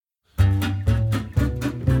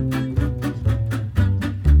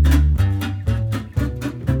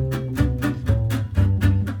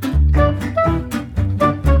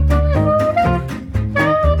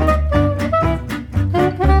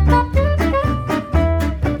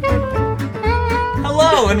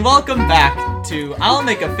and welcome back to I'll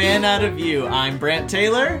Make a Fan Out of You. I'm Brant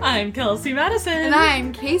Taylor. I'm Kelsey Madison. And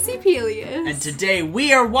I'm Casey Pelias. And today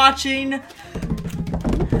we are watching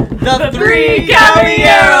The Three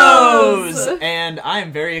Caballeros! And I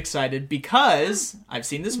am very excited because I've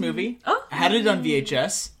seen this movie. Oh. I had it on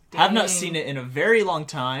VHS. Have not seen it in a very long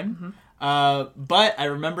time. But I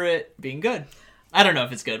remember it being good. I don't know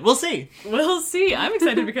if it's good. We'll see. We'll see. I'm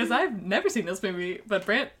excited because I've never seen this movie, but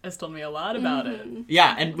Brant has told me a lot about it.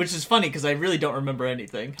 Yeah, and which is funny because I really don't remember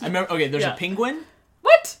anything. I remember. Okay, there's a penguin.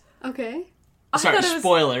 What? Okay. Sorry, thought it was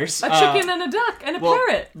spoilers. A chicken and a duck and a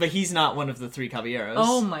parrot. But he's not one of the three caballeros.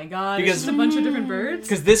 Oh my god. Because- It's just a bunch of different birds?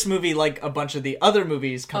 Because this movie, like a bunch of the other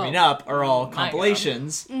movies coming up, are all my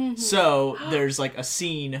compilations. So there's like a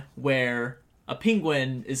scene where a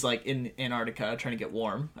penguin is like in Antarctica trying to get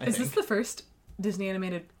warm. I Is think this the first Disney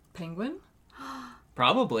animated penguin?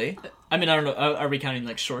 probably. I mean, I don't know. Are we counting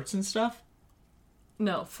like shorts and stuff?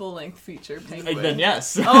 No, full-length feature penguin. Then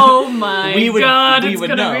yes. Oh my god, we it's would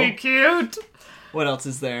gonna know. be cute! What else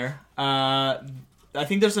is there? I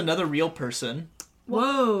think there's another real person.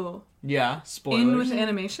 Whoa. Yeah, spoilers. In with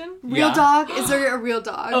animation? Real Yeah. dog? Is there a real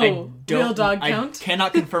dog? Oh. I real dog count? I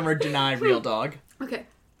cannot confirm or deny real dog. Okay.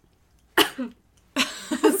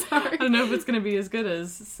 I don't know if it's gonna be as good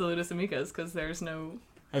as Saludos Amigos, because there's no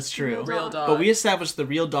That's true. real dog. But we established the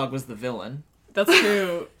real dog was the villain. That's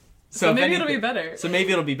true. So if maybe it'll anything- be better. So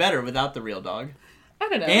maybe it'll be better without the real dog. I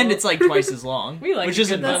don't know. And it's like twice as long. We like which a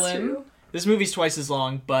isn't good much. That's villain. true. This movie's twice as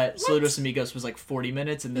long, but Saludos Amigos was like 40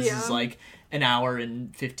 minutes, and this Yeah. is like an hour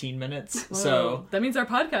and 15 minutes. Whoa. So that means our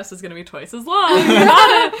podcast is going to be twice as long.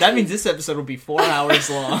 Got it. that means this episode will be 4 hours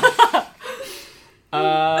long.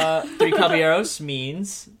 Three Caballeros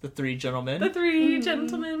means the three gentlemen. The three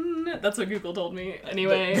gentlemen. That's what Google told me.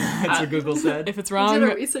 Anyway, That's what Google said. if it's We wrong, did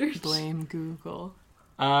our research. blame Google.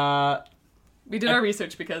 We We did our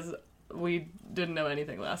research because we didn't know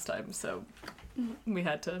anything last time, so we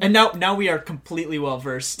had to. and now we are completely well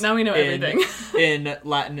versed. Now we know everything. in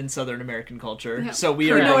Latin and Southern American culture. Yeah. So we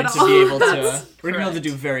Correct. are going Know it to be all. able to. That's We're going to be able to correct.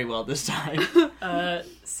 do very well this time.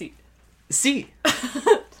 See. See.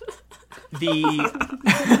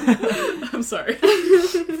 The I'm sorry.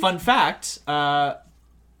 fun fact,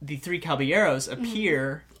 the Three Caballeros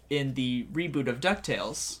appear in the reboot of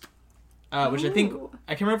DuckTales, which I think, Ooh.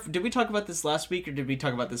 I can remember, did we talk about this last week or did we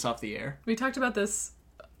talk about this off the air? We talked about this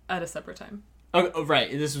at a separate time. Oh, right,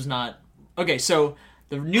 this was not, okay, so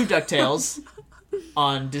the new DuckTales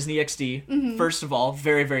on Disney XD, first of all,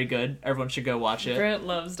 very, very good. Everyone should go watch it. Grant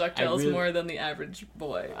loves DuckTales really- more than the average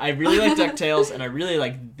boy. I really like DuckTales, and I really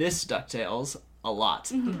like this DuckTales a lot.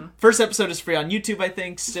 First episode is free on YouTube, I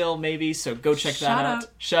think, still, maybe, so go check that Shout out. out.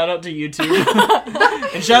 Shout out to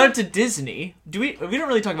YouTube. And shout out to Disney. We don't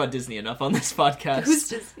really talk about Disney enough on this podcast. Who's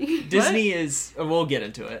Disney? Disney is... We'll get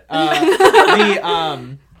into it.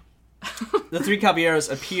 The Three Caballeros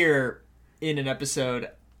appear in an episode...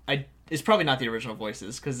 It's probably not the original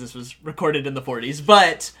voices, because this was recorded in the 40s,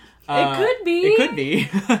 but... It could be. It could be. In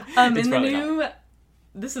It's the probably not. new...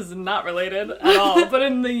 This is not related at all, but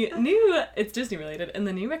in the new... It's Disney related. In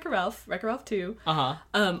the new Wreck-It Ralph 2, Uh-huh.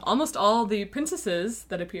 almost all the princesses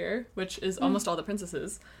that appear, which is almost all the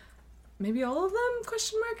princesses, maybe all of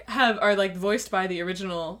them, are like voiced by the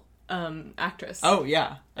original actress. Oh,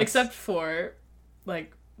 yeah. That's- Except for,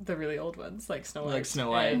 like, the really old ones, like Snow White. Like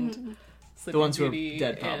Snow White. And Sleeping The ones who are Beauty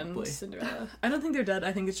dead, and probably. Cinderella. I don't think they're dead.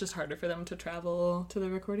 I think it's just harder for them to travel to the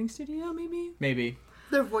recording studio, maybe? Maybe.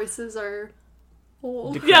 Their voices are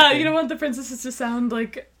old. The- Yeah, you don't want the princesses to sound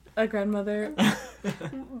like a grandmother.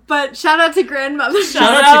 But shout out to grandmother.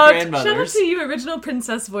 Shout out to grandmothers. Shout out to you, original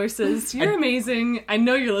princess voices. You're amazing. I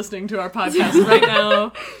know you're listening to our podcast right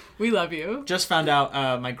now. We love you. Just found out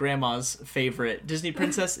my grandma's favorite Disney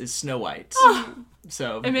princess is Snow White.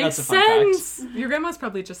 So It makes that's a fun sense. fact. Your grandma's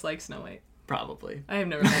probably just like Snow White. Probably. I have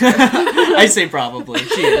never met her. I say probably.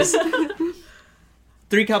 She is.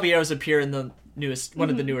 Three Caballeros appear in the one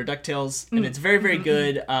of the newer DuckTales, and it's very, very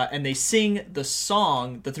good. And they sing the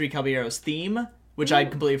song, the Three Caballeros theme, which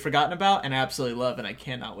I'd completely forgotten about, and I absolutely love, and I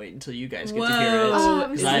cannot wait until you guys get to hear it. Whoa.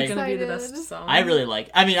 I'm Is so it going to be the excited. best song? I really like.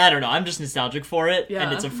 I mean, I don't know. I'm just nostalgic for it, and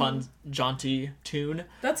Yeah. it's a fun, jaunty tune.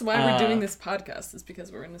 That's why we're doing this podcast, is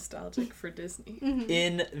because we're nostalgic for Disney.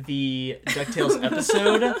 In the DuckTales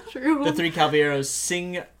episode, True. the Three Caballeros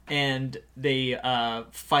sing and they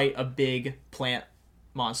fight a big plant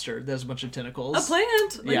monster. There's a bunch of tentacles. A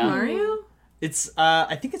plant? Like Yeah. Mario? It's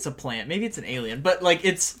I think it's a plant. Maybe it's an alien, but like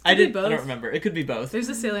it's I be don't both. remember. It could be both. There's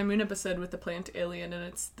a Sailor Moon episode with the plant alien, and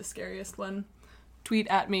it's the scariest one. Tweet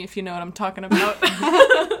at me if you know what I'm talking about.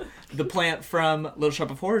 the plant from Little Shop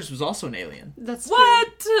of Horrors was also an alien. That's true.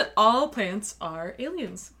 What? All plants are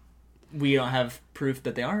aliens. We don't have proof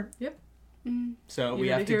that they aren't. Yep. So You we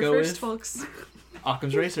heard have it to here go first, with folks.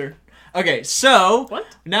 Occam's Razor. Okay, so What?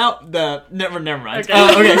 now never mind.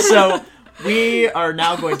 Okay. Okay, so we are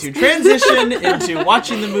now going to transition into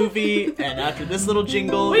watching the movie, and after this little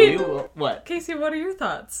jingle, Wait. we will what? Casey, what are your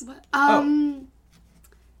thoughts?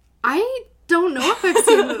 I don't know if I've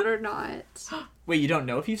seen it or not. Wait, you don't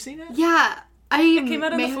know if you've seen it? Yeah, It came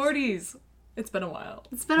out in the 40s. It's been a while.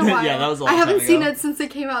 It's been a while. Yeah, that was a long I haven't time seen ago. it since it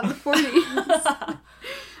came out in the 40s.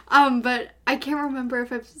 But I can't remember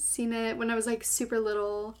if I've seen it when I was like super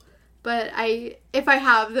little. But if I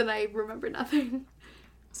have, then I remember nothing.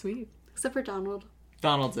 Sweet. Except for Donald.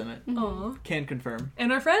 Donald's in it. Aw. Can confirm.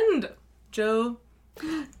 And our friend, Joe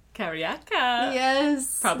Carriaca.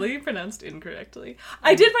 Yes. Probably pronounced incorrectly.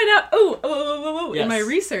 I did find out, Yes. in my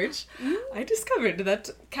research, I discovered that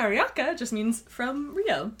Carriaca just means from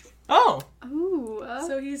Rio. Oh, Ooh.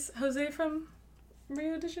 So he's Jose from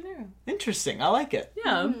Rio de Janeiro. interesting. I like it.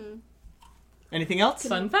 Yeah. Anything else?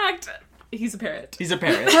 Fun fact, he's a parrot. He's a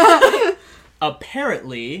parrot.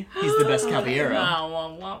 Apparently, he's the best caballero. Wah,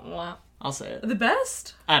 wah, wah, wah. I'll say it. The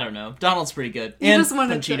best? I don't know. Donald's pretty good. You And just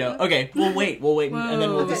wanted Panchito. to- Okay, we'll wait, and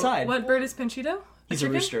then we'll Whoa. decide. What bird is Panchito? He's a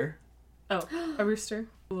chicken? rooster. Oh, a rooster.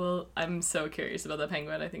 Well, I'm so curious about the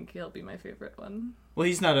penguin. I think he'll be my favorite one. Well,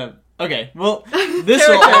 he's not a... Okay, well, this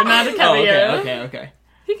will... Character, not a caballero. Okay.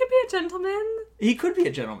 He could be a gentleman. He could be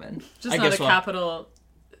a gentleman. Just I not guess a we'll- capital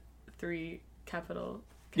 3 capital.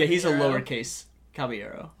 Yeah, he's a caballero. lowercase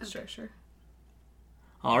caballero. Sure.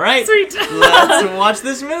 All right. Sweet. Let's watch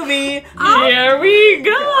this movie. Here we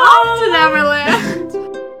go. Off to Neverland.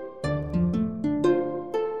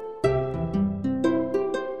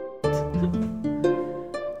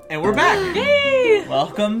 And we're back. Yay!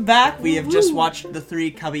 Welcome back. We have just watched The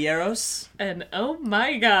Three Caballeros. And oh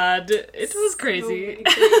my god, it was crazy.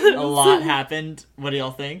 A lot happened. What do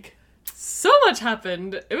y'all think? So much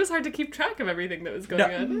happened. It was hard to keep track of everything that was going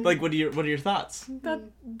on. Like, what are your thoughts?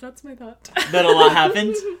 That's my thought. That a lot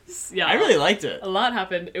happened? Yeah. I really liked it. A lot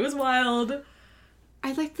happened. It was wild.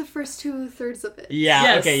 I liked the first 2/3 of it. Yeah,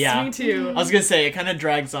 Yes, okay, yeah. me too. I was gonna say, it kind of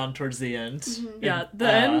drags on towards the end. Yeah, the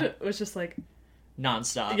And, end was just like,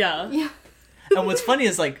 non-stop. yeah. Yeah. And what's funny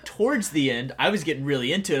is, like, towards the end, I was getting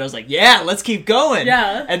really into it. I was like, yeah, let's keep going.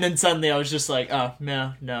 Yeah. And then suddenly I was just like, oh,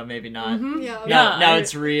 no, maybe not. Yeah. Now I-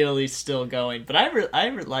 it's really still going. But I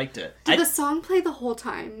liked it. Did the song play the whole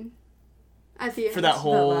time? At the end? For that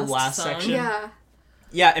whole last last song? section. Yeah.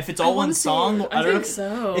 Yeah, if it's all I one wanna see song, it. I I don't think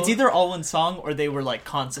know. so. It's either all one song or they were, like,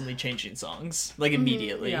 constantly changing songs. Like,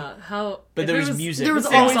 immediately. Yeah, how... But if there it was music. there The was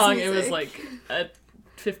same always song, music. it was like a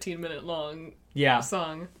 15-minute long Yeah.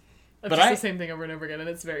 song. Of But just I- the same thing over and over again, and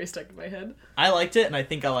it's very stuck in my head. I liked it, and I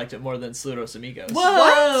think I liked it more than Saludos Amigos.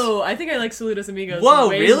 Whoa! I think I like Saludos Amigos Whoa,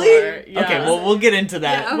 way really? more. Yeah. Okay, well, we'll get into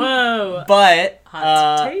that. Yeah. Whoa! But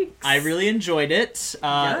Hot takes. I really enjoyed it.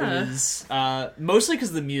 Yeah. It was mostly because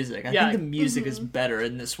of the music. I Yeah. think the music is better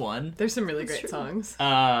in this one, There's some really That's great true. songs.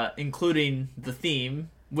 including the theme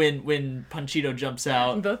when Panchito jumps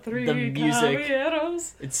out. The three the music.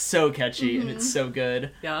 caballeros. It's so catchy and it's so good.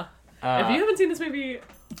 Yeah. Uh, If you haven't seen this movie,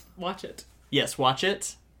 watch it. yes, watch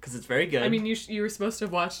it because it's very good. I mean, you were supposed to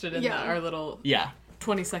have watched it in Yeah. our little yeah.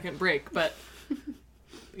 20-second break, but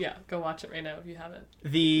yeah, go watch it right now if you haven't.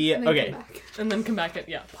 The And then okay, come back. And then come back and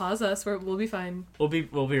pause us. We'll be fine. we'll be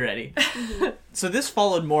ready. So this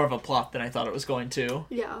followed more of a plot than I thought it was going to.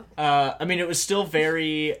 Yeah. I mean, it was still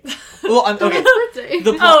very well. Okay, It's birthday.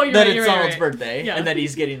 the plot Oh, you're that right, it's you're right, Donald's right. birthday Yeah. and that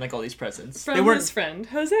he's getting like all these presents. From they weren't. his friend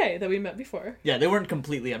Jose that we met before. Yeah, they weren't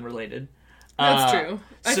completely unrelated. That's true.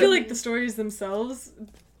 I so- feel like the stories themselves,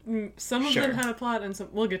 some of Sure. them had a plot, and some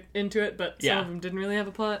we'll get into it, but some Yeah. of them didn't really have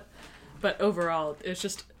a plot. But overall, it's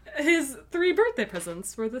just his 3 birthday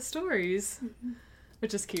presents were the stories,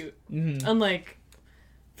 which is cute. Mhm. Unlike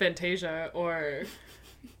Fantasia or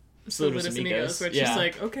Saludos Saludos Amigos, Amigos, which yeah. is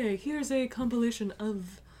like, okay, here's a compilation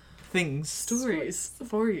of Things. stories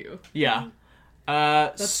for you. Yeah.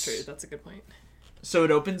 That's true. That's a good point. So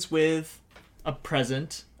it opens with a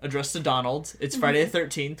present addressed to Donald. It's Friday the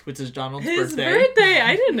 13th, which is Donald's His birthday. birthday!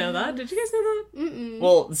 I didn't know that. Did you guys know that? Mm-mm.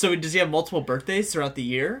 Well, so does he have multiple birthdays throughout the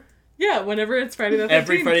year? Yeah, whenever it's Friday the 13th.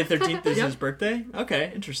 Every Friday the 13th is Yep. his birthday?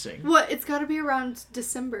 Okay, interesting. Well, it's got to be around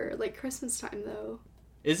December, like Christmas time, though.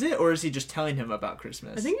 Is it, or is he just telling him about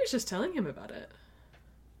Christmas? I think he was just telling him about it.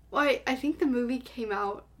 Well, I think the movie came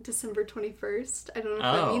out December 21st. I don't know if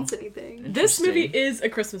Oh. that means anything. This movie Interesting. is a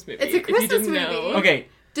Christmas movie. It's a if you Christmas didn't movie. know. Okay,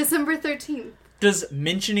 December 13th. Does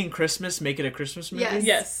mentioning Christmas make it a Christmas movie? Yes.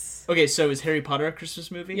 Yes. Okay, so is Harry Potter a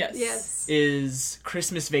Christmas movie? Yes. Yes. Is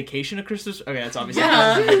Christmas Vacation a Christmas? Okay, that's obviously.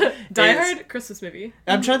 Yeah. Die Is- Hard, Christmas movie.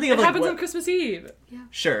 I'm trying to think It of like happens what. on Christmas Eve.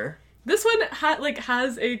 Sure. This one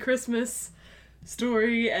has a Christmas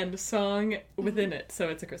story and song within it, so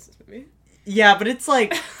it's a Christmas movie. Yeah, but it's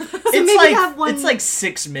like maybe have one- it's like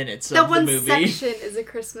 6 minutes That of the one movie. section is a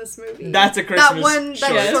Christmas movie. That's a Christmas that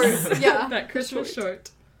short. short. Yeah. That Christmas short.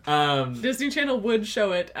 Um, Disney Channel would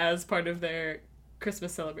show it as part of their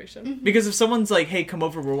Christmas celebration. because if someone's like, "Hey, come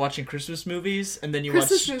over, we're watching Christmas movies," and then you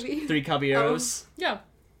Christmas watch movie. Three Caballeros, Yeah,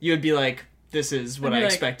 you would be like, "This is what I'd be I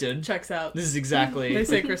like, expected. checks out. This is exactly." They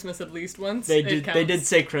say Christmas at least once. They It did. counts. They did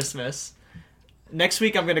say Christmas. Next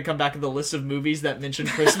week, I'm gonna come back with a list of movies that mention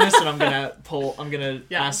Christmas, and I'm gonna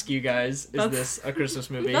Yeah. ask you guys: Is That's- this a Christmas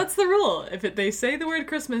movie? That's the rule. If they say the word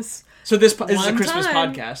Christmas, So this is a one Christmas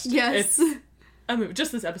time. podcast, Yes. it's a movie.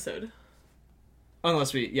 Just this episode.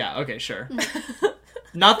 unless we. Yeah. Okay. Sure.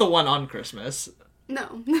 Not the one on Christmas,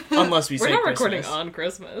 No. unless we We're say not Christmas. recording on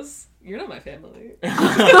Christmas. You're not my family.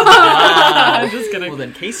 Ah. I'm just kidding. Well,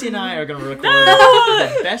 then Casey and I are gonna record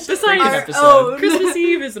the best Besides- freaking Our episode. own. Christmas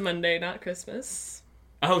Eve is a Monday, not Christmas.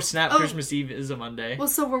 Oh snap! Oh. Christmas Eve is a Monday. Well,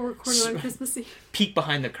 so we're recording on Christmas Eve. Peek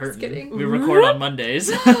behind the curtain. kidding. We record on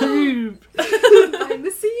Mondays. Behind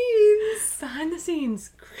the scenes. Behind the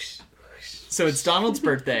scenes. So it's Donald's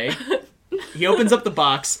birthday. He opens up the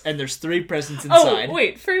box and there's 3 presents inside. Oh,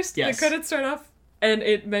 wait. First, Yes. the credits start off, and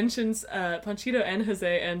it mentions Panchito and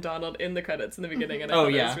Jose and Donald in the credits in the beginning, and I Oh,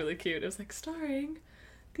 thought it yeah. was really cute. It was like, starring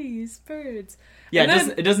these birds. Yeah, And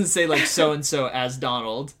then- it doesn't say like so and so as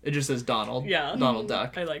Donald. It just says Donald. Yeah. Donald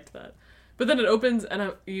Duck. I liked that. But then it opens,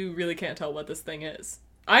 and you really can't tell what this thing is.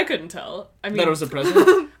 I couldn't tell. I mean, That it was a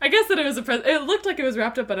present. I guess that it was a present. It looked like it was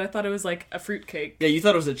wrapped up, but I thought it was like a fruitcake. Yeah, you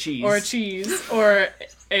thought it was a cheese. Or a cheese, or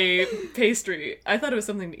a pastry. I thought it was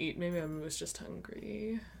something to eat. Maybe I was just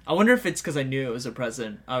hungry. I wonder if it's because I knew it was a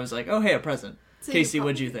present. I was like, oh hey, a present. So Casey, you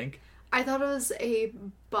what'd you probably- think? I thought it was a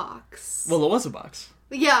box. Well, it was a box.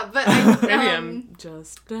 Yeah, but I, Maybe I'm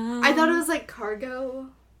just. I thought it was like cargo.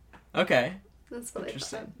 Okay. That's what I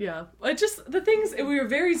Interesting. thought. Yeah, it just the things. We were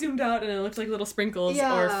very zoomed out, and it looked like little sprinkles or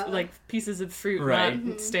Yeah. like pieces of fruit, Right.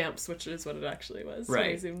 not stamps, which is what it actually was. When I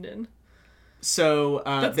Right. zoomed in. So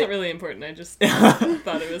That's they, not really important. I just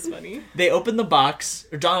thought it was funny. they open the box,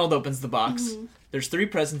 or Donald opens the box. Mm-hmm. There's 3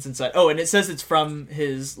 presents inside. Oh, and it says it's from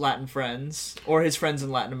his Latin friends or his friends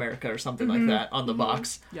in Latin America or something like that on the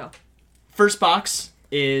box. Yeah. First box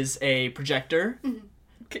is a projector.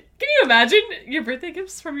 Can you imagine your birthday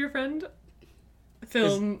gifts from your friend?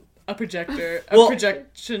 Film a projector, a Well-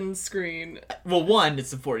 projection screen. Well, 1,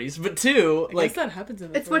 it's the 40s, but 2, I like guess that happens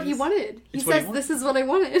in the It's what he 40s. wanted. He It's what he says, wanted. "This is what I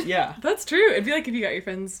wanted." yeah. That's true. It'd be like if you got your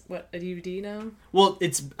friends a DVD now. Well,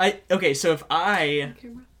 it's okay. So if a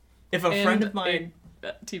And friend of mine,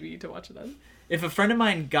 a TV to watch it on. if a friend of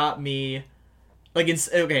mine got me, like,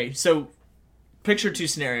 okay, so picture 2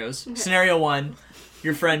 scenarios. Scenario 1,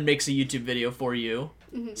 your friend makes a YouTube video for you.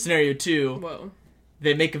 Scenario 2, Whoa.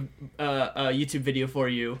 they make a YouTube video for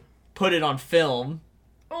you, put it on film,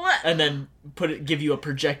 What? and then give you a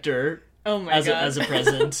projector Oh my as god. as a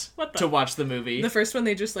present What the- to watch the movie. The first one,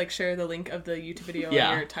 they just like share the link of the YouTube video Yeah.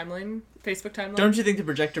 on your timeline, Facebook timeline. Don't you think the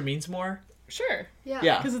projector means more? Sure, Yeah.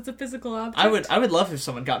 Yeah. because it's a physical object. I would love if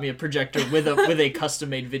someone got me a projector with a custom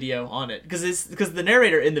made video on it because the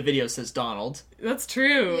narrator in the video says Donald, That's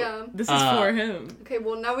true. Yeah. This is for him. Okay,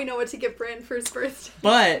 well now we know what to get Brand for his birthday.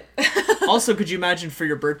 but also could you imagine for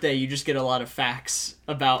your birthday you just get a lot of facts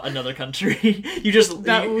about another country? You just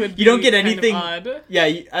That you, would you don't be get kind of anything. odd.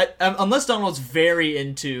 Yeah, unless Donald's very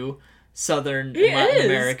into Southern He and Latin is.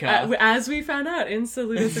 America. As we found out in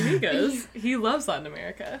Saludos Amigos, he loves Latin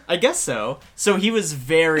America. I guess so. So he was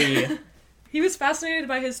very. He was fascinated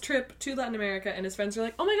by his trip to Latin America, and his friends were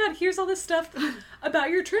like, "Oh my god, here's all this stuff about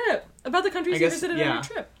your trip, about the countries I you guess, visited yeah. on your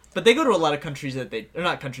trip." But they go to a lot of countries that or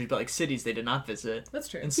not countries, but like cities they did not visit. That's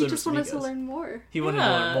true. And He so just does wanted to Amigos. learn more. He wanted to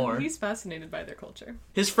learn more. He's fascinated by their culture.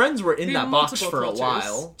 His friends were in Be that box multiple for cultures. a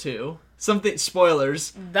while too. Something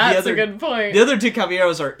spoilers. That's the other, a good point. The other 2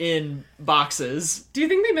 caballeros are in boxes. Do you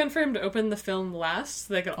think they meant for him to open the film last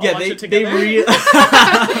so they could all Yeah, watch they it together?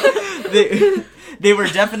 they were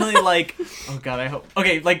definitely like, oh god, I hope.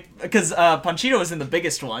 Okay, like because Panchito was in the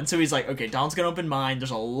biggest one, so he's like, okay, Donald's gonna open mine.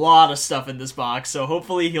 There's a lot of stuff in this box, so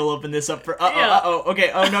hopefully he'll open this up for. Yeah.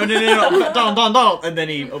 Okay, oh no, Donald, and then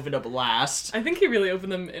he opened up last. I think he really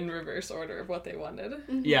opened them in reverse order of what they wanted.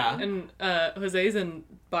 Yeah, And Jose's in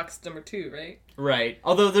box number 2, right? right.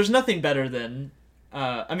 Although there's nothing better than,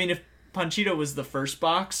 I mean, if Panchito was the first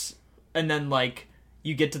box, and then like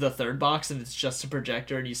you get to the third box and it's just a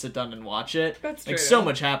projector and you sit down and watch it. That's Like true. so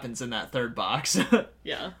much happens in that third box.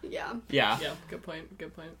 Yeah. Yeah. Yeah. Yeah. Good point.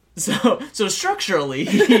 Good point. So structurally,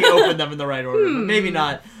 he opened them in the right order, but maybe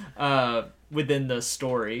not within the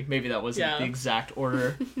story. Maybe that wasn't the exact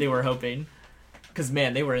order they were hoping. Because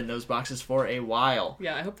man, they were in those boxes for a while.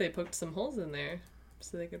 Yeah, I hope they poked some holes in there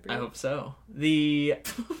so they could breathe. I hope so. The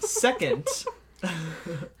second,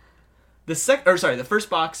 the first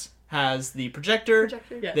box has the projector.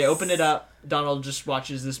 Yes. They open it up. Donald just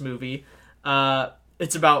watches this movie.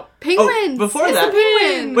 It's about Penguins! Before It's that, the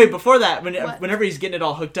penguin! wait. Before that, What? whenever he's getting it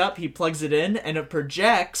all hooked up, he plugs it in and it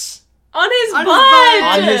projects On his On his butt!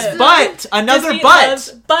 on his butt. Another Disney butt.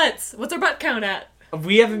 loves butts. What's our butt count at?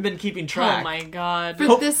 We haven't been keeping track. Oh my god.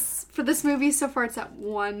 For this movie so far, it's at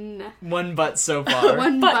one One butt so far.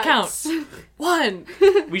 Butt count. 1.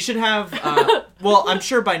 We should have. Well, I'm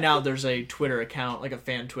sure by now there's a Twitter account, like a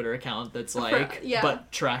fan Twitter account that's like yeah.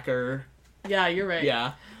 butt tracker. Yeah, you're right.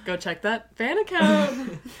 Yeah. Go check that fan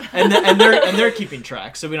account. And they're keeping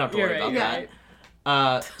track, so we don't have to You're worry right. about You're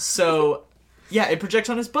that. right. So yeah, it projects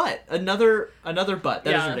on his butt. Another butt. That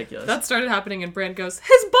is ridiculous. That started happening, and Brand goes,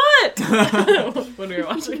 his butt! When we were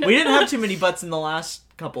watching it. We didn't have too many butts in the last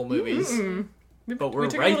couple movies, but we're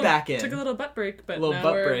took right a little, back in. Took a little butt break, but Little now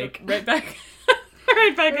butt we're break. right back.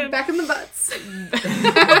 right back in. back in the butts.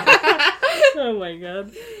 Oh my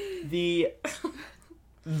god. The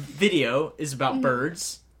video is about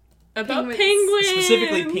birds, About Penguins. penguins.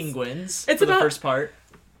 specifically penguins. It's for the about- first part.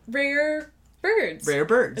 Rare birds. Rare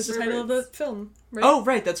birds. Is the title of the film, right? Oh,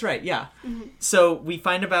 right, that's right, yeah. So we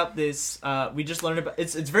find about this, we just learned about,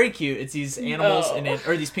 it's very cute. It's these animals,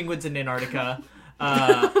 or these penguins in Antarctica,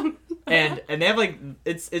 and they have like,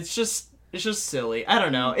 it's just silly. I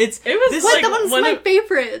don't know. It was this, like That one's one my of-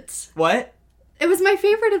 favorite. what? It was my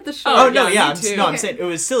favorite of the show. Oh, no, yeah, yeah, me too. I'm Okay. saying it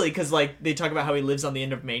was silly because like they talk about how he lives on the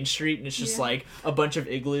end of Main Street and it's just Yeah. like a bunch of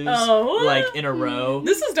igloos Oh. like in a row.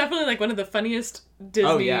 This is definitely like one of the funniest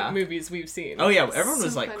Disney yeah. movies we've seen. Oh yeah, everyone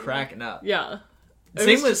was So like funny. cracking up. Yeah. It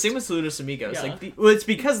Same was with just- Saludos Amigos. Yeah. Like, well, it's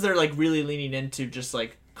because they're like really leaning into just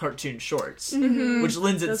like cartoon shorts, which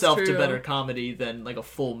lends That's itself to true. better comedy than like a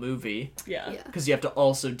full movie. Yeah. Yeah. Because you have to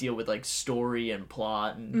also deal with like story and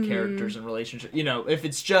plot and Mm-hmm. characters and relationships. You know, if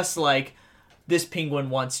it's just like this penguin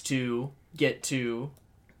wants to get to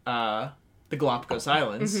the Galapagos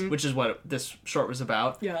Islands, which is what this short was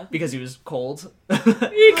about. Mm-hmm. Yeah. Because he was cold. He could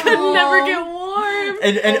Aw. never get warm.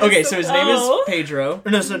 And okay, so his name is Oh. Pedro.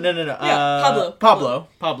 No. Yeah,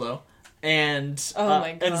 Pablo. And Oh my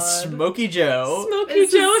and God. Smokey Joe. Smokey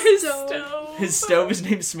It's Joe, his his stove. stove. His stove is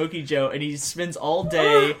named Smokey Joe, and he spends all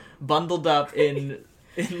day bundled up in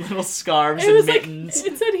little scarves It and was like, mittens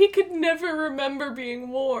it said he could never remember being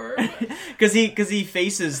warm. because he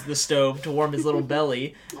faces the stove to warm his little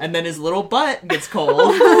belly, and then his little butt gets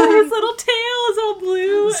cold. His little tail is all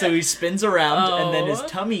blue. So he spins around, and then his Oh.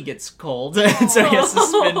 tummy gets cold, and so he has to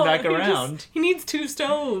spin back He just- around. He needs 2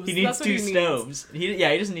 stoves. He needs That's what 2 he needs. stoves. He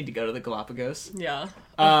doesn't need to go to the Galapagos. Yeah.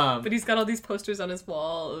 Um, But he's got all these posters on his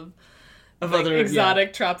wall of of like, other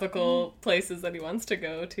exotic tropical places that he wants to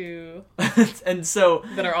go to yeah. And so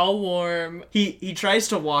that are all warm. he tries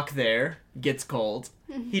to walk there, gets cold.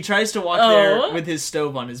 He tries to walk Oh. there with his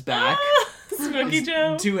stove on his back. Smokey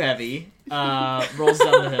Joe. Too heavy. Rolls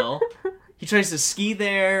down the hill. He tries to ski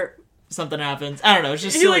there. Something happens. I don't know. It's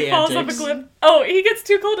just He silly like falls antics. off a cliff. Oh, he gets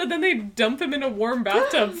too cold, and then they dump him in a warm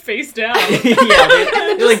bathtub face down. Yeah,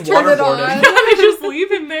 they like Turn it waterboard him. on. They just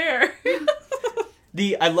leave him there.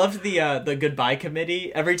 I loved the goodbye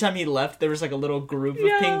committee. Every time he left, there was like a little group of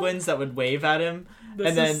Yeah. penguins that would wave at him. This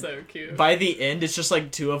and then is so cute. by the end, it's just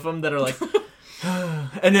like 2 of them that are like,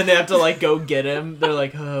 and then they have to like go get him. They're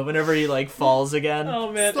like, whenever he like falls again.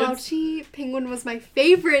 Oh man, it's, Slouchy Penguin was my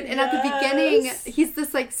favorite, and at the beginning, Yes. he's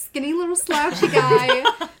this like skinny little slouchy guy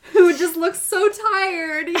who just looks so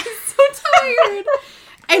tired. He's so tired,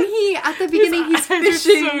 and at the beginning he's eyes are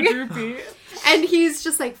fishing, so droopy. and he's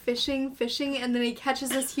just like fishing, and then he catches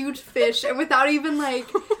this huge fish, and without even like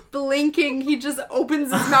blinking, he just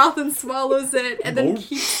opens his mouth and swallows it, and then Nope.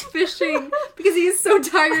 keeps fishing because he is so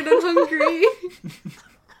tired and hungry.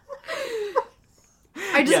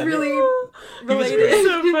 I just Yeah, really great. related.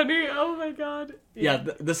 So funny. Oh my god. Yeah,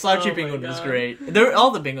 the slouchy Oh my penguin was God. great.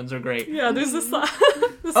 All the penguins are great. Yeah, there's the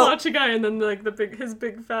Oh. slouchy guy, and then like his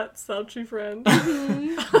big fat slouchy friend.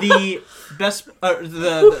 The best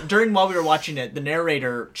during while we were watching it, the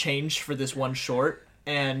narrator changed for this one short,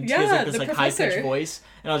 and he has Yeah, like this the like high pitched professor. voice,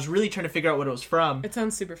 and I was really trying to figure out what it was from. It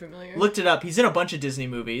sounds super familiar. Looked it up. He's in a bunch of Disney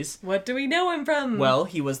movies. What do we know him from? Well,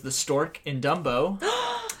 he was the stork in Dumbo.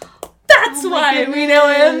 that's Oh my why we know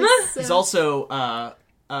him. goodness. He's also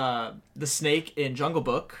the snake in Jungle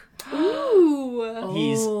Book. Ooh.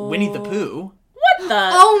 He's Winnie the Pooh. What the?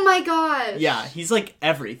 Oh my gosh. Yeah, he's like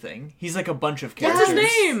everything. He's like a bunch of What's characters.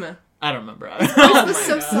 What's his name? I don't remember. This was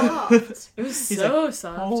so soft. It was He's so like,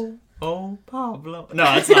 soft. Oh, Pablo. No,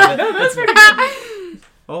 that's not it. That's That's pretty good.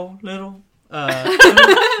 Oh, little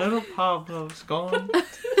Pablo's gone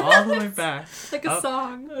all the way back. Like a Oh.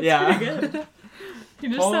 song. Yeah. Pretty good. He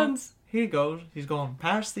just Oh, sounds... He goes. He's going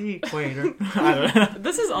past the equator. I don't know.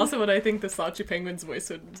 This is also what I think the Saatchi Penguin's voice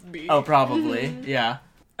would be. Oh, probably. Yeah.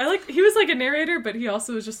 He was like a narrator, but he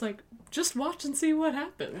also was just like, just watch and see what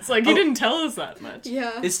happens. Like, he didn't tell us that much.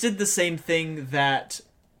 Yeah. This did the same thing that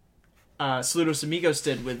Saludos Amigos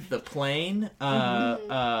did with the plane. Oh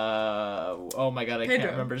my god, I Pedro.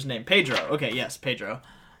 can't remember his name. Pedro. Okay, yes, Pedro.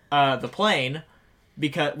 The plane,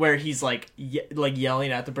 because where he's like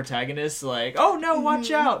yelling at the protagonist, like, "Oh no,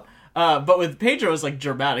 watch out!" But with Pedro, it was like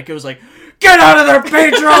dramatic. It was like, "Get out of there,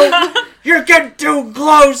 Pedro! You're getting too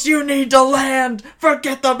close. You need to land.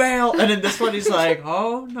 Forget the mail." And in this one, he's like,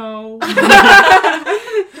 "Oh no."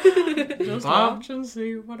 Just Bob? watch and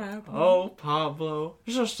see what happens. Oh, Pablo,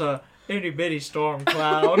 it's just a itty bitty storm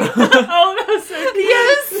cloud. Oh, that's so cute.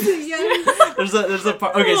 Yes. Yes. there's a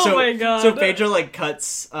part. Okay, Oh so my God. so Pedro like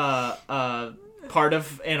cuts part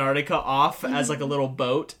of Antarctica off as like a little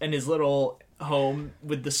boat, and his little home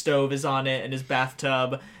with the stove is on it, and his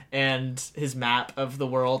bathtub. And his map of the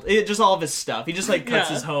world, just all of his stuff. He just like cuts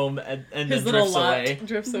Yeah. his home and His then little drifts lot away.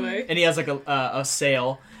 drifts away. And he has like a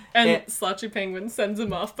sail. And And- Saatchi Penguin sends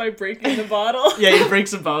him off by breaking the bottle. Yeah, he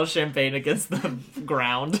breaks a bottle of champagne against the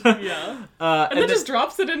ground. Yeah. And then just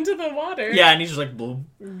drops it into the water. yeah, and he's just like boom.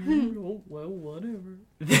 Oh, well, whatever.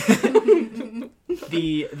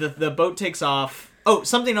 The boat takes off. Oh,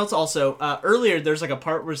 something else also. Earlier, there's like a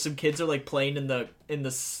part where some kids are like playing in the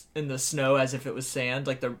snow as if it was sand.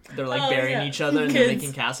 Like they're like Oh, burying yeah. each other and they're Kids.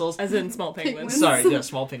 making castles. As in small penguins. Penguins. Sorry, yeah,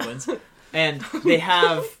 small penguins. And they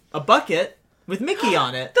have a bucket with Mickey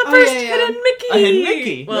on it. The Oh, first yeah, yeah. hidden Mickey! A hidden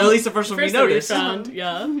Mickey. At least the first one we that we noticed. found,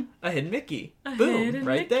 yeah. A hidden Mickey. A Boom, hidden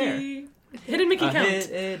right there. Mickey. Hidden Mickey A count.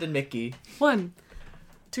 hidden Mickey. 1,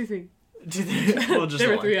 2, 3. Well, just There the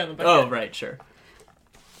were one. 3 on the bucket. Oh, right, sure.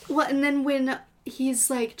 Well, and then when he's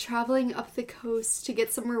like traveling up the coast to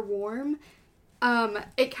get somewhere warm,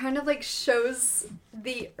 it kind of like shows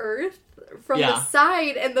the earth from Yeah. the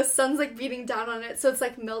side, and the sun's like beating down on it, so it's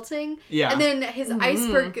like melting. Yeah. And then his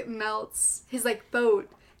iceberg melts, his like boat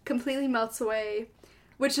completely melts away,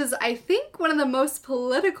 which is, I think, one of the most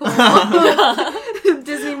political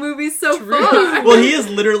Disney movies so far. Well, he is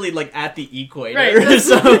literally like at the equator. Right.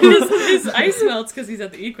 So his ice melts because he's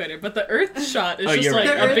at the equator, but the Earth shot is Oh, just you're like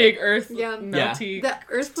right. The a Earth- big Earth Yeah. melty. The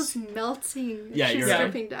earth was melting. Yeah, She's you're right.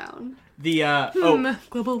 stripping down. the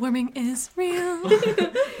Global warming is real.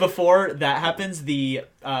 before that happens, the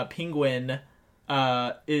penguin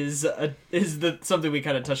is something we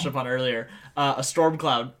kind of touched upon earlier. A storm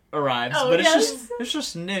cloud arrives, Oh, but yes. it's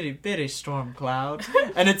just nitty bitty storm cloud,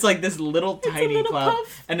 and it's like this little tiny little cloud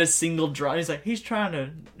puff. and a single drop. He's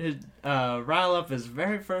trying to rile up his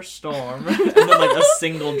very first storm, and then like a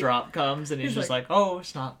single drop comes, and he's just like, oh,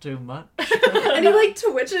 it's not too much. And he like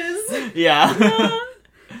twitches. Yeah.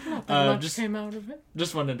 Not that much just- came out of it.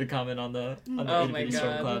 Just wanted to comment on the Oh itty my bitty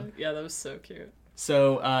storm cloud. god. Yeah, that was so cute.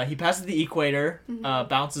 So he passes the equator,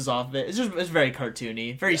 bounces off of it. It's very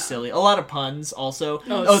cartoony, very silly. A lot of puns also.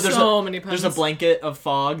 Oh, there's so many puns. There's a blanket of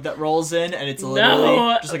fog that rolls in, and it's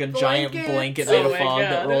literally just like a giant blanket made Oh of my fog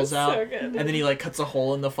God, that it rolls was out. so good. And then he like cuts a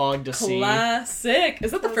hole in the fog to see. Classic.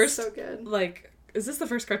 Is that the That was first so good. like is this the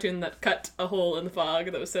first cartoon that cut a hole in the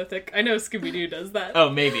fog that was so thick? I know Scooby Doo does that. Oh,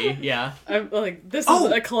 maybe, yeah. I'm like, this Oh!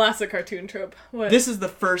 is a classic cartoon trope. What? This is the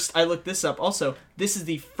first. I looked this up. Also, this is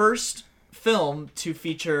the first film to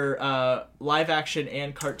feature live action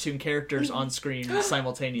and cartoon characters on screen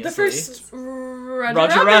simultaneously. the first Roger,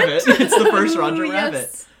 Roger Rabbit. It's the first Roger Ooh, Rabbit.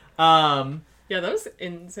 yes. Yeah, that was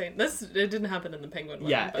insane. It didn't happen in the Penguin one.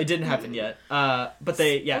 Yeah, but- it didn't happen yet. But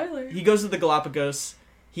Spoiler. he goes to the Galapagos.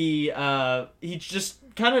 He just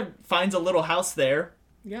kind of finds a little house there,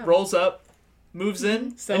 Yeah. rolls up, moves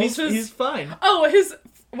in, Sells and he's his- fine. Oh, his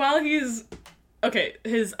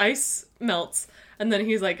ice melts, and then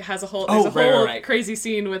he's like has a whole Oh, there's a right, whole right. crazy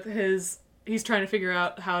scene with he's trying to figure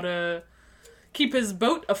out how to keep his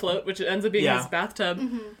boat afloat, which ends up being Yeah. his bathtub,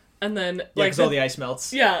 and then Yeah, because all the ice melts.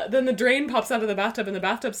 then the drain pops out of the bathtub and the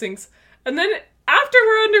bathtub sinks, and then after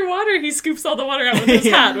we're underwater, he scoops all the water out with his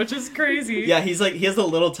hat, which is crazy. Yeah, he's like, he has a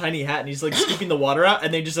little tiny hat and he's like scooping the water out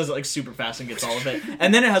and then he just does it like super fast and gets all of it.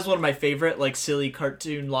 And then it has one of my favorite like silly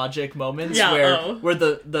cartoon logic moments where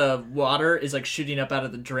the water is like shooting up out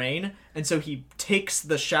of the drain, and so he takes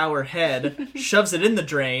the shower head, shoves it in the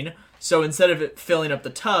drain, so instead of it filling up the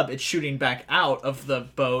tub, it's shooting back out of the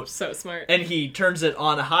boat. So smart. And he turns it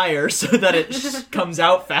on higher so that it comes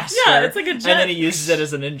out faster. Yeah, it's like a jet. And then he uses it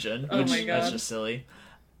as an engine, Oh which my God. that's just silly.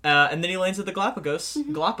 And then he lands at the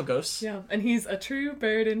Galapagos. Yeah, and he's a true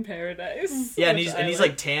bird in paradise. Yeah, and which he's I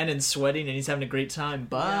like tan and sweating and he's having a great time,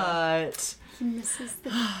 but He misses the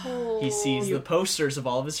cold. he sees the posters of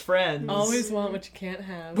all of his friends. always want what you can't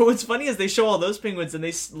have. But what's funny is they show all those penguins and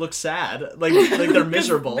they look sad, like they're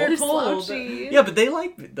miserable. They're They're cold. slouchy. Yeah, but they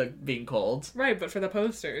like being cold. Right, but for the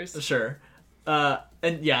posters. Sure.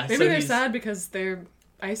 And yeah, Maybe so they're he's, sad because their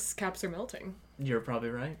ice caps are melting. You're probably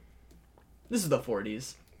right. This is the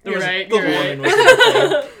 40s. You're right, the you're warming right. was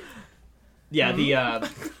a thing. Yeah, the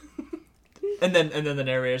and then the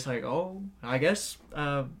narrator's like, "Oh, I guess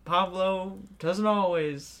Pablo doesn't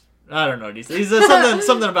always." I don't know what he says. He says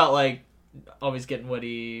something about like always getting what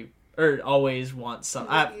he or always wants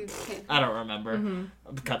something. I don't remember.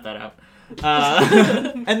 Mm-hmm. Cut that out.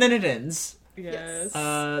 And then it ends. Yes.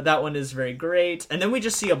 That one is very great, and then we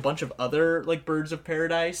just see a bunch of other like birds of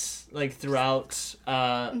paradise like throughout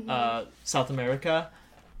South America.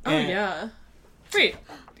 Oh And- yeah. Wait.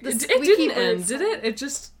 The It squeaky didn't bird end, did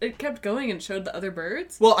it? It kept going and showed the other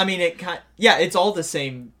birds. Well, I mean, it's all the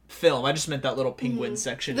same film. I just meant that little penguin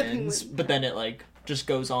section The ends, penguin, but then it like just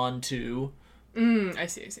goes on to I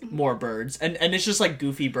see. more birds, and it's just like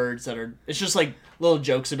goofy birds that are. It's just like little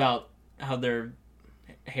jokes about how their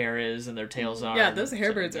hair is and their tails are. Yeah, and those stuff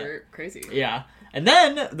hairbirds like that. are crazy. Yeah, and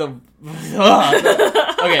then okay,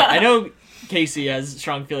 I know Casey has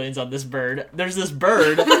strong feelings on this bird. There's this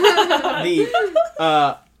bird,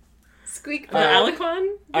 the Squeak The bird. Aliquan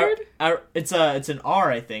bird? it's an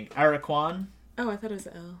R, I think. Araquan. Oh, I thought it was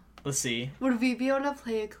an L. Let's see. Would we be able to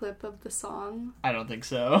play a clip of the song? I don't think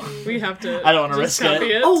so. We have to. I don't wanna just risk it.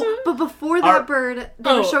 copy Oh, but before that Our- bird,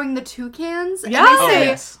 they were Oh. showing the toucans. Yeah. And Oh, they say,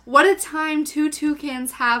 yes. what a time two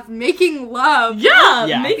toucans have making love. Yeah,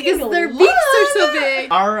 Yeah. making Because their love. beaks are so big.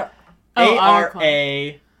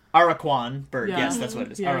 Araquan bird. Yeah. Yes, that's what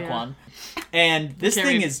it is. Yeah, Araquan. And this Can't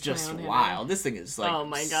thing read is just my own wild. handwriting. This thing is like Oh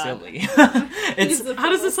my God. silly. it's How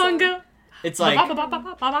does the song go? it's like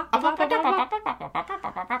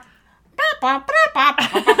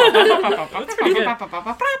That's pretty good.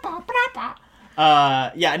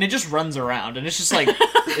 yeah, and it just runs around, and it's just like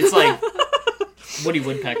it's like Woody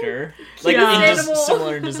Woodpecker, like Cutest in just animal.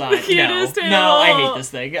 similar in design. Cutest No, I animal. hate this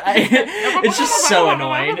thing. It's just so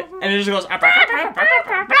annoying, and it just goes.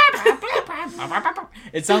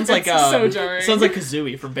 It sounds like It's so jarring. It sounds like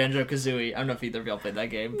Kazooie from Banjo Kazooie. I don't know if either of y'all played that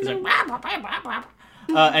game. It's like.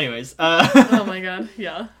 Anyways, Oh my god,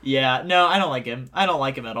 yeah. yeah, no, I don't like him. I don't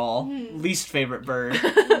like him at all. Least favorite bird.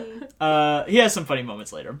 He has some funny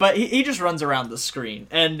moments later, but he just runs around the screen,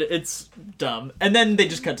 and it's dumb. And then they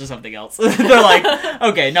just cut to something else. They're like,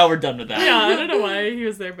 okay, now we're done with that. Yeah, I don't know why he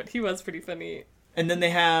was there, but he was pretty funny. And then they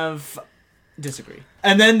have disagree.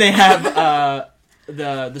 And then they have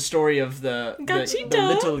the story of the Gauchito.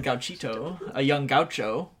 little gauchito, a young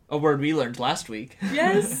gaucho, a word we learned last week.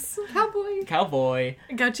 Yes. Cowboy. Cowboy.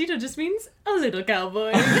 Gauchito just means a little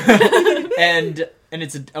cowboy. and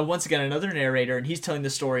it's once again another narrator, and he's telling the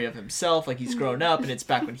story of himself, like he's grown up, and it's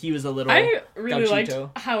back when he was a little I really gauchito.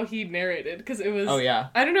 liked how he narrated, because it was... Oh, yeah.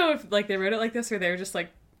 I don't know if like they wrote it like this, or they were just like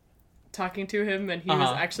talking to him, and he was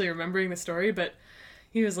Uh-huh. actually remembering the story, but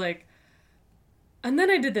he was like, and then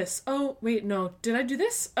I did this. Oh, wait, no. Did I do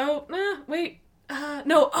this? Oh, nah, wait.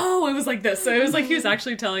 No, oh, it was like this. So it was like he was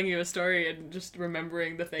actually telling you a story and just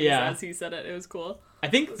remembering the things Yeah. as he said it. It was cool. I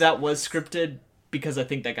think that was scripted because I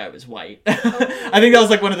think that guy was white. I think that was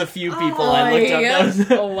like one of the few people I looked up. That was,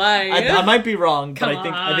 Why? I might be wrong, but Come I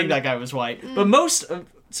think on. that guy was white. But most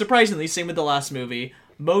surprisingly, same with the last movie.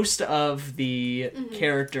 Most of the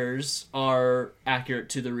characters are accurate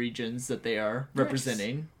to the regions that they are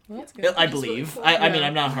representing. Well, that's good. I believe. cool. I mean, Yeah.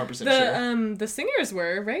 I'm not 100% sure. The singers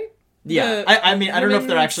were, right? Yeah, the I mean, I don't know if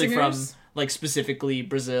they're women actually singers? from like specifically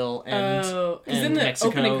Brazil and Oh, because and in the Mexico,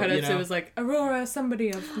 opening credits you know? it was like Aurora, somebody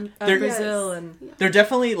of They're- Brazil, Yes. and They're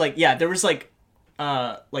definitely like there was like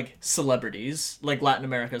celebrities, like Latin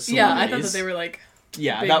America celebrities. yeah, I thought that they were like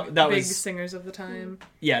yeah, big, that big was singers of the time.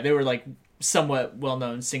 yeah, they were like somewhat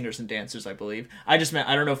well-known singers and dancers, I believe. I just meant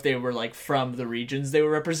I don't know if they were like from the regions they were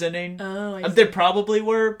representing. Oh, I They probably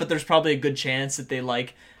were, but there's probably a good chance that they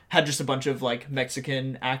like had just a bunch of like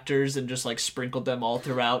Mexican actors and just like sprinkled them all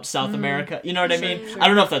throughout South America. You know what I mean? Sure. I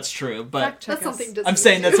don't know if that's true, but Fact check That's us. something Disney I'm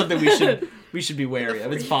saying that's do. something we should be wary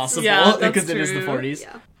of. It's 40s. possible Yeah, that's because it is the true. 40s.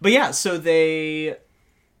 Yeah. But yeah, so they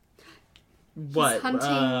what? He's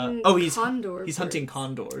hunting he's condor hunting birds.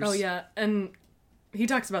 condors. Oh yeah, and he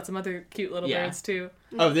talks about some other cute little Yeah. birds too.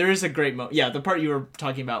 Oh, there is a great moment. Yeah, the part you were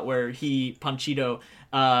talking about where Panchito,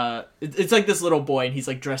 it's like this little boy and he's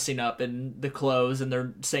like dressing up in the clothes and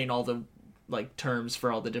they're saying all the like terms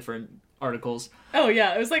for all the different articles. Oh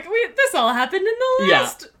yeah, it was like this all happened in the Yeah.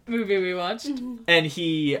 last movie we watched. And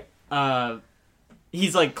he's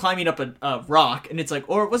like climbing up a rock and it's like,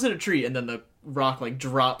 or was it a tree? And then the rock like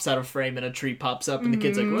drops out of frame and a tree pops up and the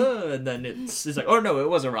kid's like, whoa, and then it's like, oh no, it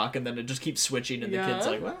was a rock, and then it just keeps switching and the kid's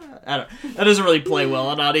Yeah. like, what? I don't. That doesn't really play well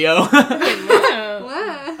on audio. Yeah.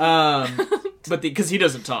 What? But because he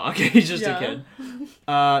doesn't talk, he's just Yeah.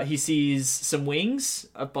 a kid. He sees some wings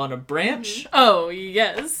up on a branch. Oh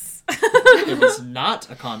yes. It is not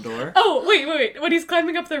a condor. Oh wait! When he's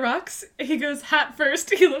climbing up the rocks, he goes hat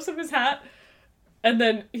first. He lifts up his hat, and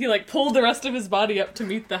then he like pulled the rest of his body up to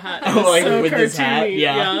meet the hat. It Oh, was like, so with his hat?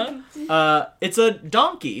 cartoony, Yeah. It's a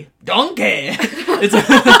donkey. Donkey. It's a.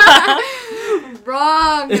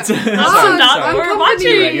 Wrong. It's a- Wrong. Sorry, not sorry. what we're Wrong watching.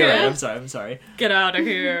 company. You're right. I'm sorry. Get out of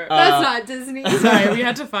here. That's not Disney. Sorry, we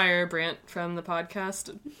had to fire Brant from the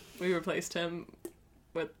podcast. We replaced him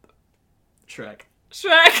with Shrek.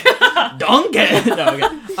 Shrek. Donkey.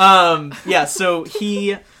 No, okay. Yeah. So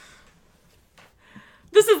he.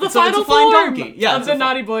 This is the It's final a flying form donkey. Yeah, of it's the a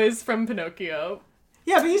naughty boys from Pinocchio.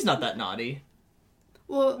 Yeah, but he's not that naughty.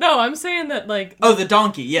 Well, No, I'm saying that like Oh, the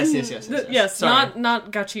donkey. Yes. yes, Sorry.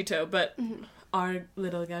 not Gachito, but our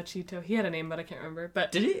little Gachito. He had a name, but I can't remember.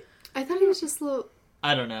 But Did he? I thought he was just a little.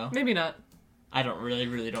 I don't know. maybe not. I don't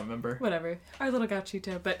really don't remember. Whatever. Our little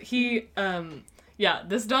Gachito. But he, yeah,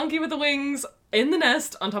 this donkey with the wings in the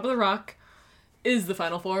nest on top of the rock is the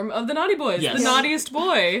final form of the naughty boys. Yes. The naughtiest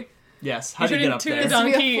boy. Yes. How do turn you get up into there? a Be a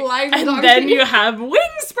donkey, flying and donkey. then you have wings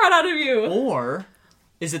spread out of you. Or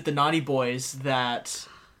is it the naughty boys that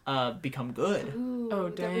become good Oh,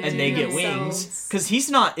 dang. and they get Damn. wings? Because he's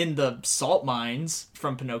not in the salt mines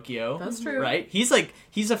from Pinocchio. That's true. Right? He's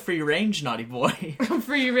a free range naughty boy.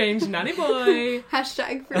 Free range naughty boy.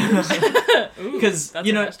 Hashtag for Ooh, 'Cause, that's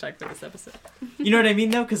you a know- hashtag for this episode. You know what I mean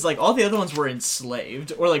though? Because like all the other ones were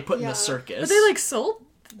enslaved or like put in Yeah. the circus. But they like sold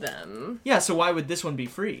them Yeah, so why would this one be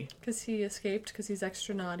free? because he escaped because he's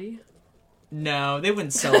extra naughty. No, they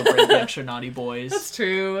wouldn't celebrate the extra naughty boys. That's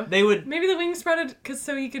true. They would. Maybe the wings spread it because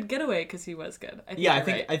so he could get away because he was good. Yeah, you're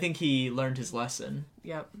right. I think he learned his lesson,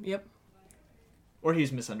 Yep. or he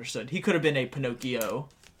was misunderstood. He could have been a Pinocchio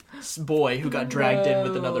boy who got dragged in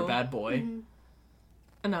with another Whoa. bad boy,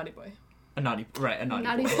 A naughty boy. a naughty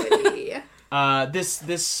naughty boy. boy.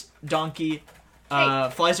 This donkey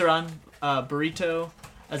flies around Burrito,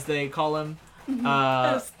 as they call him.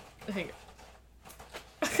 Yes. Hang on.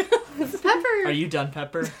 Pepper. Are you done,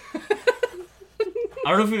 Pepper? I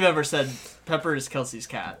don't know if we've ever said Pepper is Kelsey's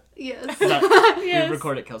cat. Yes. That, Yes. We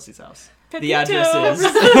record at Kelsey's house. The Pepito. address is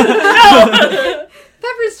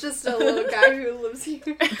Pepper's just a little guy who lives here.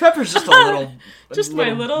 Pepper's just a little, Just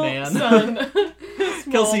my little man. son.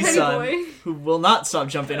 Kelsey's Tiny son, boy. who will not stop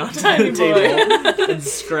jumping onto Tiny the boy. table and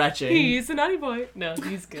scratching. He's a naughty boy. No,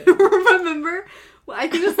 he's good. Remember? Well, I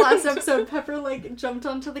think it was last episode, Pepper, like, jumped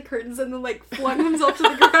onto the curtains and then, like, flung himself to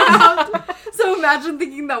the ground. So imagine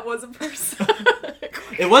thinking that was a person.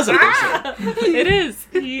 It was a person. It is.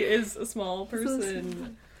 He is a small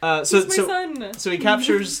person. So He's my son. So he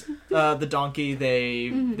captures the donkey.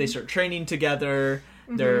 They start training together.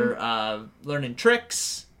 They're learning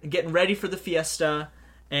tricks, getting ready for the fiesta.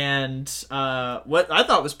 And what I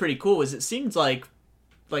thought was pretty cool was it seemed like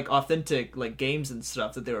authentic like games and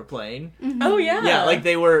stuff that they were playing. Oh yeah. Yeah, like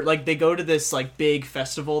they were like they go to this like big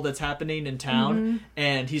festival that's happening in town,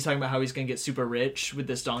 and he's talking about how he's gonna get super rich with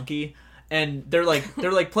this donkey. And they're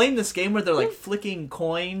like playing this game where they're like flicking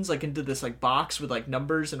coins like into this like box with like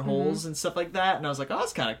numbers and holes and stuff like that. And I was like, oh,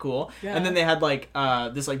 that's kind of cool. Yeah. And then they had like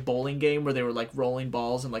this like bowling game where they were like rolling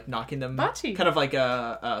balls and like knocking them, Bocce. kind of like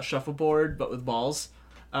a shuffleboard but with balls.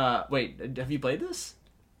 Wait, have you played this?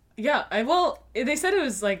 Yeah. They said it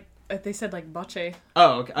was like they said like bocce.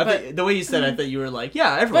 Oh, okay. But- The way you said, it, I thought you were like,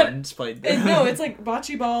 yeah, everyone's played. No, it's like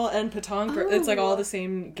bocce ball and petanque. It's like all the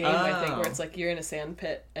same game, I think, Oh. where it's like you're in a sand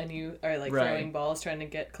pit and you are like Right. throwing balls, trying to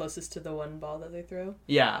get closest to the one ball that they throw.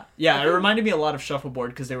 Yeah. It reminded me a lot of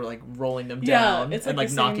shuffleboard because they were like rolling them Yeah, down it's and like like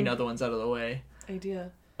the knocking same- other ones out of the way.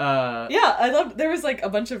 Idea. Yeah. I loved. There was like a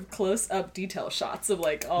bunch of close-up detail shots of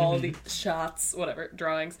like all the shots, whatever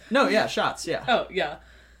drawings. No, yeah, shots, yeah. Oh yeah,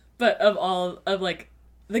 but of all of like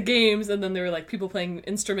the games, and then there were like people playing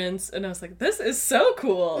instruments, and I was like, this is so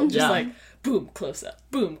cool. Just Yeah. like boom, close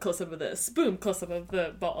up of this, boom, close up of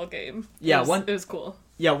the ball game. Yeah, it was cool.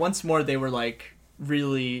 Yeah, once more they were like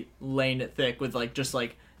really laying it thick with like just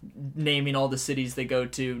like naming all the cities they go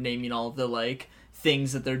to, naming all the like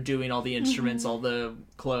things that they're doing, all the instruments, all the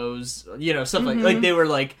clothes, you know, stuff like they were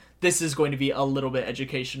like, this is going to be a little bit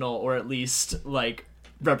educational, or at least like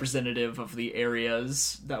representative of the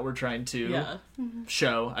areas that we're trying to Yeah.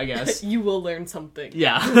 show, I guess. You will learn something.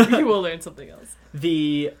 Yeah. You will learn something else.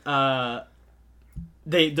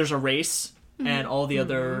 There's a race, and all the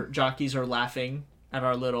other jockeys are laughing at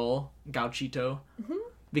our little gauchito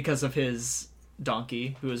because of his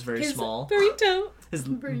donkey, who is very His small. burrito. His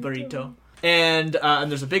Burrito. burrito. And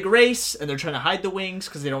there's a big race, and they're trying to hide the wings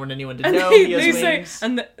because they don't want anyone to And know they, he has they wings. say,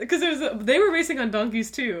 and because they were racing on donkeys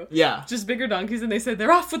too, Yeah. just bigger donkeys, and they said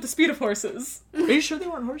they're off with the speed of horses. Are you sure they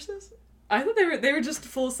weren't horses? I thought they were just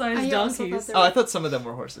full size I also donkeys. thought they Oh, I thought some of them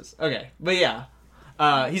were horses. Okay, but yeah.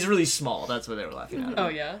 He's really small. That's what they were laughing at. Oh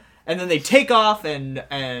yeah. And then they take off, and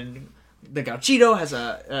the gauchito has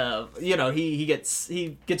a he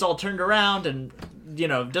gets all turned around and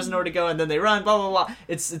doesn't know where to go, and then they run, blah blah blah.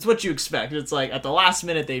 It's what you expect. It's like at the last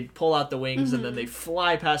minute they pull out the wings and then they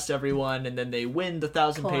fly past everyone, and then they win the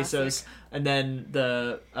 1,000 pesos, and then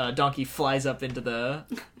the donkey flies up into the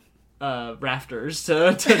rafters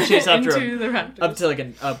to chase after Into him the raptors. up to like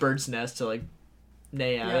a bird's nest to like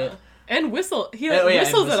neigh at it. And whistle. He Oh, yeah, and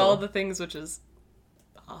whistles at whistle. all the things, which is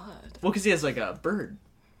odd. Well, because he has like a bird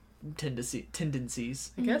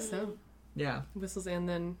tendencies. I guess so. Yeah. Whistles and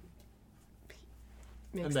then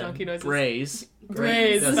makes And then donkey noises. brays.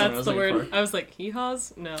 Brays. That's what I That's was the looking word. for. I was like,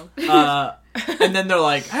 hee-haws? No. And then they're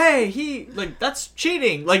like, hey, that's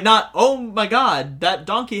cheating. Like, not, oh my god, that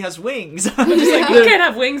donkey has wings. Just like, you can't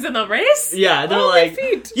have wings in the race? Yeah, they're Oh, my like,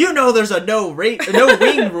 feet. there's a no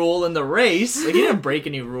wing rule in the race. Like, he didn't break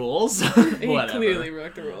any rules. He Whatever. clearly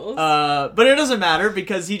broke the rules. But it doesn't matter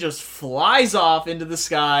because he just flies off into the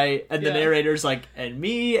sky, and the Yeah. narrator's like, and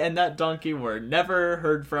me and that donkey were never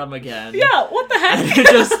heard from again. yeah, what the And heck? it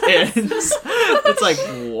just ends. It's like,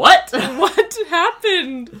 what? What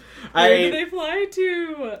happened? Where did they fly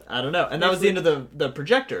to? I don't know. And that was the end of the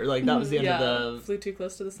projector. Like, that was the end of the flew too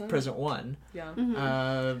close to the sun. present one. Yeah.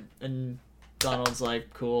 And Donald's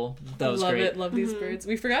like, cool. That was Love great. it. Love these birds.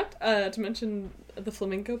 We forgot to mention the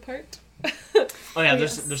flamingo part. Oh yeah,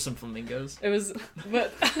 Yes. there's some flamingos. It was,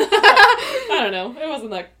 but I don't know. It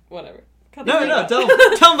wasn't that. Whatever. Cut the No, thing no, out. tell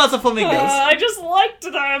them about the flamingos. I just liked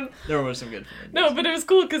them. There were some good flamingos. No, but it was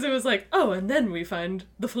cool because it was like, oh, and then we find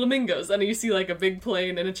the flamingos, and you see like a big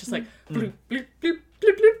plane, and it's just like bloop, bloop, bloop,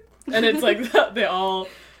 bloop, bloop, and it's like they all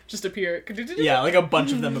just appear. Yeah, like a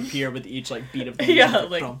bunch of them appear with each like beat of the Yeah, music.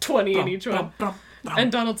 like Brum, 20 in brum, each brum, one. brum, brum.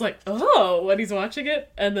 And Donald's like, oh, when he's watching it,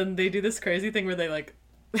 and then they do this crazy thing where they like,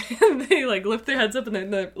 they like lift their heads up and then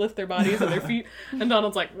they lift their bodies and their feet, and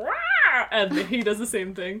Donald's like, Wah! And he does the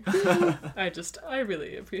same thing. I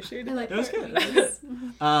really appreciate it. I like It was that.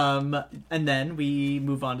 good. And then we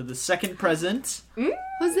move on to the second present.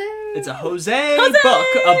 Jose. It's a Jose book,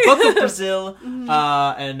 a book of Brazil,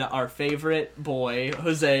 and our favorite boy,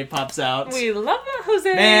 Jose, pops out. We love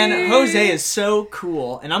Jose. Man, Jose is so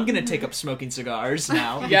cool, and I'm gonna take up smoking cigars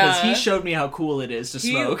now because Yeah. he showed me how cool it is to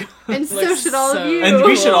He- smoke, And so Looks should all so- of you. and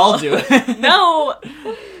we should all do it. No,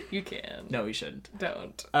 you can. No, we shouldn't.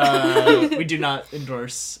 Don't. We do not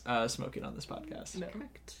endorse smoking on this podcast. No.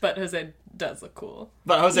 But Jose does look cool.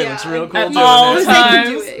 But Jose looks real cool At doing all it. Jose can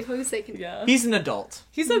do times. it. Jose can do it. Yeah. He's an adult.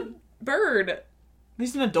 He's a bird.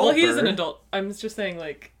 He's an adult. Well, he is bird. an adult. I'm just saying,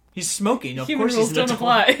 like, He's smoking. Of human course, rules he's an don't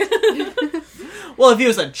adult. apply. Well, if he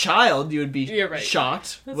was a child, you would be You're right.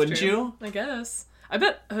 shocked, That's wouldn't true. you? I guess. I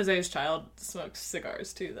bet Jose's child smokes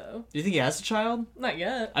cigars too, though. Do you think he has a child? Not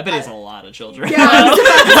yet. I bet he has a lot of children. Yeah, I was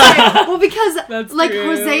about to say. Well, because That's like true.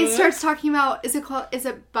 Jose starts talking about, is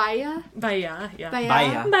it Baya? Baya, yeah.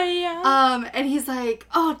 Baya. Baya. And he's like,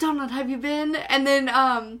 "Oh, Donald, have you been?" And then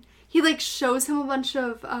he like shows him a bunch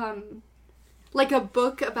of like a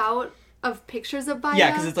book of pictures of Baya.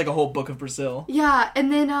 Yeah, because it's like a whole book of Brazil. Yeah, and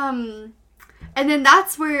then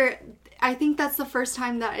that's where I think that's the first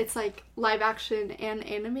time that it's like live action and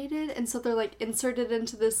animated, and so they're like inserted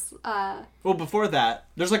into this. Well, before that,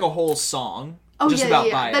 there's like a whole song Oh just yeah, about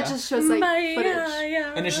yeah, Baya. that just shows like footage.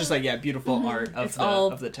 And it's just like, yeah, beautiful art of It's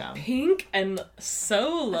all of the town. pink and so That's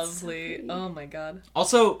so lovely. pretty. Oh my god.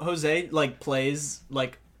 Also, Jose like plays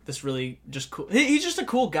like this really just cool. He's just a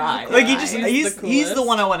cool guy. cool Like guy. he's the he's the coolest.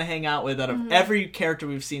 one I want to hang out with out of every character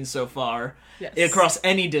we've seen so far Yes. across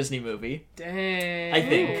any Disney movie. Dang. I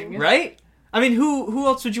think, right? I mean, who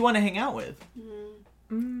else would you want to hang out with?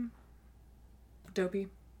 Dopey.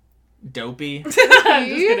 Dopey. I'm just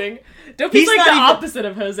kidding. Dopey's He's like not the even- opposite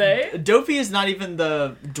of Jose. Dopey is not even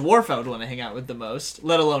the dwarf I would want to hang out with the most,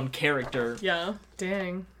 let alone character. Yeah.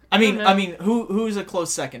 Dang. I mean, don't know. who's a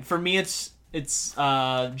close second? For me, it's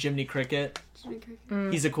Jiminy Cricket.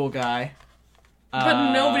 He's a cool guy.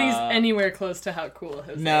 But nobody's anywhere close to how cool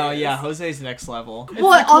Jose No, is. yeah, Jose's next level. It's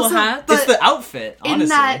Well, the cool also, hat. but It's the outfit, honestly. in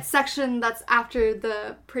that section that's after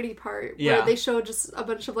the pretty part, Yeah. where they show just a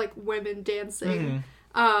bunch of like women dancing.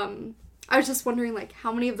 Mm-hmm. I was just wondering, like,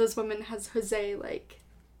 how many of those women has Jose like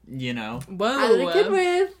You know, Whoa. had a kid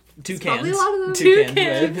with? two It's cans. probably a lot of them. Two Two cans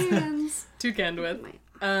cans. with. Hands. Toucaned with.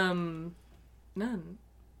 None.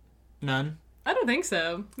 None. I don't think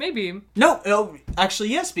so. Maybe. No, oh, actually,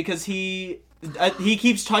 yes, because he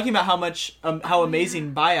keeps talking about how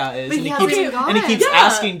amazing Baya is, But and he he hasn't keeps gone. and he keeps Yeah.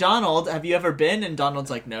 asking Donald, "Have you ever been?" And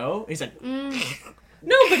Donald's like, "No." He's like,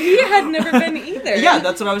 No, but he had never been either. "Yeah,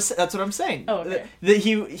 that's what I'm saying." Oh, okay.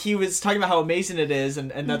 He was talking about how amazing it is,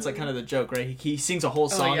 and that's like kind of the joke, right? He sings a whole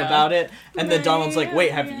song yeah. about it, and then Donald's like,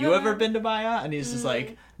 "Wait, have you Baya. ever been to Baya?" And he's just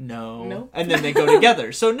like, "No." Nope. And then they go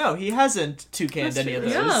together. So no, he hasn't toucaned any of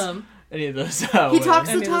those. Yeah. Any of those. He women. talks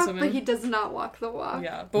Any the of those talk, women. but he does not walk the walk.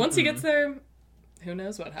 Yeah. But once he gets there, who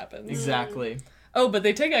knows what happens. Exactly. Oh, but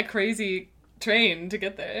they take a crazy train to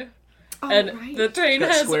get there. Oh, And right. the train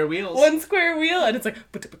Got has square wheels. one square wheel, and it's like...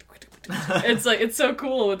 it's so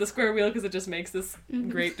cool with the square wheel because it just makes this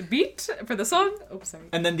great beat for the song. Oh, sorry.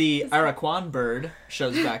 And then the Araquan bird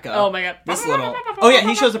shows back up. Oh my god. This little. Oh yeah,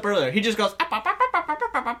 he shows up earlier. He just goes.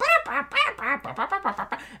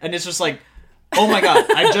 And it's just like, oh my god,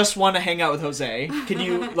 I just want to hang out with Jose. Can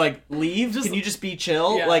you like leave? Can you just be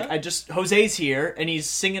chill? Yeah. Like Jose's here and he's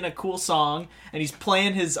singing a cool song and he's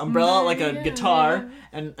playing his umbrella like a guitar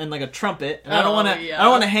and like a trumpet. And I don't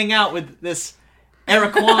want to hang out with this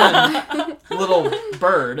Araquan little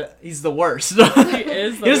bird. He's the worst. He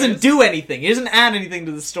is the He doesn't worst. do anything. He doesn't add anything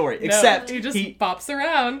to the story. No, Except he just bops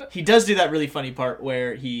around. he does do that really funny part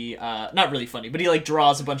where he not really funny, but he like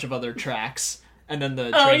draws a bunch of other tracks and then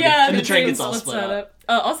the train gets all split up.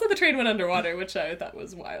 Also, the train went underwater, which I thought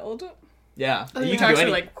was wild. Yeah. Oh, you yeah. can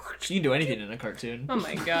do Actually, you can do anything in a cartoon. Oh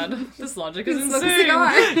my god, this logic is He smokes a insane.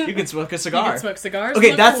 cigar. You can smoke a You cigar. can smoke cigars. Okay,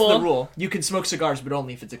 look that's cool. the rule. You can smoke cigars, but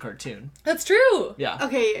only if it's a cartoon. That's true. Yeah.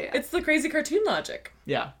 Okay, yeah. It's the crazy cartoon logic.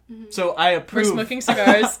 Yeah. So I Where approve. smoking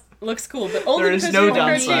cigars looks cool, but only There is because no you're in a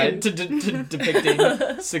downside cartoon. to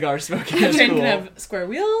depicting cigar smoking The as train cool. can have square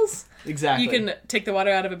wheels. Exactly. You can take the water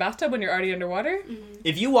out of a bathtub when you're already underwater.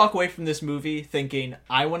 If you walk away from this movie thinking,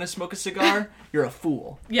 I want to smoke a cigar, you're a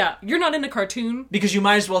fool. Yeah, you're not in a cartoon. Because you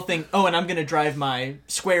might as well think, oh, and I'm going to drive my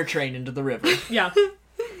square train into the river. Yeah.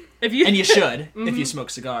 If you And you should, if you smoke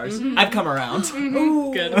cigars. I've come around.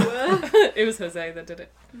 good. It was Jose that did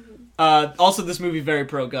it. Also, this movie very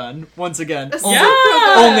pro-gun. Once again.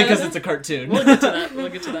 Yeah! Only because it's a cartoon. We'll get to that. We'll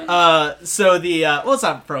get to that. So the, well, it's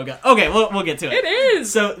not pro-gun. Okay, we'll get to it. It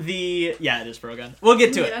is! So the, yeah, it is pro-gun. We'll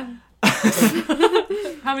get to Yeah.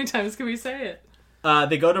 it. How many times can we say it?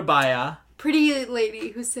 They go to Baya. Pretty lady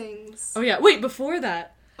who sings. Oh yeah, wait, before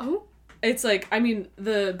that, Oh, it's like, I mean,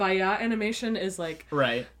 the Baya animation is like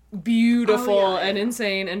Right. beautiful Oh, yeah. and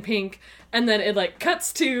insane and pink, and then it like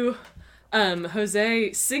cuts to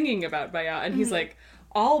Jose singing about Baya, and he's like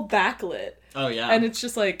all backlit, Oh, yeah. and it's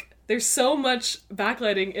just like there's so much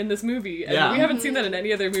backlighting in this movie, and Yeah. we haven't seen that in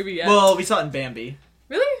any other movie yet. Well, we saw it in Bambi.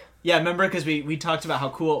 Really? Yeah, remember? Because we talked about how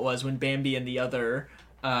cool it was when Bambi and the other,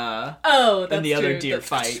 Oh, that's and the other true. deer That's-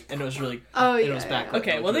 fight, and it was really, Oh, it yeah, was yeah. backlit.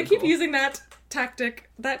 Okay, It well was they really keep cool. using that technique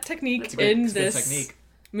It's a good- in it's a good this technique.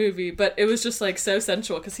 movie, but it was just like so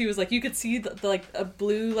sensual because he was like, you could see the, like a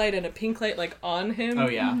blue light and a pink light like on him Oh,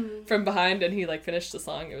 yeah. from behind, and he like finished the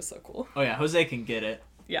song. It was so cool. Oh, yeah, Jose can get it.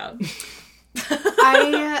 Yeah.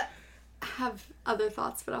 I have other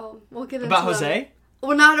thoughts, but we'll get into About them. Jose?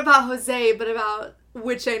 Well, not about Jose, but about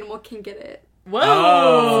which animal can get it. Whoa.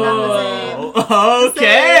 Oh,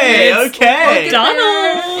 okay, It's- okay.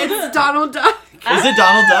 Donald! It's Donald Duck. Is it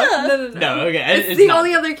Donald Duck? No. No, okay. It's the not.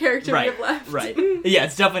 only other character Right, we have left. right. Yeah,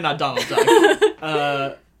 it's definitely not Donald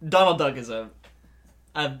Duck. Donald Duck is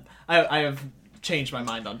I have changed my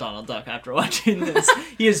mind on Donald Duck after watching this.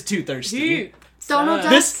 He is too thirsty. He Donald sucks.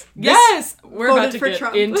 Duck. This- Yes, we're voted about to for get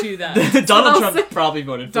Trump. into that. Donald I'll Trump say. probably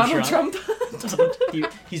voted for Donald Trump.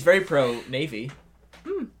 He's very pro Navy.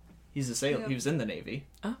 He's a sailor. Yeah. He was in the Navy.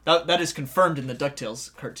 Oh. That is confirmed in the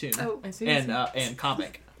DuckTales cartoon Oh, I see. and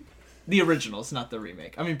comic. The originals, not the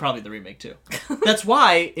remake. I mean, probably the remake too. That's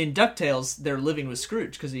why in DuckTales they're living with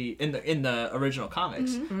Scrooge because he in the original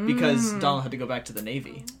comics because Donald had to go back to the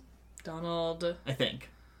Navy. Donald. I think.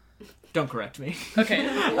 Don't correct me. Okay,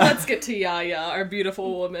 let's get to Yaya, our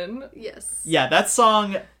beautiful woman. Yes. Yeah, that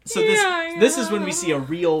song. So Yeah, this is when yeah. we see a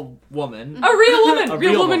real woman. A real woman. A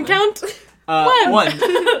real real woman woman. count. One.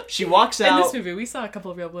 She walks In this out movie, we saw a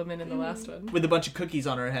couple of real women in the last one. with a bunch of cookies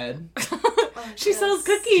on her head. She sells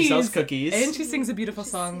cookies. She sells cookies. And she sings a beautiful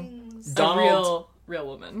song. Sings. Donald, Real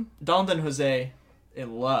woman. Donald and Jose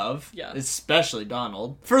in love. Yeah. Especially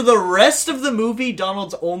Donald. For the rest of the movie,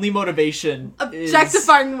 Donald's only motivation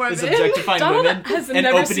Objectifying women. is objectifying Donald women. has and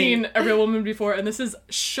never opening... seen a real woman before, and this is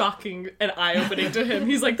shocking and eye-opening to him.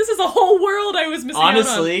 He's like, this is a whole world I was missing out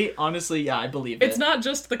on. Honestly, yeah, I believe it. It's not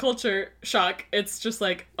just the culture shock, it's just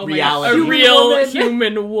like, oh Reality. my god, a real Woman.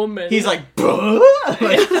 human woman. He's like, "Buh?"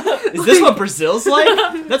 Like, is this what Brazil's like?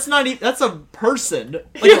 That's not even, that's a person.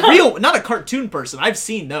 Like a real, not a cartoon person. I've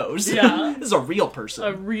seen those. Yeah. This is a real person.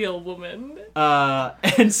 a real woman.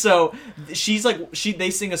 And so she's like, they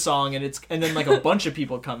sing a song and then like a bunch of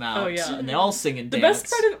people come out. Oh, yeah. And they all sing and The dance.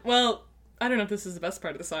 best part of, well, I don't know if this is the best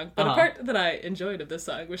part of the song, but a part that I enjoyed of this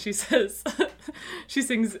song was she says, she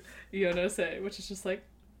sings Yo No Se, which is just like,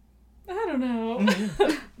 I don't know.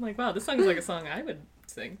 I'm like, wow, this song is like a song I would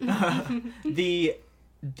sing.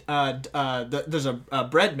 There's a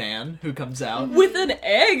bread man who comes out. With an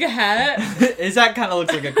egg hat. Is that kind of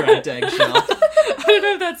looks like a cracked eggshell? I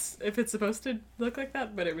don't know if it's supposed to look like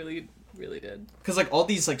that, but it really, really did. Because like all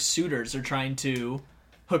these like suitors are trying to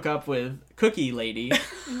hook up with Cookie Lady,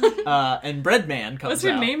 and Bread Man comes Was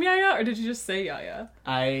her out. name Yaya, or did you just say Yaya?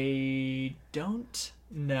 I don't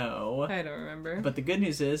know. I don't remember. But the good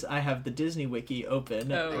news is I have the Disney Wiki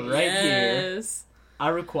open Oh, right here. yes.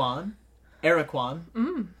 Araquan.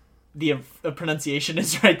 Mm. The pronunciation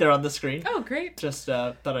is right there on the screen. Oh, great. Just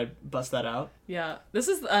thought I'd bust that out. Yeah. This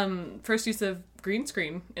is first use of green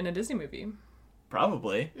screen in a Disney movie.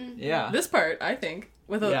 Probably. Yeah. This part, I think.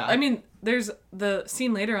 Yeah. I mean, there's the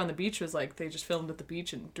scene later on the beach was like they just filmed at the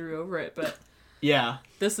beach and drew over it, but Yeah.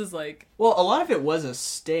 this is like Well, a lot of it was a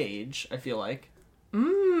stage, I feel like.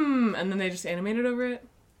 and then they just animated over it.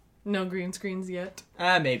 No green screens yet.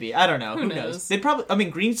 Maybe. I don't know. Who Who knows? knows? They probably. I mean,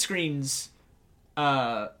 green screens.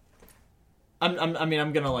 I'm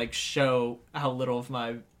gonna like show how little of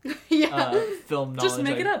my Yeah. film knowledge Just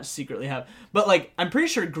make it I up. secretly have. But like, I'm pretty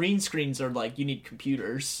sure green screens are like you need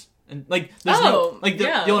computers and like there's Oh, no like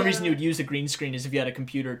yeah. the only reason you would use a green screen is if you had a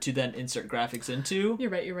computer to then insert graphics into. You're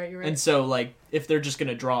right. And so like if they're just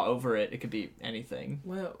gonna draw over it, it could be anything,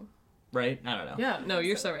 Whoa. right? I don't know. Yeah. No,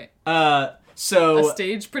 you're so right. So A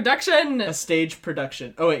stage production. a stage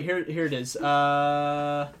production. Oh wait, here it is.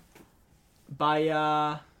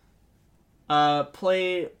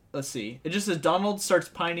 Play. Let's see. It just says Donald starts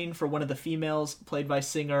pining for one of the females, played by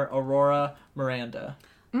singer Aurora Miranda.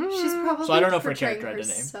 She's probably So I don't know if her portraying character had a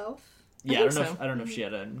name. herself. Yeah, I think don't know. so. I don't know if she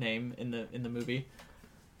had a name in the movie.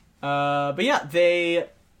 But yeah, they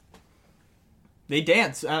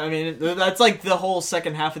dance. I mean, that's like the whole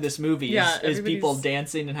second half of this movie. Yeah, is people everybody's-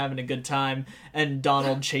 dancing and having a good time, and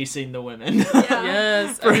Donald chasing the women. Yeah.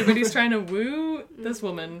 Yes, everybody's trying to woo this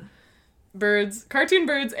woman. Birds, cartoon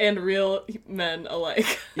birds, and real men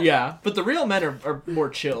alike. Yeah, but the real men are more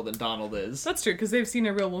chill than Donald is. That's true, because they've seen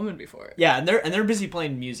a real woman before. Yeah, and they're busy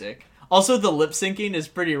playing music. Also, the lip syncing is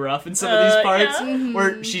pretty rough in some of these parts, yeah.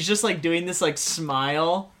 where she's just like doing this like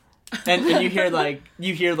smile, and you hear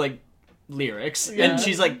like lyrics, Yeah. and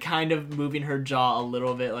she's like kind of moving her jaw a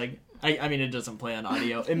little bit. Like I mean, it doesn't play on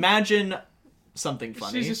audio. Imagine something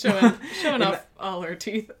funny. She's just showing off all her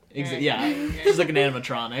teeth. Yeah, she's like an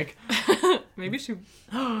animatronic. Maybe she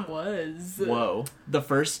was. Whoa, the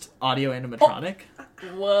first audio animatronic.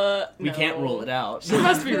 What? We can't rule it out. It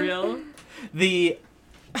must be real.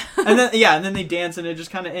 And then they dance and it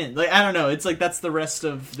just kind of ends. Like I don't know. It's like that's the rest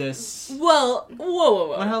of this. Well, whoa.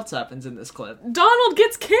 What else happens in this clip? Donald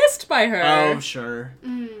gets kissed by her. Oh sure.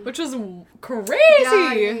 Which was crazy.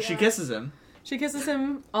 Yeah. She kisses him. She kisses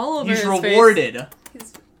him all over He's his rewarded.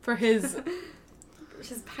 He's for his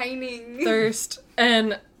she's pining. thirst.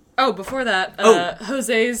 And before that,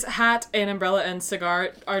 Jose's hat and umbrella and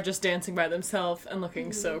cigar are just dancing by themselves and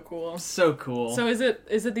looking so cool. So cool. So is it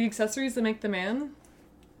the accessories that make the man?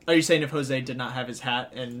 Are you saying if Jose did not have his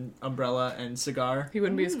hat and umbrella and cigar? He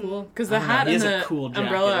wouldn't be as cool because the I don't know. hat He and has a the cool jacket.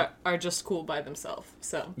 umbrella are just cool by themselves.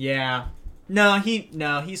 So Yeah. No,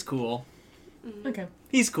 he's cool. okay,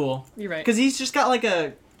 He's cool. you're right. Because he's just got like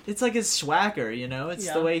it's like his swagger, you know? It's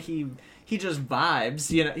Yeah. the way he just vibes,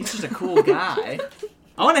 you know? He's just a cool guy.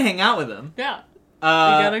 I want to hang out with him. Yeah, you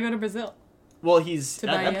Uh, gotta go to Brazil. well, he's To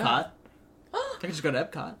at Bahia. Epcot. I can just go to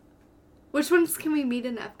Epcot. Which ones can we meet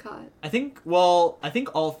in Epcot? I think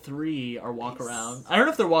all three are walk around. I don't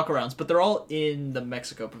know if they're walk arounds, but they're all in the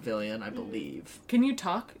Mexico Pavilion, I believe. Can you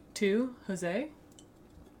talk to Jose?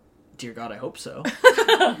 Dear God, I hope so.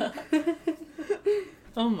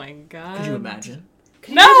 Oh my god. Could you imagine?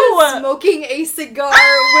 Can No! you imagine smoking a cigar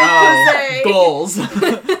with Jose? Goals.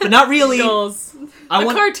 But not really. Goals. I A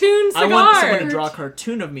want, cartoon cigar. I want someone to draw a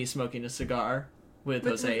cartoon of me smoking a cigar with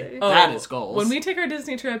With Jose. Jose. That is goals. When we take our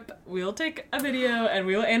Disney trip, we'll take a video and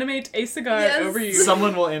we will animate a cigar Yes. over you.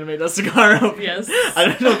 Someone will animate a cigar over Yes. I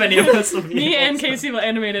don't know if any of us will be Me able and to. Casey will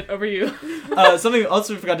animate it over you. Something else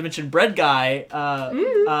we forgot to mention, Bread Guy,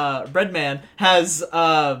 Bread Man, has,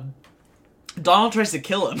 Donald tries to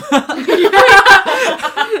kill him.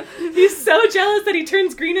 He's so jealous that he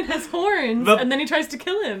turns green and has horns, But- and then he tries to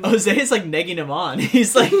kill him. Jose is, like, negging him on.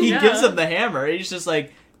 He's like, he Yeah. gives him the hammer. He's just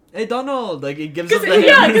like, hey, Donald. Like, he gives him Because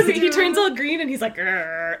the hammer. he turns all green and he's like,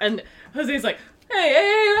 "Grr," and Jose's like,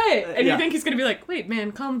 hey, and Yeah. you think he's gonna be like, wait,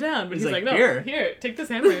 man, calm down, but He's he's like, like, no, "Here." here, take this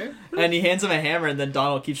hammer. And he hands him a hammer, and then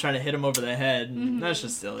Donald keeps trying to hit him over the head. And That's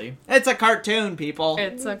just silly. It's a cartoon, people.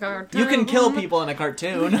 It's a cartoon. You can kill people in a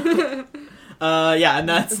cartoon. Yeah, and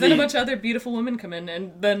that's Then a the... bunch of other beautiful women come in,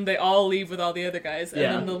 and then they all leave with all the other guys, and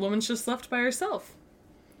Yeah. then the woman's just left by herself.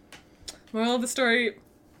 Moral of the story: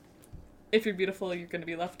 if you're beautiful, you're going to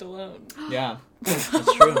be left alone. Yeah, that's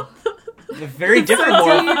true. A very different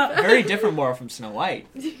moral, very different moral from Snow White,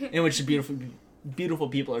 in which the beautiful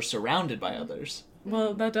people are surrounded by others.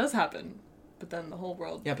 Well, that does happen, but then the whole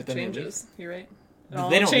world Yeah, but then they changes. You're right. It They all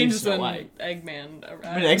don't leave changes Snow when White. Eggman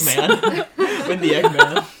arrives. When Eggman, when the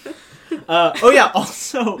Eggman. Oh yeah.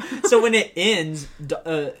 Also, so when it ends,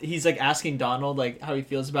 he's like asking Donald like how he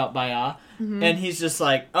feels about Baya, and he's just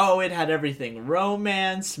like, "Oh, it had everything: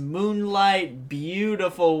 romance, moonlight,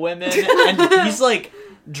 beautiful women," and he's like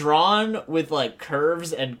drawn with like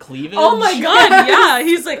curves and cleavage. Oh my god! Yeah,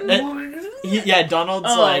 he's like. Yeah, Donald's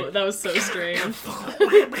Oh, like, that was so strange.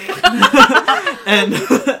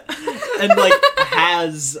 and like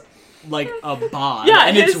has like a bod, Yeah,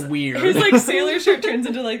 and his, it's weird. His like sailor shirt turns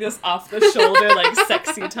into like this off the shoulder like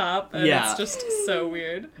sexy top, and Yeah. it's just so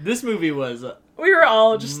weird. This movie was We were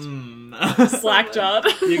all just slack jawed.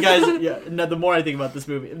 You guys, yeah. No, the more I think about this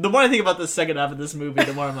movie, the more I think about the second half of this movie,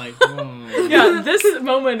 the more I'm like, Yeah, this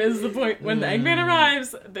moment is the point when the Eggman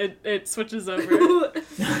arrives. It switches over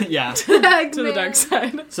yeah. to the dark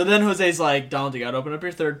side. So then Jose's like, Donald, you gotta open up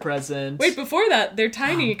your third present. Wait, before that, they're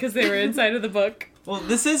tiny because they were inside of the book. Well,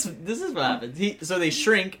 this is what happens. So they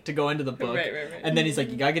shrink to go into the book, Right. and then he's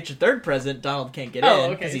like, you gotta get your third present. Donald can't get Oh,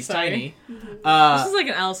 in okay, because he's sorry. tiny. This is like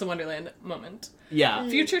an Alice in Wonderland moment. Yeah.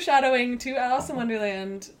 Future shadowing to Alice in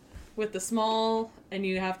Wonderland with the small, and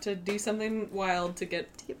you have to do something wild to get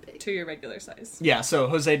to your regular size. Yeah, so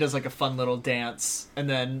Jose does like a fun little dance and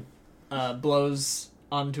then blows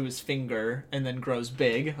onto his finger and then grows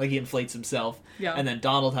big, like he inflates himself. Yeah. And then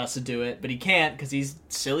Donald has to do it, but he can't because he's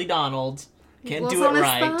silly Donald. Can't blows do it on his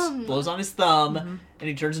right. thumb. Blows on his thumb, and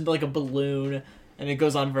he turns into like a balloon, and it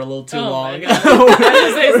goes on for a little too long. My God.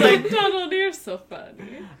 Jose's like, Donald, you're so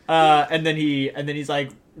funny. And then he's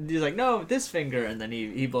like no, this finger, and then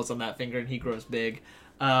he blows on that finger and he grows big.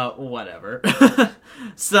 Whatever.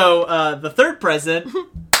 So the third present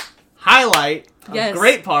highlight, Yes.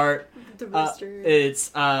 great part. The rooster.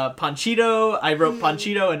 It's Panchito. I wrote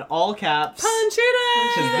Panchito in all caps.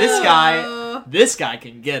 Panchito! Because this guy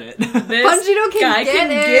can get it. This Panchito can guy get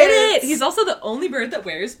can it. get it! He's also the only bird that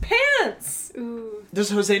wears pants! Ooh.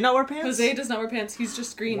 Does Jose not wear pants? Jose does not wear pants, he's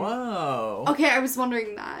just green. Whoa. Okay, I was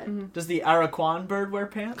wondering that. Does the Araquan bird wear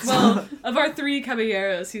pants? Well, of our three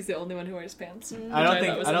caballeros, he's the only one who wears pants. I don't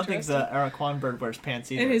thought think was the Araquan bird wears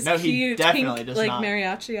pants either. And his no, he cute definitely pink, does like, not.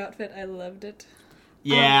 mariachi outfit, I loved it.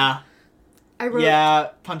 Yeah. I wrote. Yeah,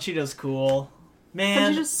 Panchito's cool.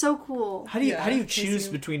 Man, Panchito's so cool. how do you Yeah, choose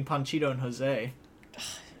Casey. between Panchito and Jose?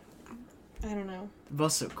 I don't know. They're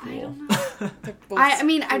both so cool. They're both I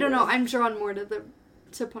mean, I don't cool. know. I'm drawn more to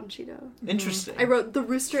Panchito. Interesting. I wrote the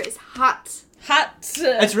rooster is hot. Hot!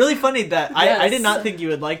 It's really funny that I Yes. did not think you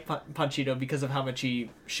would like Panchito because of how much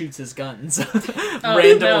he shoots his guns Oh,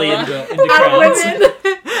 randomly no. into At crowds. women.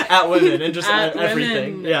 At women and just At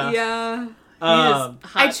everything. women. Yeah. Yeah. He is Um,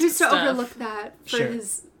 hot I choose to stuff. overlook that for Sure.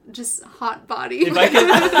 his just hot body. if I can,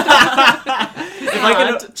 if I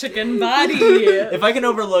can, Hot chicken body. if I can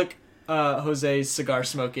overlook Jose's cigar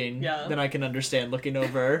smoking, Yeah. then I can understand looking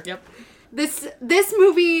over. Yep. This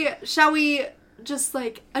movie, shall we just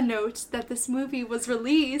like a note that this movie was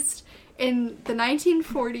released in the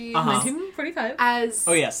 1940s Uh-huh. 1945. as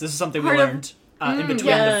Oh yes, this is something we Part of- learned in between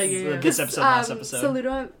yeah, the- yeah, yeah. this episode and last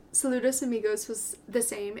episode. Saludos Amigos was the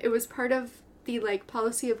same. It was part of the like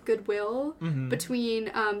policy of goodwill Mm-hmm. between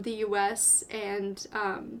the U.S. and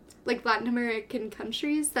like Latin American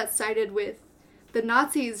countries that sided with the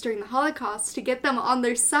Nazis during the Holocaust to get them on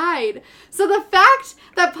their side. So the fact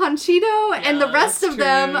that Panchito and the rest of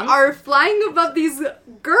them are flying above these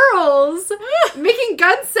girls making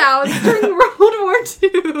gun sounds during World War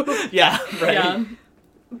II. Yeah, right. Yeah.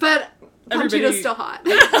 But Panchito's Everybody- still hot.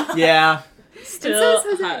 Yeah. Still so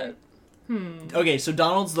is Jose. hot. Okay, so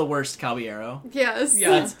Donald's the worst Caballero. Yes.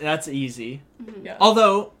 Yeah. That's easy. Yeah.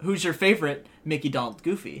 Although, who's your favorite? Mickey, Donald,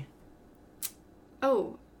 Goofy.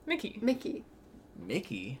 Oh, Mickey. Mickey.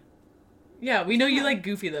 Mickey? Yeah, we know you like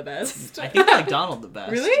Goofy the best. I think I like Donald the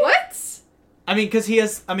best. Really? What? I mean, because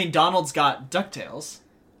Donald's got DuckTales.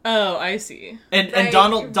 Oh, I see. And Right.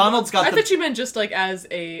 Donald's got I the... thought you meant just like as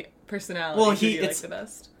a personality. Well, who do you like it's- the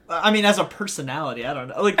best. I mean, as a personality, I don't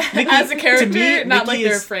know. Like, Mickey, As a character, to me, not Mickey like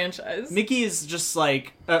their is, franchise. Mickey is just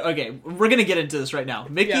like... okay, we're gonna get into this right now.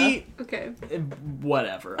 Mickey... Okay.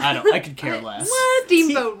 Whatever. I could care less.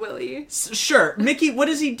 Steamboat Willie. Sure. Mickey, what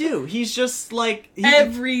does he do? He's just like...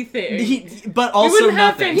 Everything. But we also wouldn't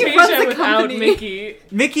have nothing. He runs Fantasia the without company. Mickey.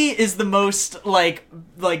 Mickey is the most like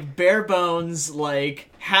bare bones, like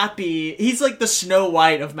happy. He's like the Snow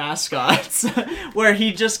White of mascots, where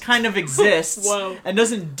he just kind of exists Whoa. and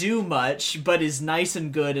doesn't do much, but is nice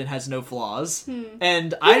and good and has no flaws. Hmm.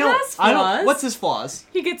 And has I don't. flaws. What's his flaws?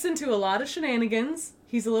 He gets into a lot of shenanigans.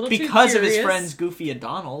 He's a little too Because of his curious. friends Goofy and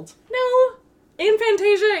Donald. No. In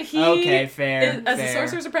Fantasia, he Okay, fair. is, as a fair.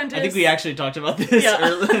 Sorcerer's Apprentice. I think we actually talked about this Yeah.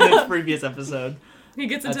 earlier in the previous episode. He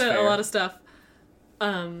gets That's into fair. a lot of stuff.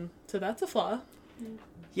 So that's a flaw.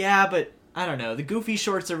 Yeah, but I don't know. The Goofy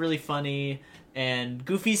shorts are really funny, and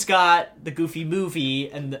Goofy's got the Goofy movie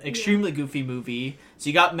and the extremely Goofy movie. So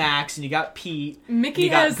you got Max and you got Pete. Mickey You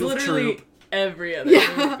got has Goof literally Troop. every other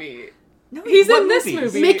Yeah. movie. No, He's what in this movies?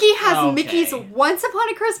 movie. Mickey has Okay. Mickey's Once Upon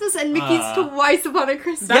a Christmas and Mickey's Uh, Twice Upon a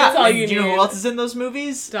Christmas. That's yeah, all and you do you know need. who else is in those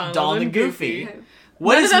movies? Donald and Goofy. Goofy.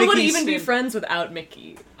 What None is of them would Mickey's even be stand- friends without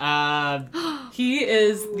Mickey. Uh, He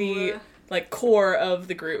is the like core of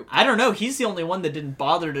the group. I don't know. He's the only one that didn't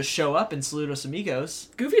bother to show up in Saludos Amigos.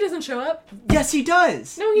 Goofy doesn't show up. Yes, he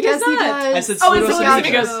does. No, he Yes, does he not. does. I said Oh, in Saludos Saludos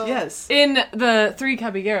Amigos. Amigos. Yes. In the Three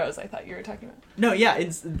Caballeros, I thought you were talking about. No, yeah.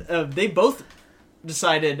 They both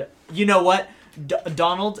decided. You know what?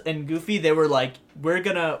 Donald and Goofy, they were like, we're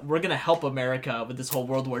gonna help America with this whole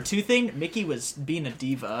World War II thing. Mickey was being a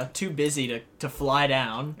diva, too busy to fly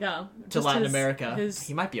down Yeah, to just Latin his- America. His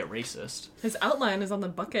He might be a racist. his outline is on the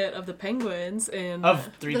bucket of the penguins in Of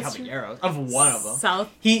Three That's Caballeros, of one of them. South.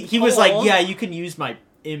 He was like, Pole. yeah, you can use my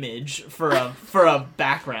image for a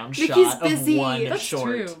background Mickey's shot busy. of one That's short.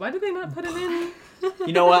 true. Why did they not put him in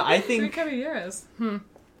You know what? I Three think Caballeros?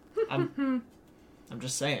 I'm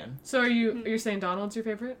just saying. So you're saying Donald's your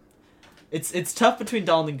favorite? It's tough between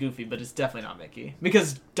Donald and Goofy, but it's definitely not Mickey.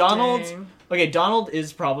 Because Donald... Dang. Okay, Donald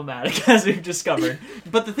is problematic, as we've discovered.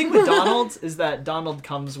 But the thing with Donald is that Donald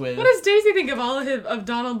comes with... What does Daisy think of all of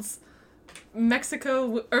Donald's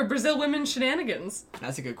Mexico or Brazil women shenanigans?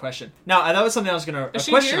 That's a good question. Now, that was something I was gonna... Is A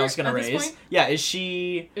she question here I was gonna at this raise. point? Yeah, is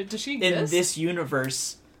she... Does she In exist? this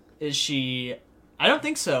universe, is she... I don't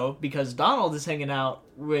think so, because Donald is hanging out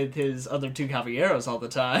with his other two caballeros all the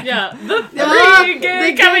time. Yeah, the Ah, three the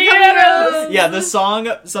gay gay caballeros. Yeah, the song,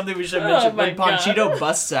 something we should have Oh mentioned, my when Panchito God.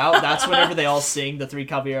 busts out, that's whenever they all sing the Three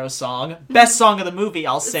Caballeros song. Best song of the movie,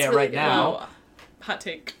 I'll say It's it really right good. now. Oh, hot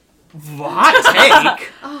take. Hot take!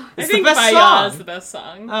 Oh, It's I think the best Baya song. is the best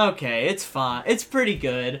song. Okay, it's fine. It's pretty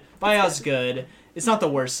good. Baya's good. It's not the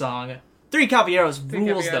worst song. Three Caballeros rules,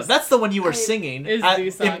 though. Caballeros That's the one you were I- singing. Is the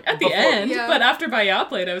song at the before- end? Yeah. But after Baya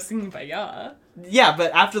played, I was singing Baya. Yeah,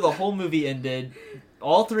 but after the whole movie ended,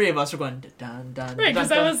 all three of us were going dun dun. Right, 'cause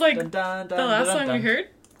dun, that was, like, dun, dun, The dun, last dun, song dun. we heard?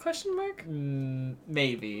 Question mark.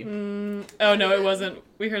 Maybe. Oh no, it wasn't.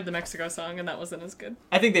 We heard the Mexico song, and that wasn't as good.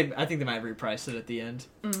 I think they might have reprised it at the end.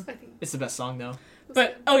 I think. It's the best song though.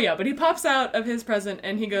 But oh yeah, but he pops out of his present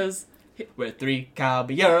and he goes, We're three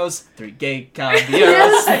caballeros, three gay caballeros.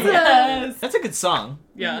 yes, That's a good song.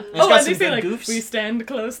 yeah. It's Oh, got and they some say good like, goofs. we stand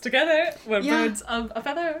close together, we're Yeah. birds of a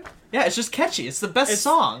feather. Yeah, it's just catchy. It's the best It's-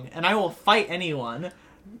 song, and I will fight anyone.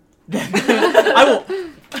 I will.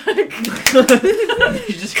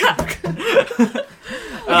 You just.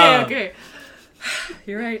 Okay, okay.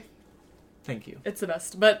 You're right. Thank you. It's the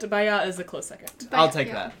best, but Baya is a close second. I'll take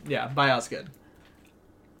yeah. that. Yeah, Baya's good.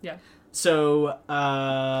 Yeah. So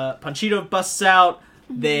Panchito busts out.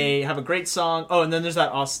 They have a great song. Oh, and then there's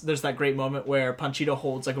that great moment where Panchito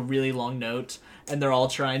holds like a really long note, and they're all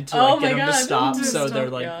trying to Oh like, my get him to God, stop. to So they're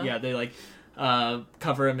stop, like, yeah. they like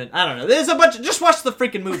cover him, and I don't know. There's a bunch. Just watch the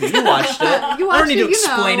freaking movie. You watched it. You I don't watched need to it, you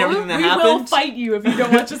explain know. everything that We will happened. fight you if you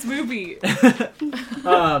don't watch this movie.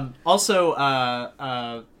 Also,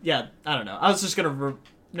 yeah, I don't know. I was just gonna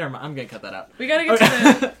Never mind. I'm gonna cut that out. We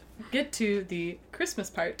gotta get to the Christmas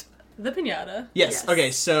part. The piñata. Yes. Yes.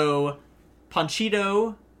 Okay. So,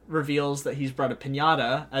 Panchito reveals that he's brought a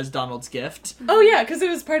piñata as Donald's gift. Oh yeah, because it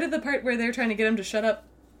was part of the part where they're trying to get him to shut up,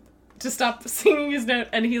 to stop singing his note,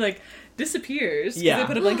 and he like disappears. 'Cause Yeah. They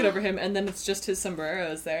put a blanket over him, and then it's just his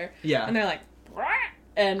sombreros there. Yeah. And they're like,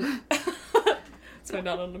 and it's my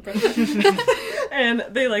Donald impression. And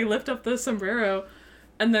they like lift up the sombrero,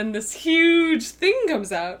 and then this huge thing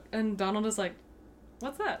comes out, and Donald is like,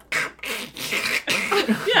 "What's that?"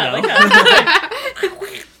 Yeah, No. like that.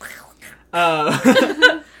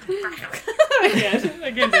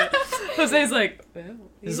 I can't do it. Jose's like, well,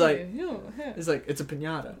 He's like- yeah. It's like, it's a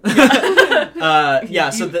piñata. Yeah,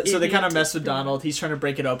 so they kind of mess with Donald. He's trying to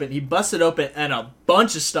break it open. He busts it open, and a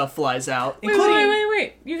bunch of stuff flies out, Wait, including...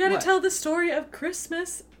 wait. You gotta What? tell the story of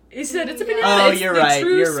Christmas. He said it's a piñata. Yeah. Oh, It's you're the right,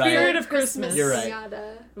 true you're right. spirit of Christmas. You're right.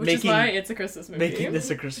 Piñata. Which is Making- why it's a Christmas movie. Making this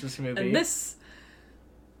a Christmas movie. And this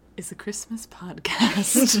is a Christmas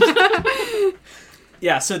podcast.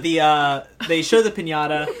 Yeah, so they show the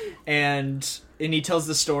piñata, and he tells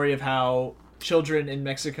the story of how children in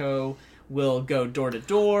Mexico will go door to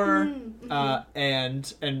door,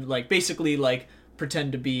 and like basically like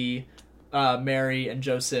pretend to be Mary and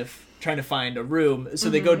Joseph trying to find a room. So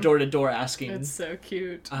they go door to door asking It's so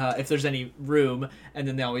cute. if there's any room, and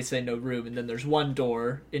then they always say no room, and then there's one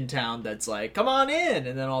door in town that's like, come on in,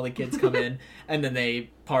 and then all the kids come in, and then they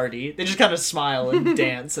party. They just kind of smile and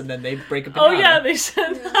dance, and then they break a piñata. Oh yeah,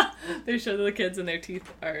 they show the kids and their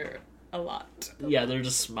teeth are a lot. Yeah, they're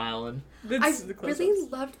just smiling. I It's the close-ups. really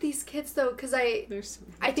loved these kids though, because They're so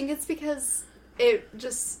I think it's because it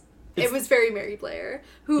was very Mary Blair,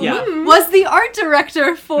 who Yeah. was the art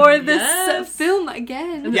director for this Yes. film And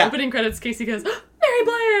again. the Yeah. opening credits, Casey goes, Mary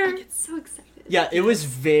Blair! I get so excited. Yeah, it was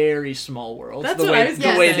very Small World. That's the what way I was the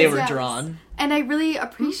gonna way say. they were Yes. drawn. And I really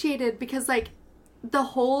appreciated because like the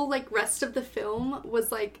whole like rest of the film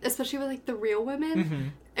was like, especially with like the real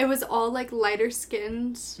women, it was all like lighter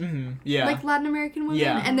skinned, Yeah. like Latin American women.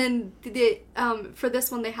 Yeah. And then the for this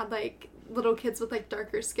one they had like little kids with like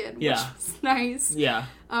darker skin, which Yeah. was nice. Yeah.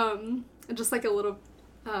 Just like a little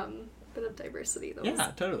bit of diversity. That was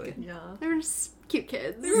Yeah, totally. Yeah. They were just cute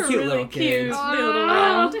kids. They were Cute really little cute. kids. Little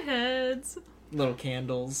round heads. Little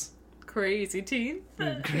candles. Crazy teeth.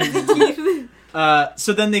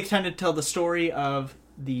 So then they kind of tell the story of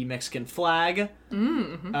the Mexican flag,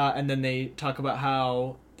 and then they talk about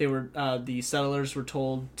how they were the settlers were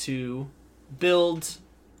told to build,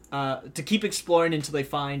 to keep exploring until they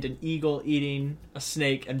find an eagle eating a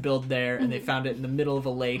snake and build there, and they found it in the middle of a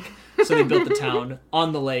lake, so they built the town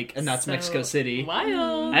on the lake, and that's So Mexico City.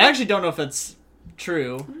 Wild. I actually don't know if that's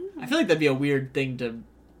true. I feel like that'd be a weird thing to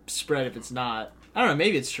spread if it's not. I don't know,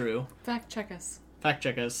 maybe it's true. Fact check us. Fact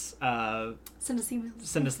check us. Send us emails.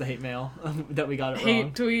 Send us the hate mail that we got it Hate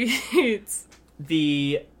wrong. tweets.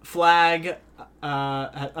 The flag, blah,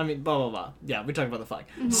 blah, blah. Yeah, we talked about the flag.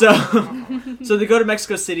 So, so they go to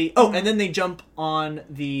Mexico City. Oh, and then they jump on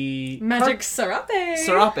the Magic serape.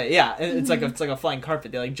 Serape, yeah. And it's like a flying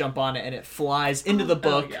carpet. They like jump on it and it flies into the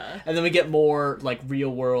book. yeah. And then we get more like real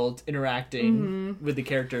world interacting with the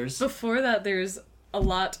characters. Before that, there's a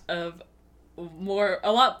lot more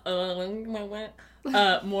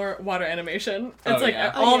water animation. It's Oh, like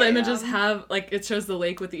yeah. all Oh, the yeah, images yeah. have like it shows the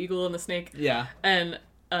lake with the eagle and the snake, Yeah. and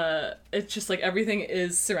it's just like everything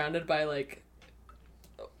is surrounded by like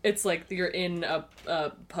it's like you're in a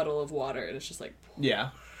puddle of water, and it's just like Yeah.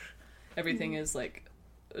 everything is like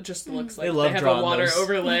it just looks like They they, love have a drawing water those.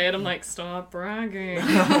 overlay, and I'm like, stop bragging.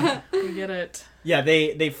 We get it. Yeah,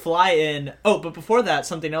 they fly in. Oh, but before that,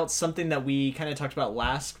 something that we kind of talked about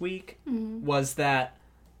last week was that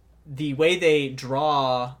the way they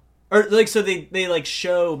draw, or like, so they like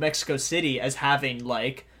show Mexico City as having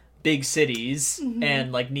like big cities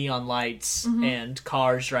and like neon lights and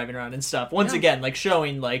cars driving around and stuff. Once again, like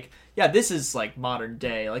showing like, yeah, this is like modern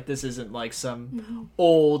day. Like this isn't like some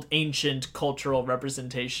old ancient cultural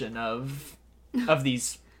representation of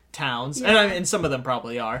these towns. And some of them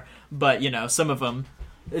probably are, but you know, some of them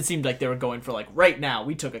it seemed like they were going for like, right now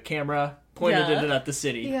we took a camera, pointed Yeah. it at the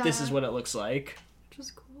city. Yeah. This is what it looks like. Which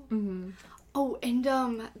was cool. Oh, and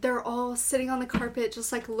they're all sitting on the carpet,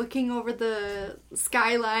 just like looking over the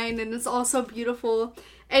skyline, and it's all so beautiful.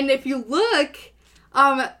 And if you look,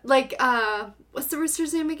 what's the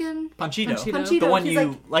rooster's name again? Panchito. Panchito. The one He's you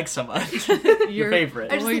like- like so much. Your Your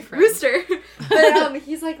favorite. I just like boyfriend. rooster, but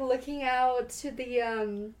he's like looking out to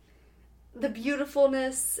the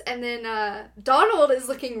beautifulness, and then Donald is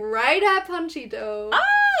looking right at Panchito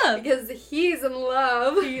because he's in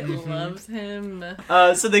love. He loves him.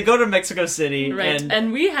 So they go to Mexico City, Right. and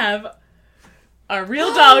And we have Our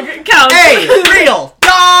real dog counts. Hey, real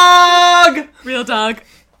dog! Real dog.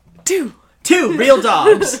 2. 2 real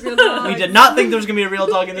dogs. Real dog. We did not think there was going to be a real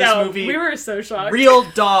dog in this Yeah, movie. we were so shocked. Real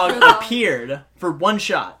dog Real dog. appeared for one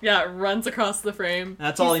shot. Yeah, it runs across the frame.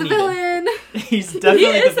 That's all He's he the needed. villain. He's He definitely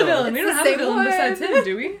is the the villain. villain. We It's don't the have a same villain one. besides him,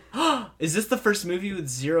 do we? Is this the first movie with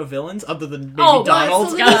 0 villains other than maybe Oh, Donald?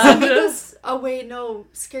 So God. oh wait, no,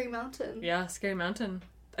 Scary Mountain. Yeah, Scary Mountain.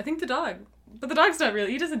 I think the dog. But the dog's not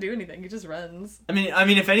really. He doesn't do anything. He just runs. I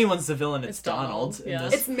mean, if anyone's the villain, it's It's Donald, Donald. in yeah.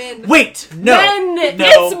 this. It's men. Wait, no, Men! no,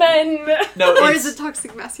 It's men! no, Or it's, is it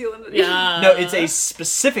toxic masculinity? Yeah. no, it's a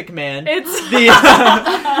specific man. It's. The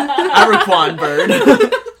Araquan bird.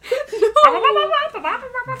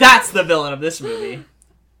 That's the villain of this movie.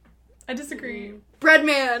 I disagree.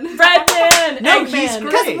 Breadman. Breadman! No, Eggman. he's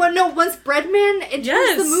great. Because once Breadman enters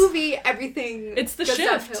Yes. the movie, everything It's the goes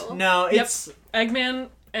shift. downhill. No, Yep. it's Eggman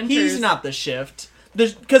enters. he's not the shift.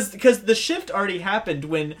 Because the shift already happened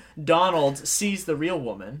when Donald sees the real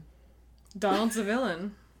woman. Donald's the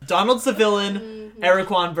villain. Donald's the villain.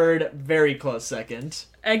 Araquan bird, very close second.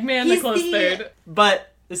 Eggman He's the close the- third.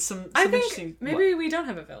 But it's some I interesting. think maybe we don't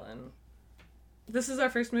have a villain. This is our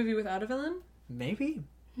first movie without a villain? Maybe.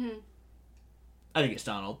 I think it's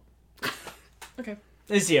Donald. Okay.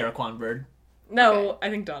 It's the Araquan bird. No, I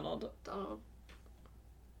think Donald. Donald.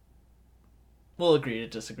 We'll agree to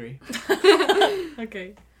disagree.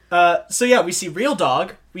 Okay. So yeah, we see real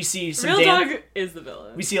dog. We see some Real dog is the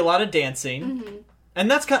villain. We see a lot of dancing, and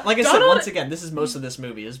that's kind like I said Donald- once again. This is most of this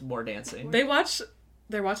movie is more dancing. They're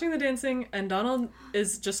watching the dancing, and Donald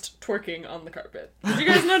is just twerking on the carpet. Did you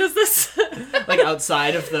guys notice this? Like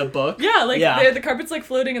outside of the book. Yeah, like Yeah. the carpet's like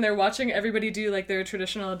floating, and they're watching everybody do like their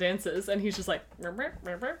traditional dances, and he's just like twerk,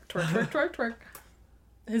 twerk, twerk, twerk.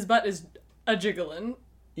 His butt is a jiggling.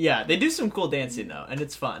 Yeah, they do some cool dancing though, and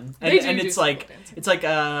it's fun. And, They do and do it's some like cool dancing. it's like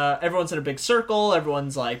everyone's in a big circle.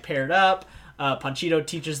 Everyone's like paired up. Panchito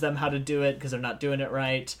teaches them how to do it because they're not doing it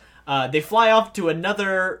right. They fly off to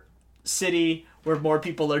another city where more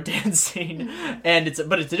people are dancing, and it's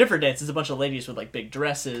a different dance. It's a bunch of ladies with like big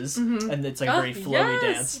dresses, and it's like a very flowy yes.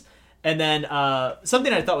 dance. And then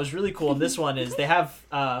something I thought was really cool in this one is they have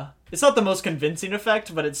it's not the most convincing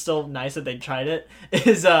effect, but it's still nice that they tried it.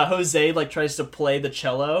 Is Jose like tries to play the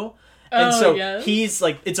cello. And Oh, so yes. he's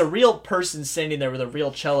like, it's a real person standing there with a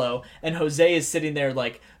real cello, and Jose is sitting there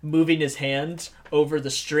like moving his hand over the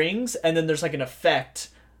strings, and then there's like an effect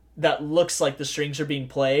that looks like the strings are being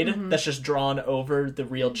played that's just drawn over the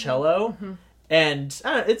real cello. And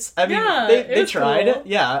I don't know, Yeah, they it was tried cool. it.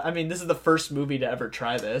 Yeah, I mean, this is the first movie to ever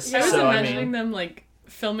try this. I was so, imagining them like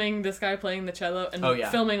filming this guy playing the cello and Oh, yeah.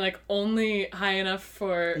 filming like only high enough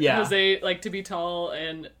for Yeah. Jose like to be tall,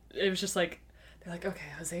 and it was just like they're like, okay,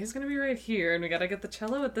 Jose's gonna be right here, and we gotta get the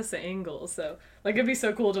cello at this angle. So like it'd be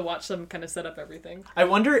so cool to watch them kind of set up everything. I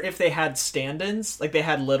wonder if they had stand-ins, like they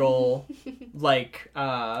had little, like,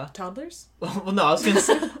 Toddlers? well, no, I was gonna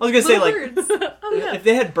say like, Birds. Oh yeah. if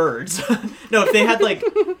they had birds, no, if they had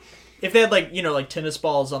like, you know, like tennis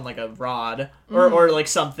balls on like a rod or like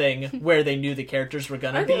something where they knew the characters were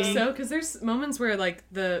gonna I be. think so, because there's moments where like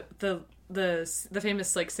the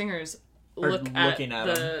famous like singers Are look at looking at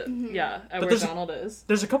the at where there's- Donald is.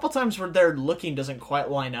 There's a couple times where their looking doesn't quite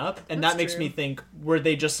line up, and That's that makes true. me think, were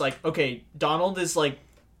they just like, okay, Donald is like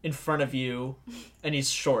in front of you, and he's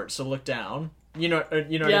short, so look down. You know what I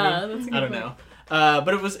mean? Yeah, that's a good I don't point. know.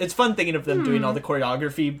 But it's fun thinking of them doing all the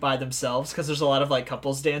choreography by themselves, because there's a lot of like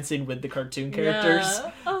couples dancing with the cartoon characters.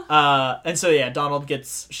 Yeah. Oh. And so yeah, Donald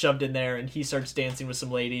gets shoved in there, and he starts dancing with some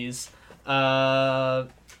ladies.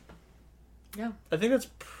 Yeah. I think that's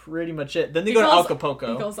pretty much it. Then they He go calls- to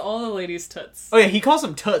Acapulco. He calls all the ladies toots. Oh yeah, he calls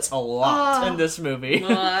them toots a lot Oh. in this movie.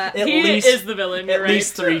 At At least is the villain. You're at right.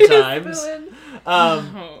 least 3 times. Villain.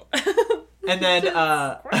 Oh. And then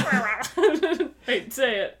Wait,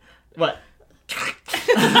 say it. what?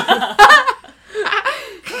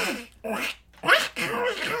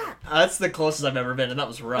 That's the closest I've ever been, and that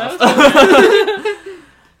was rough.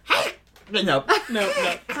 Nope. No.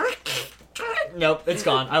 Nope, it's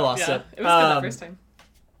gone. I lost Yeah, it. it was good that first time.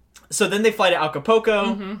 So then they fly to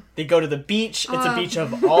Acapulco. They go to the beach. It's a beach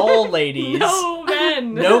of all ladies. No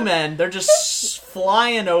men. No men. They're just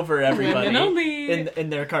flying over everybody Women only. in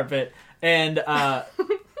their carpet. And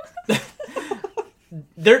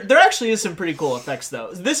there actually is some pretty cool effects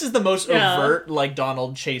though. This is the most Yeah. overt like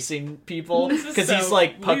Donald chasing people, This is because he's so-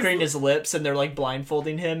 like puckering he's- his lips, and they're like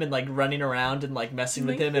blindfolding him and like running around and like messing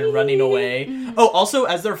with him and running away. Oh, also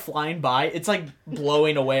as they're flying by, it's like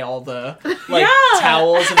blowing away all the like Yeah.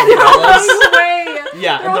 towels and umbrellas. No way.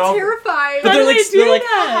 Yeah, They're and all terrified. but How they're do like, they do they're like,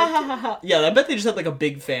 that? ha ha ha ha. Yeah, I bet they just had like a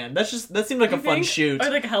big fan. That seemed like a You fun think? shoot. Or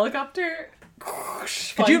like a helicopter. Could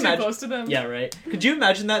you Flying too imagine? close to them. Yeah, right. Could you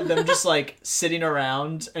imagine that them just like sitting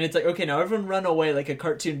around and it's like, okay, now everyone run away like a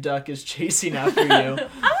cartoon duck is chasing after you,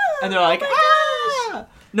 and they're like, ah!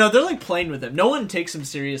 No, they're like playing with him. No one takes him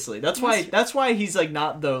seriously. That's why he's like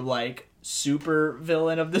not the like super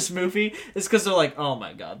villain of this movie. It's because they're like, oh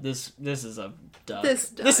my god, this is a duck.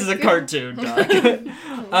 This is a cartoon duck.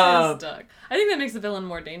 Duck. I think that makes the villain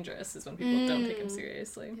more dangerous is when people don't take him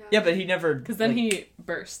seriously. Yeah, but he never. Because then he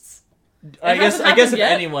bursts. I guess if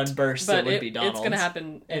yet, anyone bursts, it would be Donald. It's gonna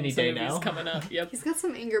happen in any some day movies now. coming up. Yep. He's got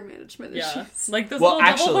some anger management Yeah, issues. like those little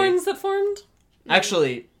devil horns that formed.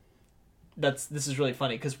 Actually, this is really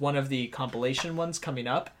funny because one of the compilation ones coming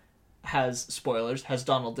up has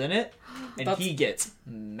Donald in it, and he gets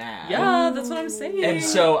mad. Yeah, that's what I'm saying. And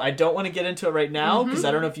so I don't want to get into it right now because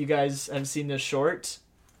I don't know if you guys have seen this short,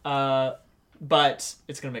 but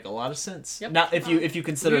it's gonna make a lot of sense. Yep. Now, if you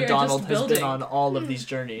consider Donald has been on all of these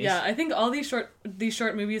journeys. Yeah, I think all these short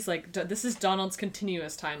movies, like this is Donald's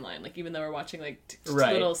continuous timeline. Like even though we're watching like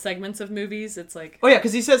little segments of movies, it's like oh yeah,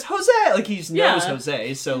 because he says Jose, like he knows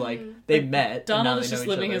Jose, so like they met. Donald and is now just they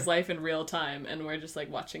know living each his life in real time, and we're just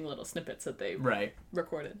like watching little snippets that they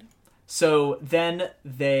recorded. So then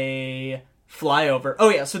they fly over. Oh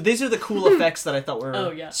yeah, so these are the cool effects that I thought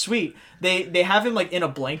were sweet. They have him like in a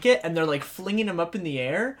blanket and they're like flinging him up in the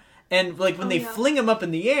air. And like when they fling him up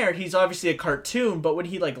in the air, he's obviously a cartoon, but when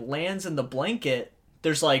he like lands in the blanket,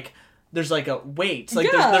 there's like a weight.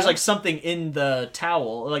 Like there's like something in the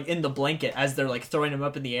towel, like in the blanket as they're like throwing him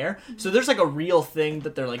up in the air. So there's like a real thing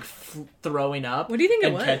that they're like throwing up. What do you think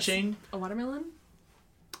it was? Catching a watermelon?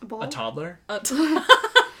 A ball? A toddler? A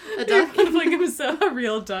duck? Like it was a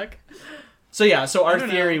real duck. So yeah, so our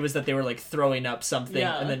theory was that they were like throwing up something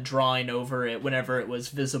and then drawing over it whenever it was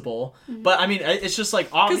visible. But I mean, it's just like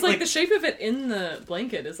because like the shape of it in the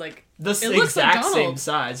blanket is like the exact same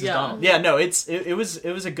size as Donald. Yeah, no, it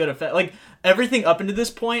was a good effect. Like everything up into this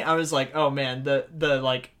point, I was like, oh man, the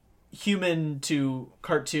like human to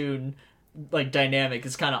cartoon like dynamic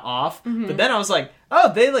is kind of off. But then I was like,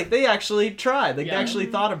 oh, they actually tried. Like they actually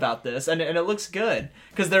thought about this, and it looks good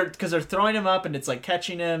because they're throwing him up and it's like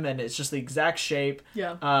catching him and it's just the exact shape.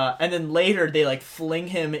 Yeah. And then later they like fling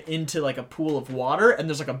him into like a pool of water and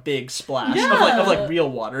there's like a big splash of like real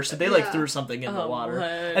water. So they like threw something in the water,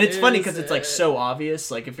 and it's funny because it's like so obvious.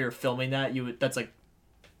 Like if you're filming that, you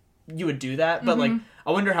would do that, but like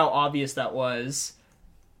I wonder how obvious that was.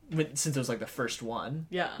 Since it was like the first one.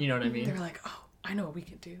 Yeah. You know what I mean? They were like, oh, I know what we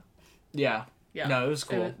can do. Yeah. Yeah. No, it was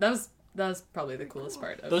cool. That was probably the coolest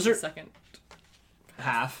part of the second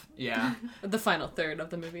half. Yeah. The final third of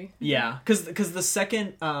the movie. Yeah. Because the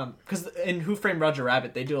second, because in Who Framed Roger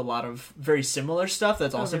Rabbit, they do a lot of very similar stuff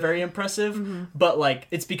that's also very impressive. But like,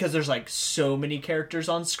 it's because there's like so many characters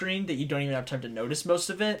on screen that you don't even have time to notice most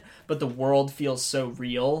of it. But the world feels so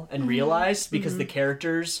real and realized because the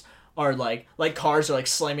characters are like cars are like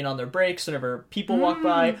slamming on their brakes whenever people walk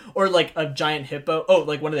by, or like a giant hippo. Oh,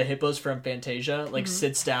 like one of the hippos from Fantasia like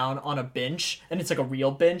sits down on a bench and it's like a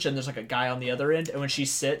real bench and there's like a guy on the other end, and when she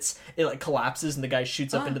sits it like collapses and the guy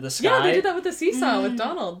shoots up into the sky. Yeah, they did that with the seesaw with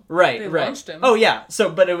Donald. Right, they right. launched him. Oh yeah. So,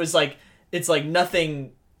 but it was like it's like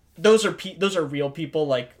nothing. Those are real people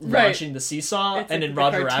like launching the seesaw, it's and like in the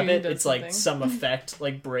Roger cartoon Rabbit, does it's like something. some effect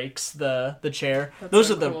like breaks the chair. That's Those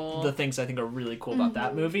so are cool. the things I think are really cool about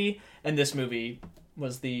that movie, and this movie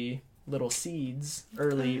was the little seeds,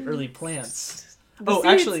 early plants. The seeds.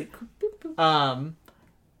 Actually,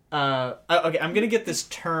 okay, I'm gonna get this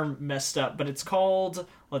term messed up, but it's called.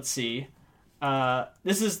 Let's see.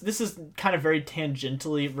 This is kind of very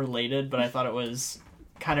tangentially related, but I thought it was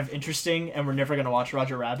kind of interesting, and we're never going to watch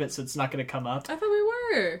Roger Rabbit, so it's not going to come up. I thought we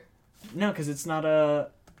were. No, because it's not a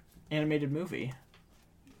animated movie.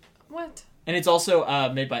 What? And it's also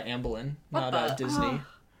made by Amblin, not Disney.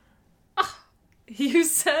 You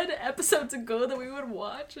said episodes ago that we would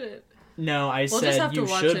watch it. No, I We'll just said have you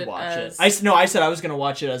to watch should it watch as- it. I said I was going to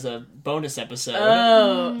watch it as a bonus episode.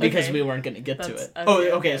 Oh, because okay. we weren't going to get to That's-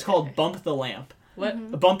 it. okay, It's called Bump the Lamp.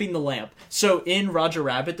 What? Bumping the Lamp. So in Roger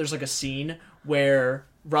Rabbit, there's like a scene where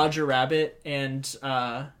Roger Rabbit and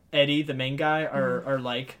Eddie, the main guy, are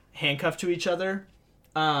like handcuffed to each other,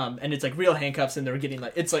 and it's like real handcuffs, and they're getting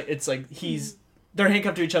like it's like they're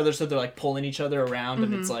handcuffed to each other, so they're like pulling each other around,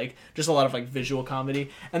 and it's like just a lot of like visual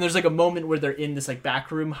comedy. And there's like a moment where they're in this like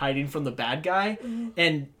back room hiding from the bad guy,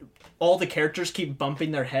 and all the characters keep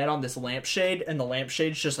bumping their head on this lampshade, and the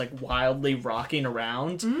lampshade's just like wildly rocking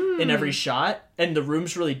around in every shot, and the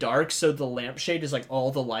room's really dark, so the lampshade is like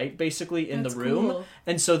all the light basically in That's the room. cool.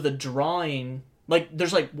 And so the drawing, like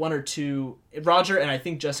there's like one or two, Roger and I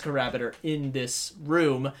think Jessica Rabbit are in this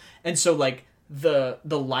room, and so like the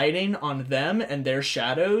lighting on them and their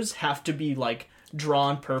shadows have to be like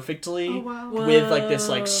drawn perfectly with like this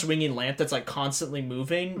like swinging lamp that's like constantly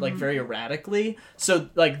moving like very erratically. So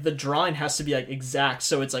like the drawing has to be like exact.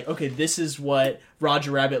 So it's like, okay, this is what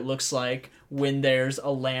Roger Rabbit looks like when there's a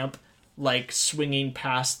lamp like swinging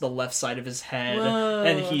past the left side of his head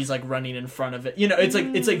and he's like running in front of it. You know, it's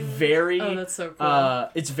like very that's so cool.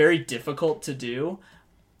 It's very difficult to do.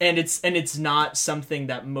 And it's not something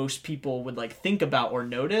that most people would like think about or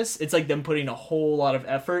notice. It's like them putting a whole lot of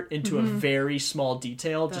effort into a very small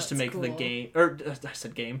detail just to make the game, or I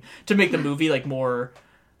said game, to make the movie like more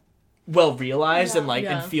well realized and like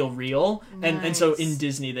and feel real. And so in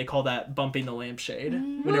Disney they call that bumping the lampshade.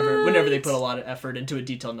 Whenever they put a lot of effort into a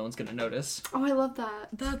detail no one's gonna notice. Oh, I love that.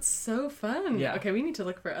 That's so fun. Yeah. Okay, we need to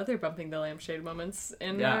look for other bumping the lampshade moments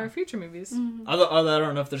in our future movies. Although I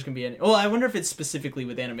don't know if there's gonna be any. Well, I wonder if it's specifically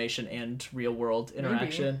with animation and real world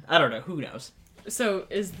interaction. I don't know. Who knows? So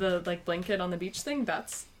is the like blanket on the beach thing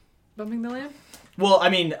that's bumping the lamp? Well, I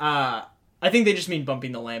mean, I think they just mean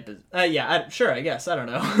bumping the lamp. Sure, I guess. I don't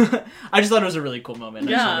know. I just thought it was a really cool moment.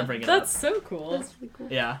 I just wanted to bring it that's up. so cool. That's really cool.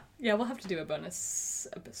 Yeah. Yeah, we'll have to do a bonus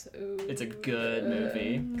episode. It's a good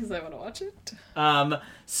movie. Because I want to watch it.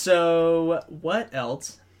 So what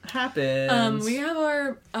else happens? We have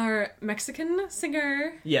our Mexican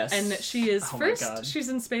singer. Yes. And she is Oh my God. first. She's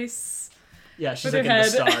in space. Yeah, she's with like her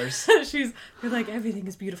in the head. stars. We're like, everything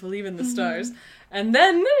is beautiful, even the stars. And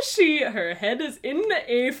then her head is in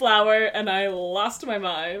a flower, and I lost my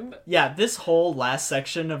mind. Yeah, this whole last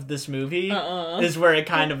section of this movie is where it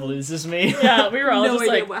kind of loses me. Yeah, we were all No just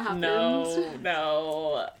idea like, what happened.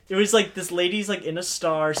 no. It was like this lady's like in a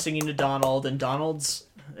star singing to Donald, and Donald's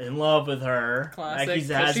in love with her. Classic, Like,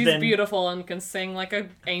 because she's beautiful and can sing like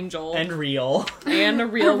an angel. and real. And a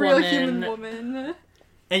real, A real woman. human woman.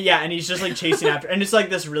 And yeah, and he's just like chasing after, and it's like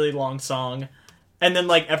this really long song. And then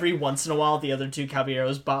like every once in a while, the other two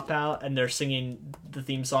caballeros bop out, and they're singing the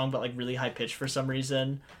theme song, but like really high pitched for some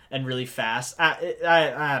reason, and really fast.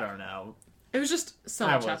 I don't know. It was just so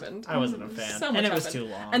much happened. I wasn't a fan, So much and it was happened. too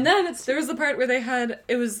long. And then there was the part where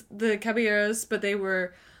it was the caballeros, but they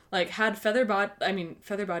were like had feather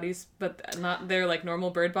bodies, but not their like normal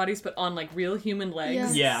bird bodies, but on like real human legs.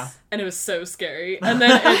 Yes. Yeah. And it was so scary. And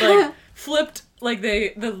then it like flipped, like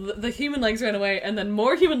the human legs ran away, and then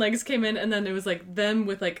more human legs came in, and then it was like them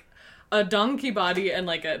with like a donkey body and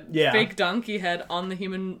like a fake donkey head on the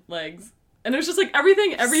human legs. And it was just like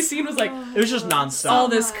every scene was like It was just nonstop. all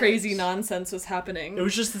this crazy nonsense was happening. It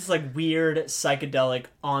was just this like weird psychedelic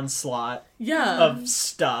onslaught of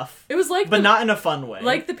stuff. It was like but not in a fun way.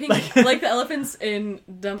 like the pink like the elephants in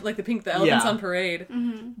the elephants on Parade.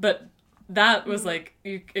 But that was like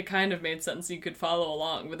it kind of made sense. You could follow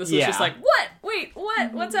along, but this was just like, what? Wait,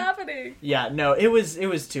 what? What's happening? Yeah, no, it was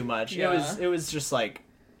too much. Yeah. It was just like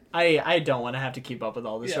I don't want to have to keep up with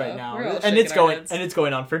all this right now, we're all and it's shaking our going heads. and it's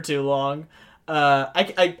going on for too long.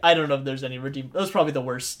 I don't know if there's any redeem. That was probably the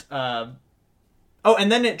worst. Oh,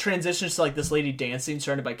 and then it transitions to like this lady dancing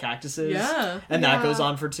surrounded by cactuses. Yeah. And that goes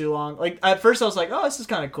on for too long. Like at first I was like, oh, this is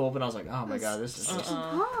kind of cool, but I was like, oh my god, this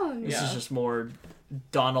is just more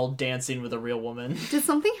Donald dancing with a real woman. Did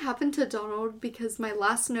something happen to Donald? Because my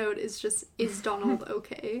last note is just, is Donald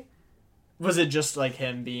okay? Was it just like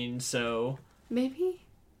him being so Maybe?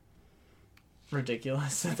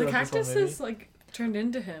 ridiculous? The cactuses like turned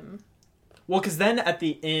into him. Well, because then at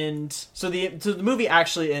the end, so the movie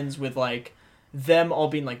actually ends with like them all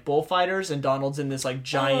being like bullfighters, and Donald's in this like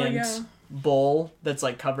giant bull that's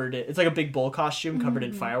like covered. It's like a big bull costume covered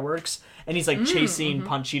in fireworks, and he's like chasing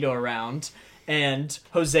Panchito around. And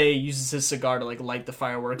Jose uses his cigar to like light the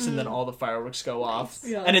fireworks, and then all the fireworks go off.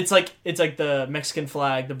 Yeah. And it's like the Mexican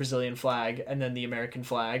flag, the Brazilian flag, and then the American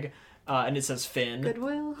flag, and it says Finn.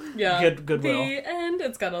 Goodwill? Yeah. Goodwill. The end.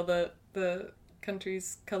 It's got all the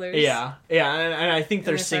country's colors. Yeah, and I think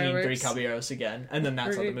they're the singing fireworks. Three Caballeros again, and then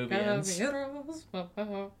that's how the movie ends. You're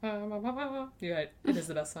right. It is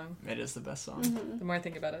the best song. It is the best song. The more I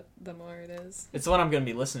think about it, the more it is. It's the one I'm going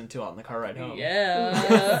to be listening to on the car ride home.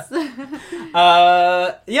 Yeah.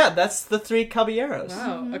 Yeah, that's the Three Caballeros.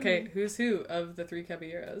 Wow. Okay, who's who of the Three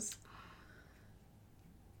Caballeros?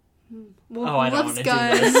 Well, Oh, I who don't loves want to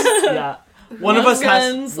guns? do this. Yeah, one of Loves us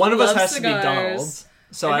guns, has loves to be cigars. Donald.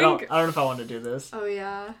 So I I don't think- know if I want to do this. Oh,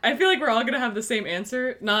 yeah. I feel like we're all gonna have the same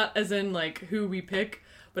answer, not as in like who we pick,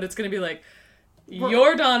 but it's gonna be like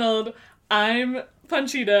you're Donald, I'm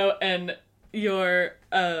Panchito, and you're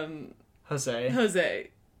Jose. Jose.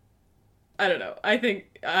 I don't know. I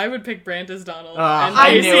think I would pick Brant as Donald, and I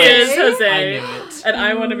Casey knew it. as Jose. I knew it. and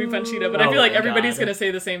I want to be Punchito, but I Oh feel like my everybody's God. gonna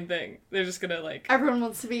say the same thing. They're just gonna like Everyone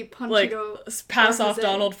wants to be Punchito. pass or off Jose.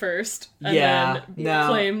 Donald first, and Yeah, then no.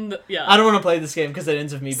 claim I don't want to play this game because it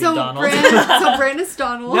ends with me being So Donald. Brand is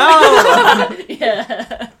Donald. No!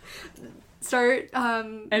 yeah. Start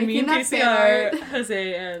And me making and that Casey fan are art.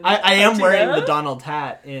 Jose and I am wearing Punchito. the Donald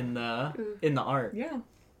hat in the art. Yeah.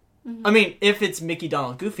 I mean, if it's Mickey,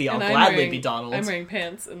 Donald, Goofy, I'll And I'm gladly wearing- be Donald. I'm wearing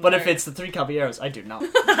pants. And But if it's the 3 Caballeros, I do not.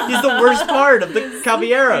 He's the worst part of the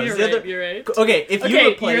Caballeros. You're The right, other- you're right. Okay, if you Okay,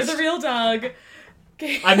 replace... you're the real dog.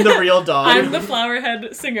 Okay. I'm the real dog. I'm the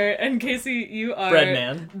flowerhead singer, and Casey, you are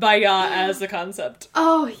Breadman. Baya as the concept.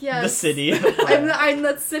 Oh yes. The city. I'm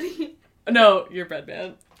that city. No, you're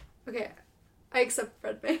Breadman. Okay, I accept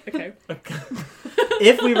Breadman. Okay.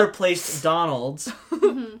 If we replaced Donald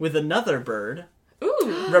with another bird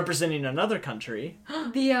Ooh. representing another country,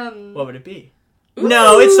 The what would it be?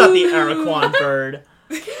 No, it's not the Araquan bird.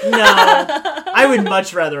 No, I would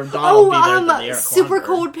much rather have Donald be there than the Araquan super bird.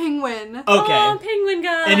 cold penguin. Okay, Oh, penguin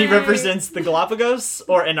guy. and he represents the Galapagos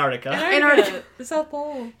or Antarctica. Antarctica. The South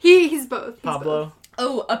Pole. He's both. He's Pablo.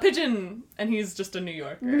 Oh, a pigeon, and he's just a New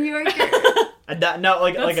Yorker. both. New Yorker. No,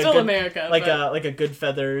 like That's like still a good, America. like but... a like a Good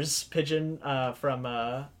Feathers pigeon from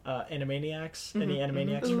Animaniacs. Any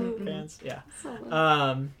Animaniacs mhm. fans? Yeah.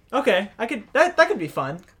 So, Okay, I could that could be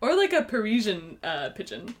fun. Or like a Parisian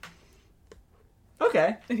pigeon.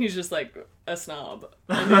 Okay. And he's just like a snob.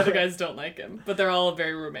 And the other guys don't like him. But they're all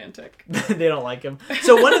very romantic. They don't like him.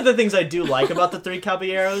 So one of the things I do like about the 3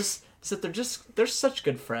 Caballeros is that they're such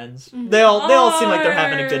good friends. They all seem like they're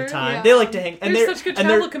having a good time. Yeah. They like to hang and They're they're such good and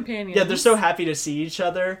travel companions. Yeah, they're so happy to see each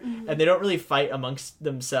other and they don't really fight amongst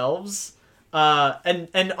themselves.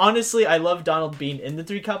 And honestly, I love Donald being in the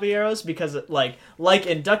 3 Caballeros because like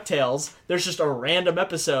in DuckTales, there's just a random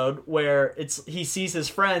episode where he sees his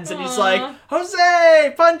friends and he's like,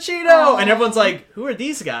 Jose, Panchito, and everyone's like, who are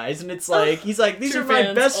these guys? And it's like he's like, these True are my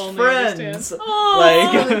fans best only friends. understand.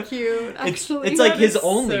 Like really cute. Actually, it's like That his is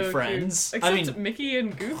only so cute. friends. Except I mean, Mickey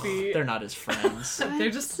and Goofy. they're not his friends. They're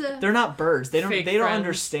just They're not birds. They don't Fake they don't friends.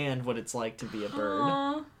 understand what it's like to be a bird.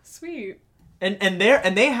 Aw, sweet. And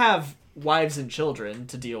they have wives and children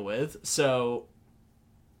to deal with. So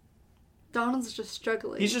Donald's just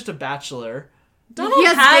struggling. he's just a bachelor. Donald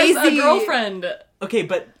has has a Daisy. girlfriend. Okay,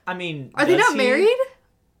 but I mean, Are they does not he? married?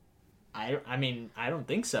 I mean, I don't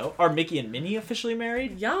think so. Are Mickey and Minnie officially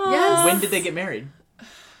married? Yeah. Yes. When did they get married?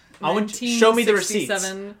 I want show me the receipts.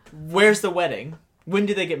 1967. Where's the wedding? When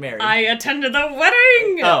did they get married? I attended the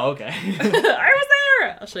wedding. Oh, okay. I was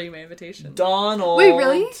there. I'll show you my invitation. Donald. Wait,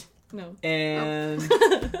 really? No. And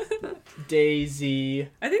Daisy.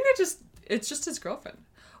 I think it's just his girlfriend.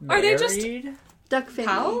 Are they just married? Duck family.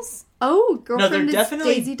 pals? Oh, No, girlfriend they're is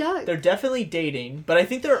definitely Daisy Duck. They're definitely dating, but I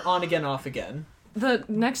think they're on again, off again. The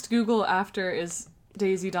next Google after is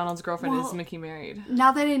Daisy, Donald's girlfriend, is Well- Mickey married.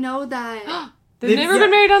 Now that I know that, They've They- never yeah. been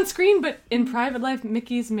married on screen, but in private life,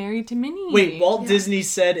 Mickey's married to Minnie. Wait, Walt Yeah. Disney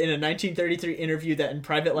said in a 1933 interview that in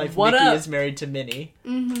private life What Mickey up? is married to Minnie.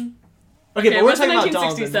 hmm Okay, Okay, but it we're wasn't talking about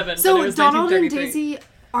Donald. 1967, but it so was Donald and 1933. Daisy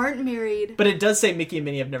aren't married. But it does say Mickey and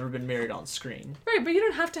Minnie have never been married on screen. Right, but you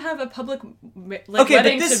don't have to have a public like Okay, but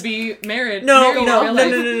wedding this- to be married. No, married in real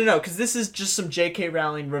life. no, because this is just some J.K.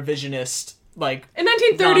 Rowling revisionist, like, In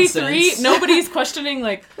 1933, Nonsense. nobody's questioning,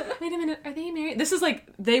 like, wait a minute, are they married? This is like,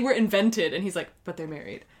 they were invented, and he's like, but they're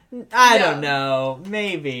married. I Yeah. don't know,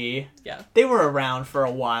 maybe. Yeah. They were around for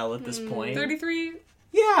a while at this point. 33?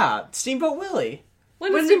 Yeah, Steamboat Willie.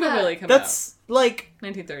 When When did did Steamboat that- Willie come That's, like, out?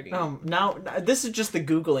 1930. now, this is just the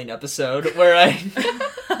Googling episode where I...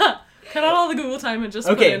 Cut out all the Google time and just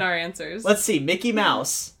put Okay. in our answers. Let's see, Mickey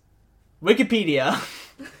Mouse. Wikipedia.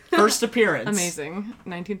 First appearance. Amazing.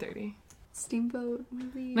 1930. Steamboat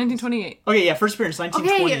movie. 1928. Okay, yeah, first appearance,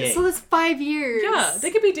 1928. Okay, so that's 5 years. Yeah, they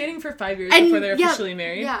could be dating for 5 years And, before they're yeah, officially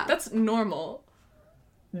married. yeah. That's normal.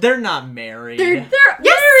 They're not married. They're- They're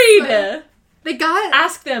Yes! married! They got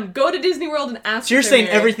Ask them. Go to Disney World and ask So you're if they're saying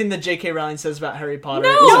married. everything that J.K. Rowling says about Harry Potter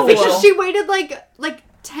No! is no official? because she waited like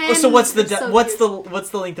 10. So what's the or so what's years.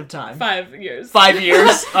 the length of time? 5 years. 5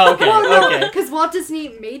 years? Oh, okay, Well, no, okay. because Walt Disney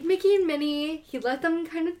made Mickey and Minnie. He let them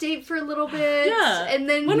kind of date for a little bit. Yeah. And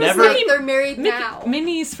then When he's was like, Mickey- they're married Mickey- now.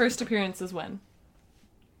 Minnie's first appearance is when?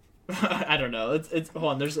 I don't know. It's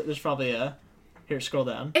hold on. There's probably a here. Scroll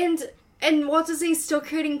down. And Walt Disney's still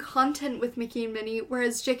creating content with Mickey and Minnie,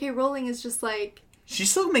 whereas J.K. Rowling is just like,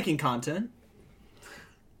 She's still making content.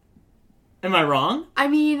 Am I wrong? I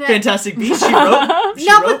mean, Fantastic Beasts. She wrote. She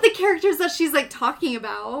not wrote- with the characters that she's like talking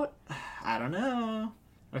about. I don't know.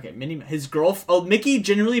 Okay, his Mickey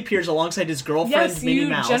generally appears alongside his girlfriend Yes, Minnie you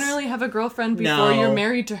Mouse. generally have a girlfriend before No. you're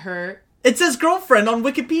married to her It says girlfriend on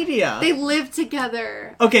Wikipedia. They live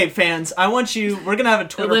together. Okay, fans, I want you... We're gonna have a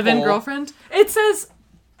Twitter Live-in poll. girlfriend? It says...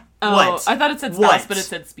 Oh, What? I thought it said spouse, What? but it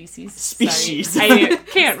said species. Species. Sorry. I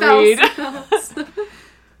can't read.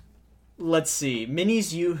 Let's see.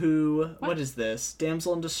 Minnie's Yoo-Hoo. What is this?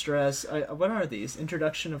 Damsel in Distress. What are these?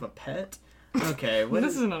 Introduction of a pet? Okay,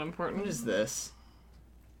 This is not important. what is this?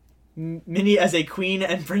 Minnie as a queen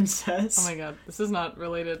and princess? Oh my god, this is not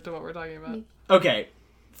related to what we're talking about. Okay.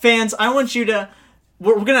 Fans, I want you to...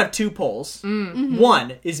 We're gonna have 2 polls. Mm-hmm.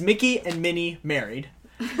 One, is Mickey and Minnie married?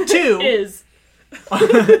 2...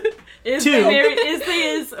 Is Two. they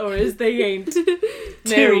married? Or is they ain't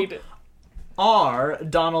married? Are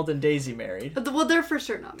Donald and Daisy married? Well, they're for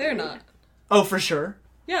sure not. They're married. not. Oh, for sure.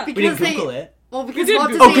 Yeah, We didn't Because they- Google it. Well, because did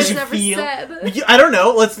Walt Google Oh, Disney because has you never feel... said. I don't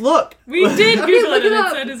know. Let's look. we did Okay, Google look it, it and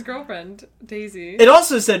up. it said his girlfriend Daisy. It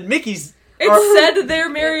also said Mickey's... It said they're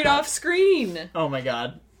married off screen. Oh my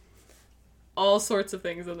god. All sorts of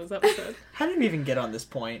things in this episode. How did we even get on this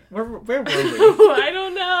point? Where were we? I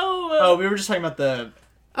don't know. Oh, we were just talking about the...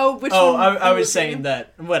 Oh, which Oh, one? I was saying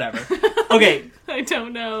that... Whatever. Okay. I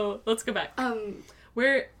don't know. Let's go back.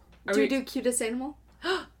 Where are Do we we do cutest animal?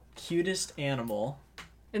 Cutest animal.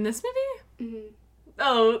 in this movie? Mm-hmm.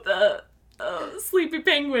 Oh, the Sleepy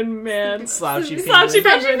Penguin man. Slouchy penguin. Slouchy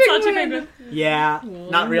Penguin. Slouchy Penguin. Yeah.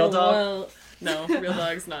 Not real dog. Well, no, real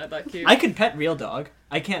dog's not that cute. I could pet real dog.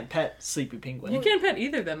 I can't pet Sleepy Penguin. You can't pet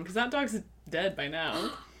either of them because that dog's dead by now.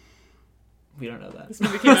 We don't know that. This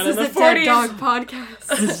movie came out in This the is a dead 40s. dog podcast.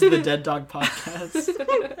 This is the Dead Dog Podcast.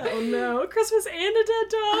 Oh no, Christmas and a dead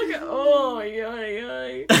dog. Oh,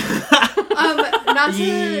 yoy. Not to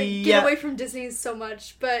Yeah. get away from Disney so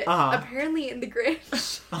much, but Uh-huh. apparently in The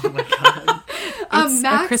Grinch, Oh my god. It's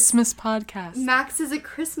Max, a Christmas podcast. Max is a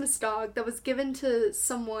Christmas dog that was given to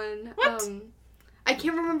someone. What? I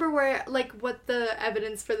can't remember what the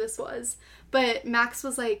evidence for this was, but Max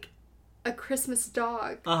was like a Christmas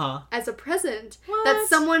dog Uh-huh. as a present What? that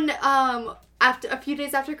someone after a few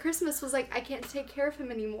days after Christmas was like, I can't take care of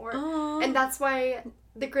him anymore, Aw. and that's why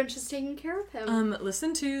the Grinch is taking care of him.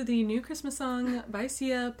 Listen to the new Christmas song by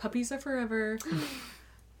Sia, Puppies Are Forever.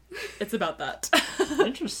 It's about that.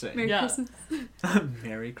 Interesting. Merry yeah. Christmas.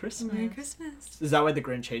 Merry Christmas. Merry Christmas. Is that why the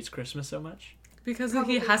Grinch hates Christmas so much? Because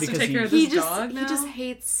Probably. he has to Because take care of He his just dog he now? just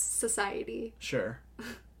hates society. Sure.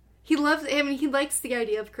 He loves. I mean, he likes the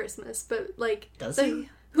idea of Christmas, but like, Does the, he?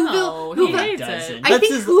 No, Whoville, he Whoville, hates doesn't. it. I That's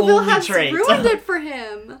think his Whoville only has trait. ruined it for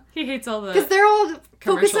him He hates all because the... they're all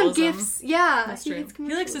focused on commercialism. gifts. Yeah, That's he true. hates He likes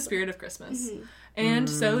the commercialism. spirit of Christmas. And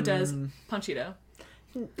so does Panchito.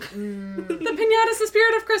 Mm. The piñata's the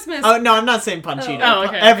spirit of Christmas. Oh, no, I'm not saying Panchito. Oh,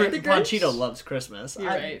 okay, Every, okay. The Grinch? Panchito loves Christmas. You're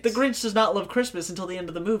right. The Grinch does not love Christmas until the end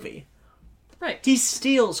of the movie. Right. He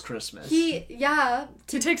steals Christmas. He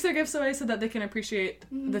takes their gifts away so that they can appreciate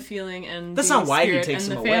the feeling and That's the not why he spirit takes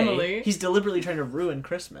and them the away. family. He's deliberately trying to ruin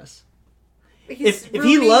Christmas. he's If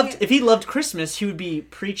he ruining- loved Christmas, he would be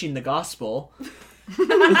preaching the gospel.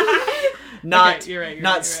 Not Okay, you're right, you're not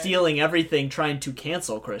right, you're right. stealing everything, trying to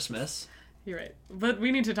cancel Christmas. You're right. But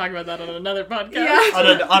we need to talk about that on another podcast. Yeah.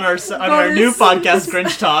 On our new podcast,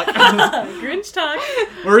 Grinch Talk, Grinch talk.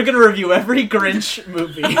 we're gonna review every Grinch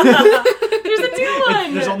movie. There's a new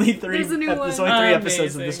one. There's only three. There's a new There's one. only 3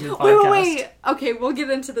 episodes of this Amazing. new Wait, podcast. wait. Okay, we'll get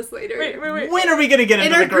into this later. Wait. When are we gonna get In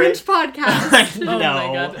into our the Grinch? Grinch podcast, no. Oh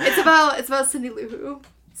my god. it's about Cindy Lou Who.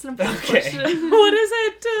 It's an important Okay. question. What is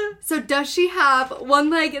it? So does she have one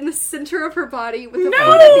leg in the center of her body with a No! foot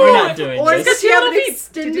at the We're end? not doing Or this. does she have an Little feet.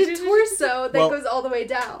 extended torso that Well, goes all the way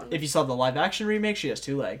down? If you saw the live action remake, she has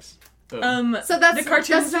 2 legs. Boom. So that's the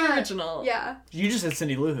cartoon's that's not, the original. Yeah. You just said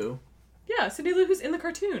Cindy Lou Who. Yeah, Cindy Lou Who's in the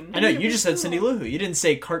cartoon. I know, you just said Cindy Lou Who. You didn't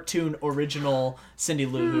say cartoon original Cindy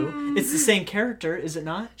Lou Who. It's the same character, is it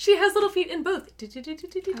not? She has little feet in both.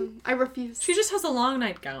 I refuse. She just has a long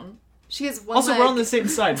nightgown. She has one Also, leg. we're on the same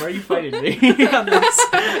side. Why are you fighting me on this?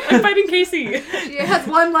 I'm fighting Casey. She has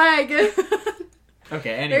one leg. Okay,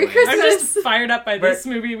 Merry anyway. Christmas. I'm just fired up by this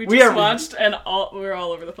movie we just watched, and we're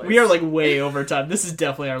all over the place. We are like way over time. This is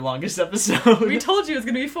definitely our longest episode. We told you it was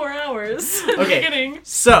going to be 4 hours. Okay. Kidding.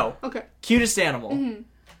 So, Okay. cutest animal.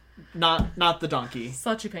 Not the donkey.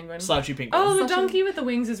 Slouchy penguin. Slouchy penguin. Oh, the Slouchy- donkey with the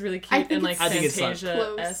wings is really I cute think and like it's- I think it's like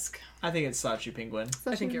Fantasia-esque. I think it's Slouchy penguin.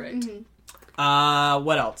 I think you're right. Mhm.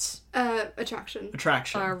 What else? Attraction.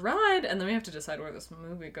 Attraction. Our ride, and then we have to decide where this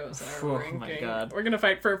movie goes in our Oh ranking. my God. We're gonna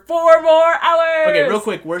fight for 4 more hours. Okay, real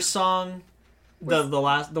quick. Worst song. The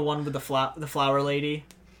one with the flower lady.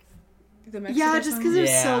 The Mexico Yeah, just song? because it was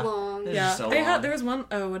Yeah. so long. long. Yeah, so they long. there was one,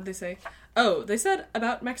 oh, what did they say? Oh, they said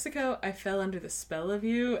about Mexico, I fell under the spell of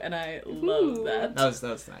you, and I love Ooh. that. That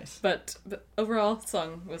was nice. But the overall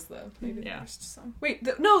song was maybe Yeah. the worst song. Wait,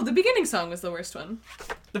 the beginning song was the worst one.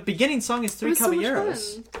 The beginning song is It Three was so much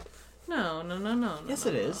Caballeros. fun. No. Yes,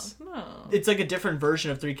 no, it is. No. It's like a different version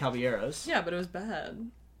of Three Caballeros. Yeah, but it was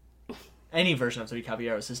bad. Any version of Three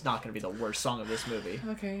Caballeros is not going to be the worst song of this movie.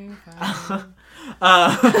 Okay, fine.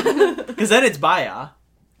 Because then it's Baya.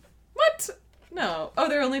 What? No. Oh,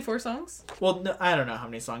 there are only 4 songs? Well, no, I don't know how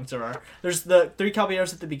many songs there are. There's the Three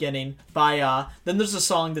Caballeros at the beginning, Baya. Then there's a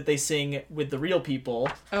song that they sing with the real people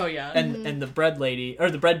Oh, yeah. and the bread lady or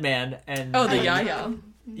the bread man and oh, the and Yaya.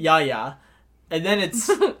 Yaya. And then it's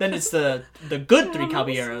the good Three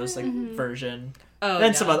Caballeros like version. Oh,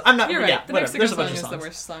 Then yeah. some other. I'm not. You're right. Yeah, The whatever. Mexico There's a song bunch of is the songs.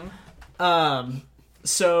 worst song.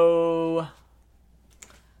 So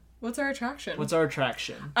What's our attraction? what's our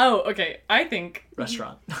attraction? Oh, okay. I think...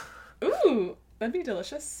 Restaurant. Ooh, that'd be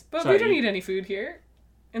delicious. But Sorry. we don't eat any food here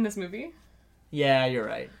in this movie. Yeah, you're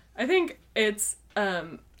right. I think it's all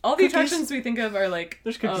the Cookies? attractions we think of are like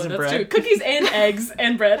There's cookies and that's bread. true. Cookies and eggs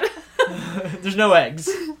and bread. There's no eggs.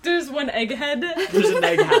 There's one egg head. There's an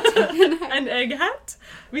egg hat. An egg hat.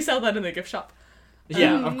 We sell that in the gift shop.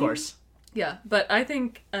 Yeah, of course. Yeah, but I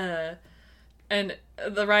think and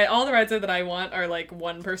all the rides that I want are like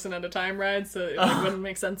one person at a time rides, so it wouldn't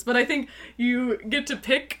make sense. But I think you get to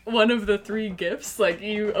pick one of the 3 gifts. Like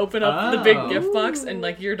you open up the big gift box and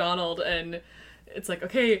like you're Donald, and it's like,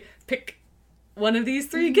 okay, pick one of these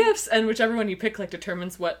 3 gifts, and whichever one you pick like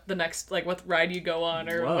determines what the next like what ride you go on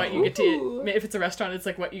or Whoa. what you get to. Ooh. If it's a restaurant, it's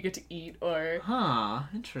like what you get to eat or Huh.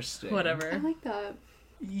 Interesting. whatever. I like that.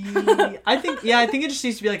 I think it just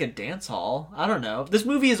needs to be like a dance hall. I don't know. This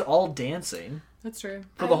movie is all dancing That's true.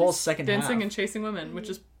 for the whole second Dancing half. and chasing women, which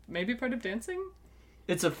is maybe part of dancing.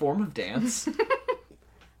 It's a form of dance.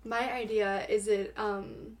 My idea is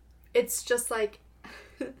it's just like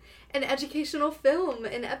an educational film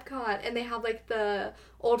in Epcot, and they have like the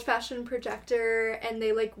old-fashioned projector, and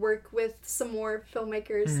they like work with some more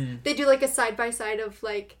filmmakers. They do like a side-by-side of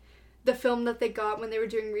like the film that they got when they were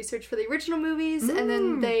doing research for the original movies, and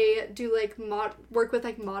then they do like work with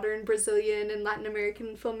like modern Brazilian and Latin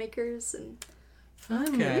American filmmakers, and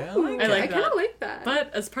Fun. Okay, I like I it. like I kind that. of like that.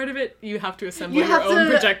 But as part of it, you have to assemble you your have own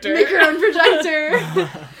to projector. make your own projector.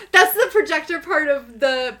 That's the projector part of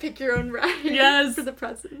the pick your own ride. Yes. For the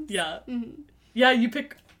presents. Yeah. Mhm. Yeah, you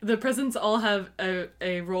pick... The presents all have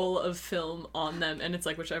a roll of film on them, and it's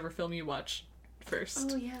like whichever film you watch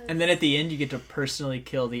first. Oh yeah. And then at the end, you get to personally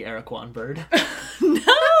kill the Araquan bird. No!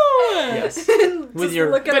 Yes. Just With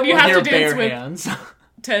your, look at But it you with have your to dance bare with- hands.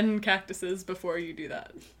 10 cactuses before you do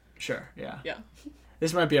that. Sure, yeah. Yeah.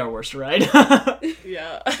 This might be our worst ride.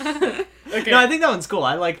 Yeah. Okay. No, I think that one's cool.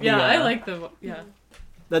 I like the... yeah, I like the... Yeah.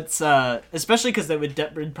 That's, especially because that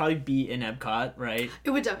would probably be in Epcot, right? It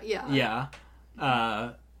would yeah. Yeah.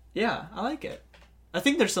 Yeah, I like it. I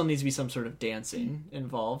think there still needs to be some sort of dancing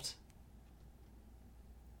involved.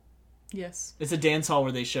 Yes. It's a dance hall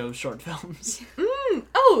where they show short films.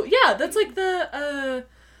 Oh, yeah, that's like the,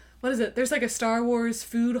 what is it? There's like a Star Wars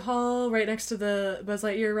food hall right next to the Buzz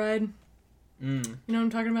Lightyear ride. Mm. You know what I'm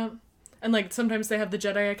talking about? And like sometimes they have the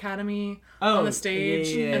Jedi Academy Oh, on the stage,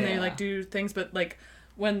 yeah. and they like do things, but like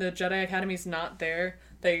when the Jedi Academy's not there,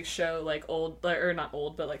 they show like old, or not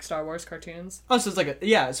old, but like Star Wars cartoons. Oh, so it's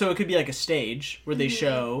like so it could be like a stage where they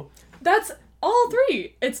show... That's all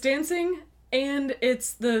 3. It's dancing, and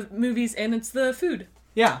it's the movies, and it's the food.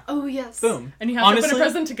 Yeah. Oh yes. Boom. And you have to open a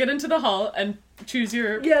present to get into the hall and choose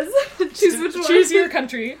your Yes. Choose which one. choose your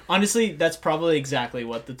country. Honestly, that's probably exactly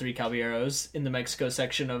what the Three Caballeros in the Mexico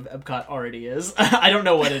section of Epcot already is. I don't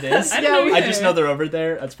know what it is. I don't know Yeah, I either. just know they're over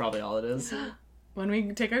there. That's probably all it is. When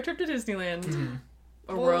we take our trip to Disneyland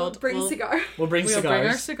or We'll World, bring we'll, cigar. We'll bring we'll bring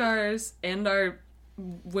our cigars. cigars and our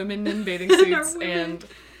women in bathing And our suits, women. and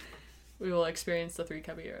we will experience the Three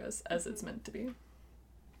Caballeros as it's meant to be.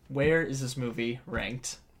 Where is this movie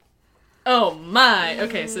ranked? Oh my!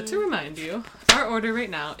 Okay, so to remind you, our order right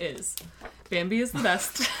now is Bambi is the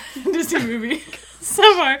best Disney movie so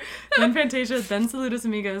far, then Fantasia, then Saludos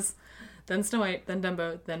Amigos, then Snow White, then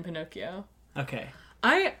Dumbo, then Pinocchio. Okay.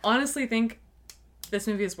 I honestly think this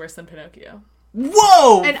movie is worse than Pinocchio.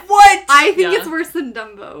 Whoa! And what? I think Yeah. it's worse than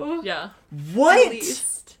Dumbo. Yeah, What? At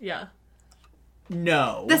least. yeah.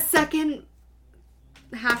 No. The second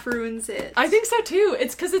half ruins it. I think so too.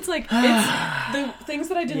 It's because it's like it's the things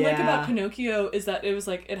that I didn't like Yeah. about Pinocchio is that it was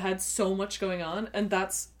like it had so much going on, and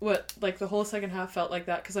that's what like the whole second half felt like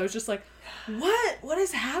that because I was just like, what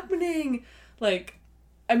is happening? Like,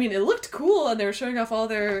 I mean, it looked cool and they were showing off all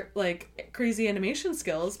their like crazy animation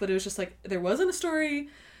skills, but it was just like there wasn't a story.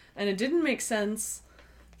 and it didn't make sense,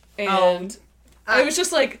 and it was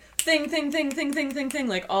just like thing,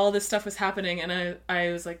 like all this stuff was happening, and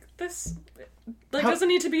I was like, this doesn't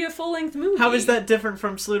need to be a full-length movie. How is that different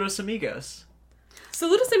from Saludos Amigos?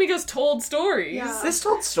 Saludos Amigos told stories. Yeah. This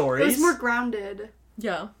told stories. It was more grounded.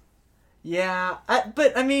 Yeah. Yeah,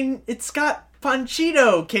 but I mean, it's got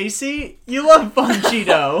Panchito, Casey. You love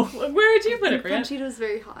Panchito. Where would you put it, Brant? Panchito's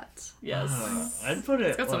very hot. Yes. I'd put it.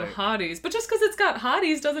 It's got some like, hotties, but just because it's got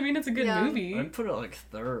hotties doesn't mean it's a good Yeah. movie. I'd put it like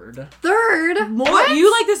third. Third? More?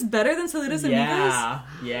 You like this better than Saludos Amigos?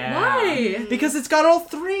 Yeah. Why? Because it's got all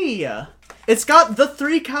three. It's got the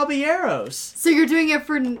three Caballeros. So you're doing it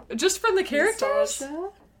for Just from the characters? nostalgia?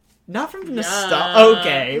 Not from Yeah. nostalgia.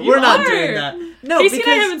 Okay, You we're not are. doing that. No, Casey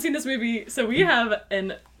because and I haven't seen this movie, so we have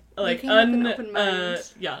an came with an open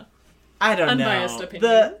mind. yeah. I don't unbiased know.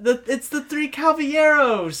 opinion. It's the three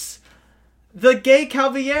Caballeros. The gay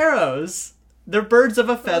Caballeros. They're birds of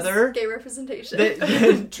a feather. Gay representation.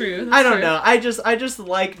 True. I that's don't true. know. I just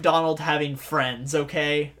like Donald having friends,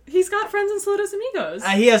 okay? He's got friends in Saludos Amigos.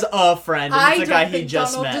 He has a friend, and I it's a don't guy he think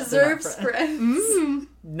just Donald met. They're not deserves friends. friends.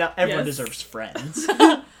 No, everyone Yes. deserves friends.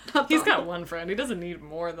 He's got one friend. He doesn't need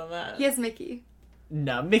more than that. He has Mickey.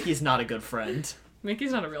 No, Mickey's not a good friend.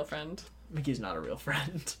 Mickey's not a real friend. Mickey's not a real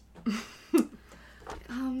friend.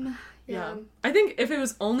 Yeah. I think if it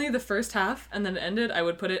was only the first half and then it ended, I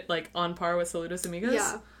would put it like on par with Saludos Amigos.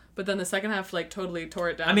 Yeah. But then the second half like totally tore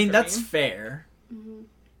it down. I mean, for that's me. fair.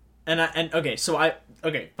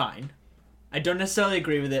 Okay, fine. I don't necessarily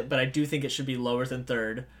agree with it, but I do think it should be lower than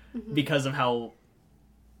third because of how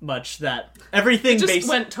much that everything just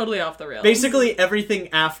went totally off the rails. basically everything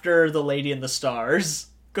after The Lady and the Stars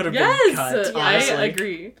could have been Yes, cut. I Honestly.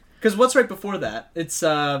 agree. Because what's right before that? It's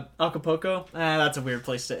Acapulco. That's a weird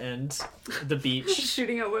place to end. The beach.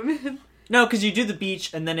 Shooting at women. No, because you do the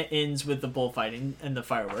beach and then it ends with the bullfighting and the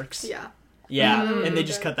fireworks. Yeah. Yeah, and they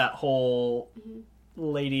just okay. cut that whole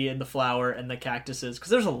lady and the flower and the cactuses because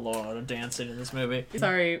there's a lot of dancing in this movie.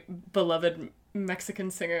 Sorry, beloved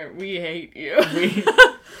Mexican singer, we hate you.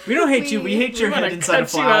 We don't hate you. We hate your wanna head inside a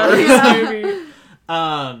cut you out flower. of this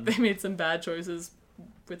movie. They made some bad choices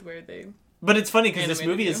with where they... But it's funny because this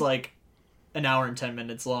Animated movie is you. like an hour and 10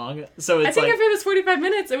 minutes long. So it's I think like if it was 45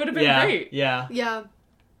 minutes, it would have been great. yeah. Yeah.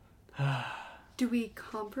 Do we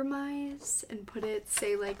compromise and put it,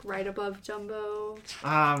 say, like, right above Dumbo?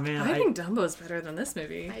 Ah man, I think Dumbo's better than this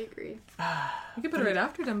movie. I agree. You could put it right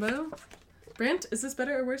after Dumbo. Brant, is this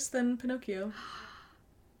better or worse than Pinocchio?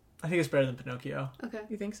 I think it's better than Pinocchio. Okay.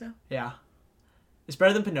 You think so? Yeah, it's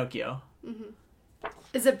better than Pinocchio.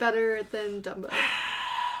 Is it better than Dumbo?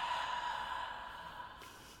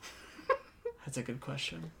 That's a good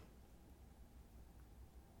question.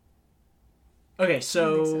 Okay,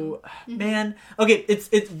 so, man, okay, it's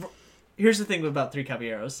here's the thing about Three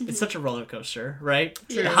Caballeros. It's such a roller coaster, right?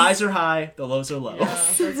 True. The highs are high, the lows are low. Yeah,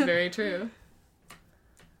 that's very true.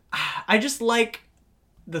 I just like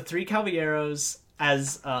the Three Caballeros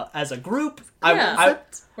as a group. Yeah.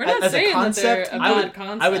 We're not as saying a concept, that they're a bad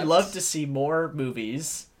concept. I would love to see more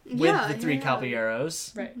movies with Yeah, the Three yeah.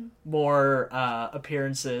 Caballeros. Right. More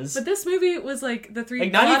appearances. But this movie was like the three. Like,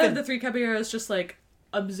 A not lot even- of the Three Caballeros just like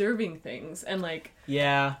observing things and like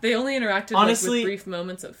yeah. they only interacted Honestly, like, with brief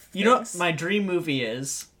moments of. You know things. what my dream movie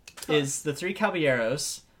is the Three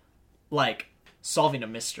Caballeros, like, solving a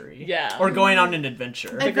mystery. Yeah. Or going on an adventure.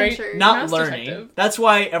 The great Adventure. Not Mouse learning. Detective. That's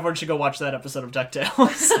why everyone should go watch that episode of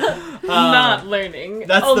DuckTales. Not learning,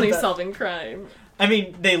 that's the only be- solving crime. I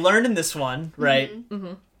mean, they learn in this one, right?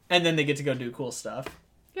 And then they get to go do cool stuff.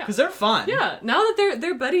 Yeah. Because they're fun. Yeah, now that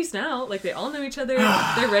they're buddies now, like they all know each other,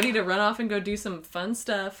 they're ready to run off and go do some fun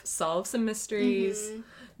stuff, solve some mysteries,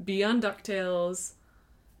 be on DuckTales.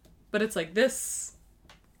 But it's like this.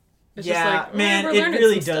 It's Yeah, just like, man, we're it learning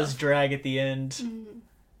really some does stuff. drag at the end.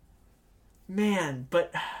 Man,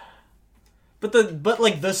 but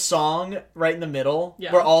like the song right in the middle,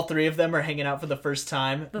 Yeah. where all three of them are hanging out for the first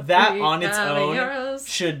time, The that Three on its own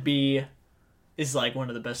Caballeros. is like one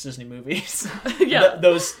of the best Disney movies. Yeah.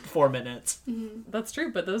 Those 4 minutes. That's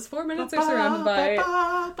true, but those 4 minutes are surrounded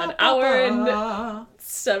by an hour and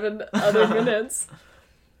 7 other minutes.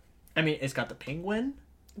 I mean, it's got the penguin.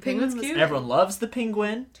 The penguin's was cute. Everyone loves the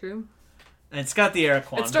penguin. True. And it's got the Eric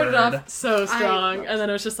Kwan It started bird. off so strong, loved and then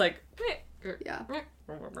it was just like... Yeah.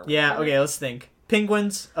 Yeah, okay, let's think.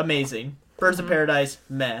 Penguins, amazing. Birds of Paradise,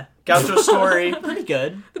 meh. Gaucho Story, pretty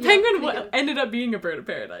good. The Yeah, penguin pretty good. ended up being a bird of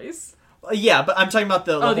paradise. Yeah, but I'm talking about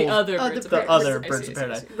the The whole, other Oh, birds the of other paradise. Birds of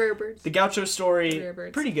Paradise. Rare birds. The Gaucho Story, Rare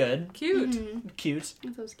birds. pretty good. Cute. Cute.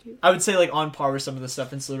 That was cute. I would say, like, on par with some of the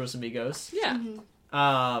stuff in Saludos Amigos. Yeah.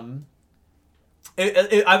 I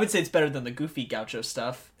would say it's better than the goofy Gaucho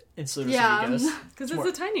stuff in Saludos Yeah. Amigos. Because more-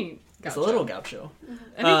 it's a tiny It's gaucho. a little gaucho.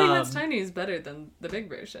 Anything that's Um, tiny is better than the big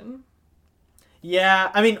version. Yeah,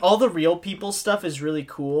 I mean, all the real people stuff is really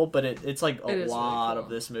cool, but it's like It a is really lot cool. of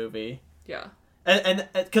this movie. Yeah. And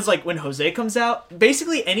because, like, when Jose comes out,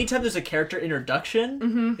 basically anytime there's a character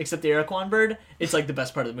introduction, except the Eric Wan bird, it's, like, the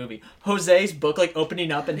best part of the movie. Jose's book, like,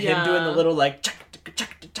 opening up and him Yeah. doing the little, like,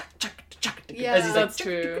 Yeah. as he's like, That's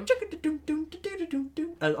true.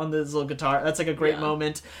 on this little guitar. That's, like, a great Yeah.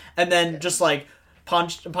 moment. And then just, like,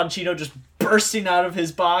 Panchito just bursting out of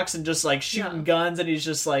his box and just, like, shooting Yeah. guns, and he's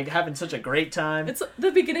just, like, having such a great time. It's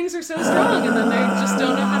the beginnings are so strong, and then they just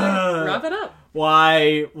don't know how to wrap it up.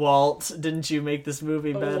 Why, Walt, didn't you make this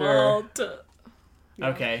movie better? Walt. Yeah.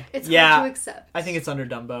 Okay. It's yeah, hard to accept. I think it's under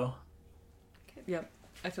Dumbo. Yep.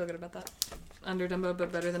 I feel good about that. Under Dumbo,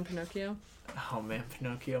 but better than Pinocchio. Oh man,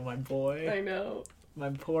 Pinocchio, my boy. I know. My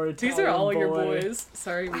poor Italian These are all boy. your boys.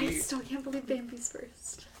 Sorry, I we. still can't believe Bambi's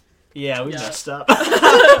first. Yeah, we Yeah. messed up.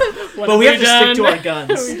 What but we have to done? stick to our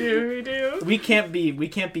guns. we do. We can't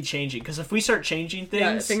be changing, because if we start changing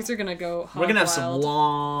Yeah, things, things are gonna go hog we're gonna have some wild.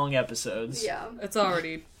 long episodes. Yeah. It's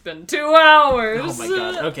already been 2 hours. Oh my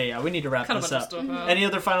god. Okay, yeah, we need to wrap Kind of this other up. stuff out. Any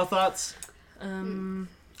other final thoughts?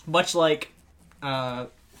 Much like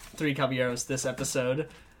Three Caballeros, this episode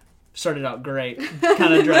started out great,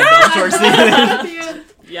 kind of dragged on towards the end.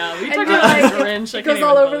 Yeah, we And talked you're about like, Grinch. I It can't goes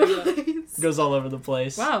all even over believe the it. place. Goes all over the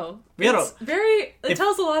place. Wow. We had It's very. It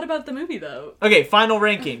tells a lot about the movie, though. Okay, final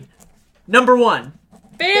ranking. Number 1.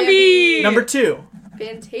 Bambi! Number 2.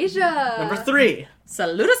 Fantasia. Number 3.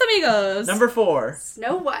 Saludos, amigos! Number 4.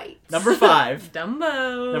 Snow White. Number 5.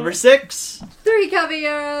 Dumbo! Number 6. Three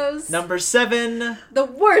Caballeros. Number 7. The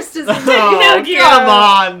worst is Oh, Pinocchio. come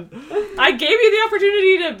on! I gave you the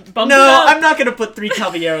opportunity to bump it No, up. I'm not gonna put Three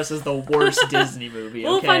Caballeros as the worst Disney movie.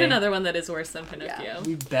 We'll okay? find another one that is worse than Pinocchio.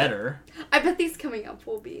 We better. I bet these coming up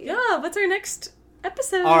will be. Yeah, what's our next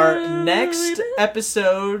episode? Our next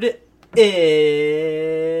episode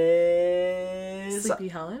is Sleepy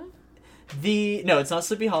Hollow? no, it's not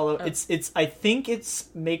Sleepy Hollow. It's I think it's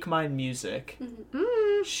Make Mine Music.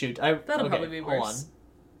 Mm. Shoot, That'll okay, probably be hold worse.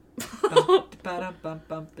 on.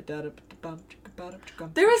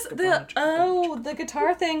 There was the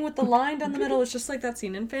guitar thing with the line down the middle. It's just like that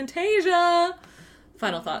scene in Fantasia.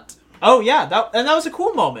 Final thought. Oh yeah, that was a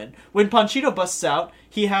cool moment when Panchito busts out.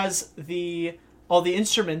 He has all the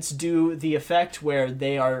instruments do the effect where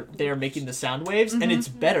they are making the sound waves, and it's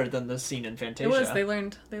better than the scene in Fantasia. It was. They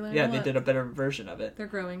learned. Yeah, a they lot. did a better version of it. They're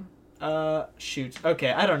growing. Shoot.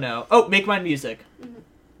 Okay, I don't know. Oh, Make Mine Music.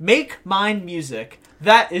 Make Mine Music.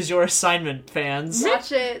 That is your assignment, fans.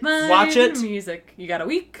 Watch it. Watch it. Music. You got a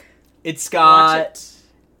week. It's Watch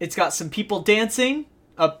got some people dancing,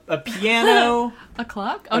 a piano, A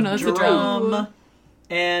clock? Oh no, that's a drum, drum.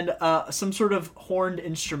 and some sort of horned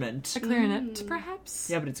instrument. A clarinet, perhaps.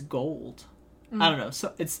 Yeah, but it's gold. I don't know.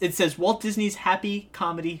 So it says Walt Disney's Happy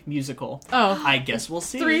Comedy Musical. Oh, I guess we'll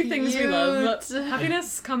see. 3 things we love: Cute.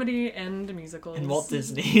 happiness, comedy, and musicals. And Walt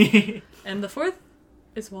Disney. And the 4th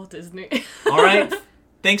is Walt Disney. All right.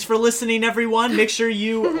 Thanks for listening, everyone. Make sure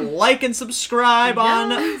you like and subscribe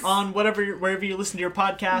Yes. on wherever you listen to your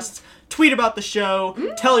podcasts. Tweet about the show.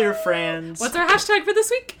 Tell your friends. What's our hashtag for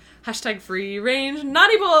this week? Hashtag free range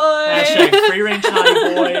naughty boy. Hashtag free range naughty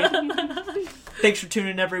boy. Thanks for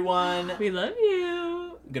tuning in, everyone. We love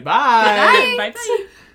you. Goodbye. Bye. Bye.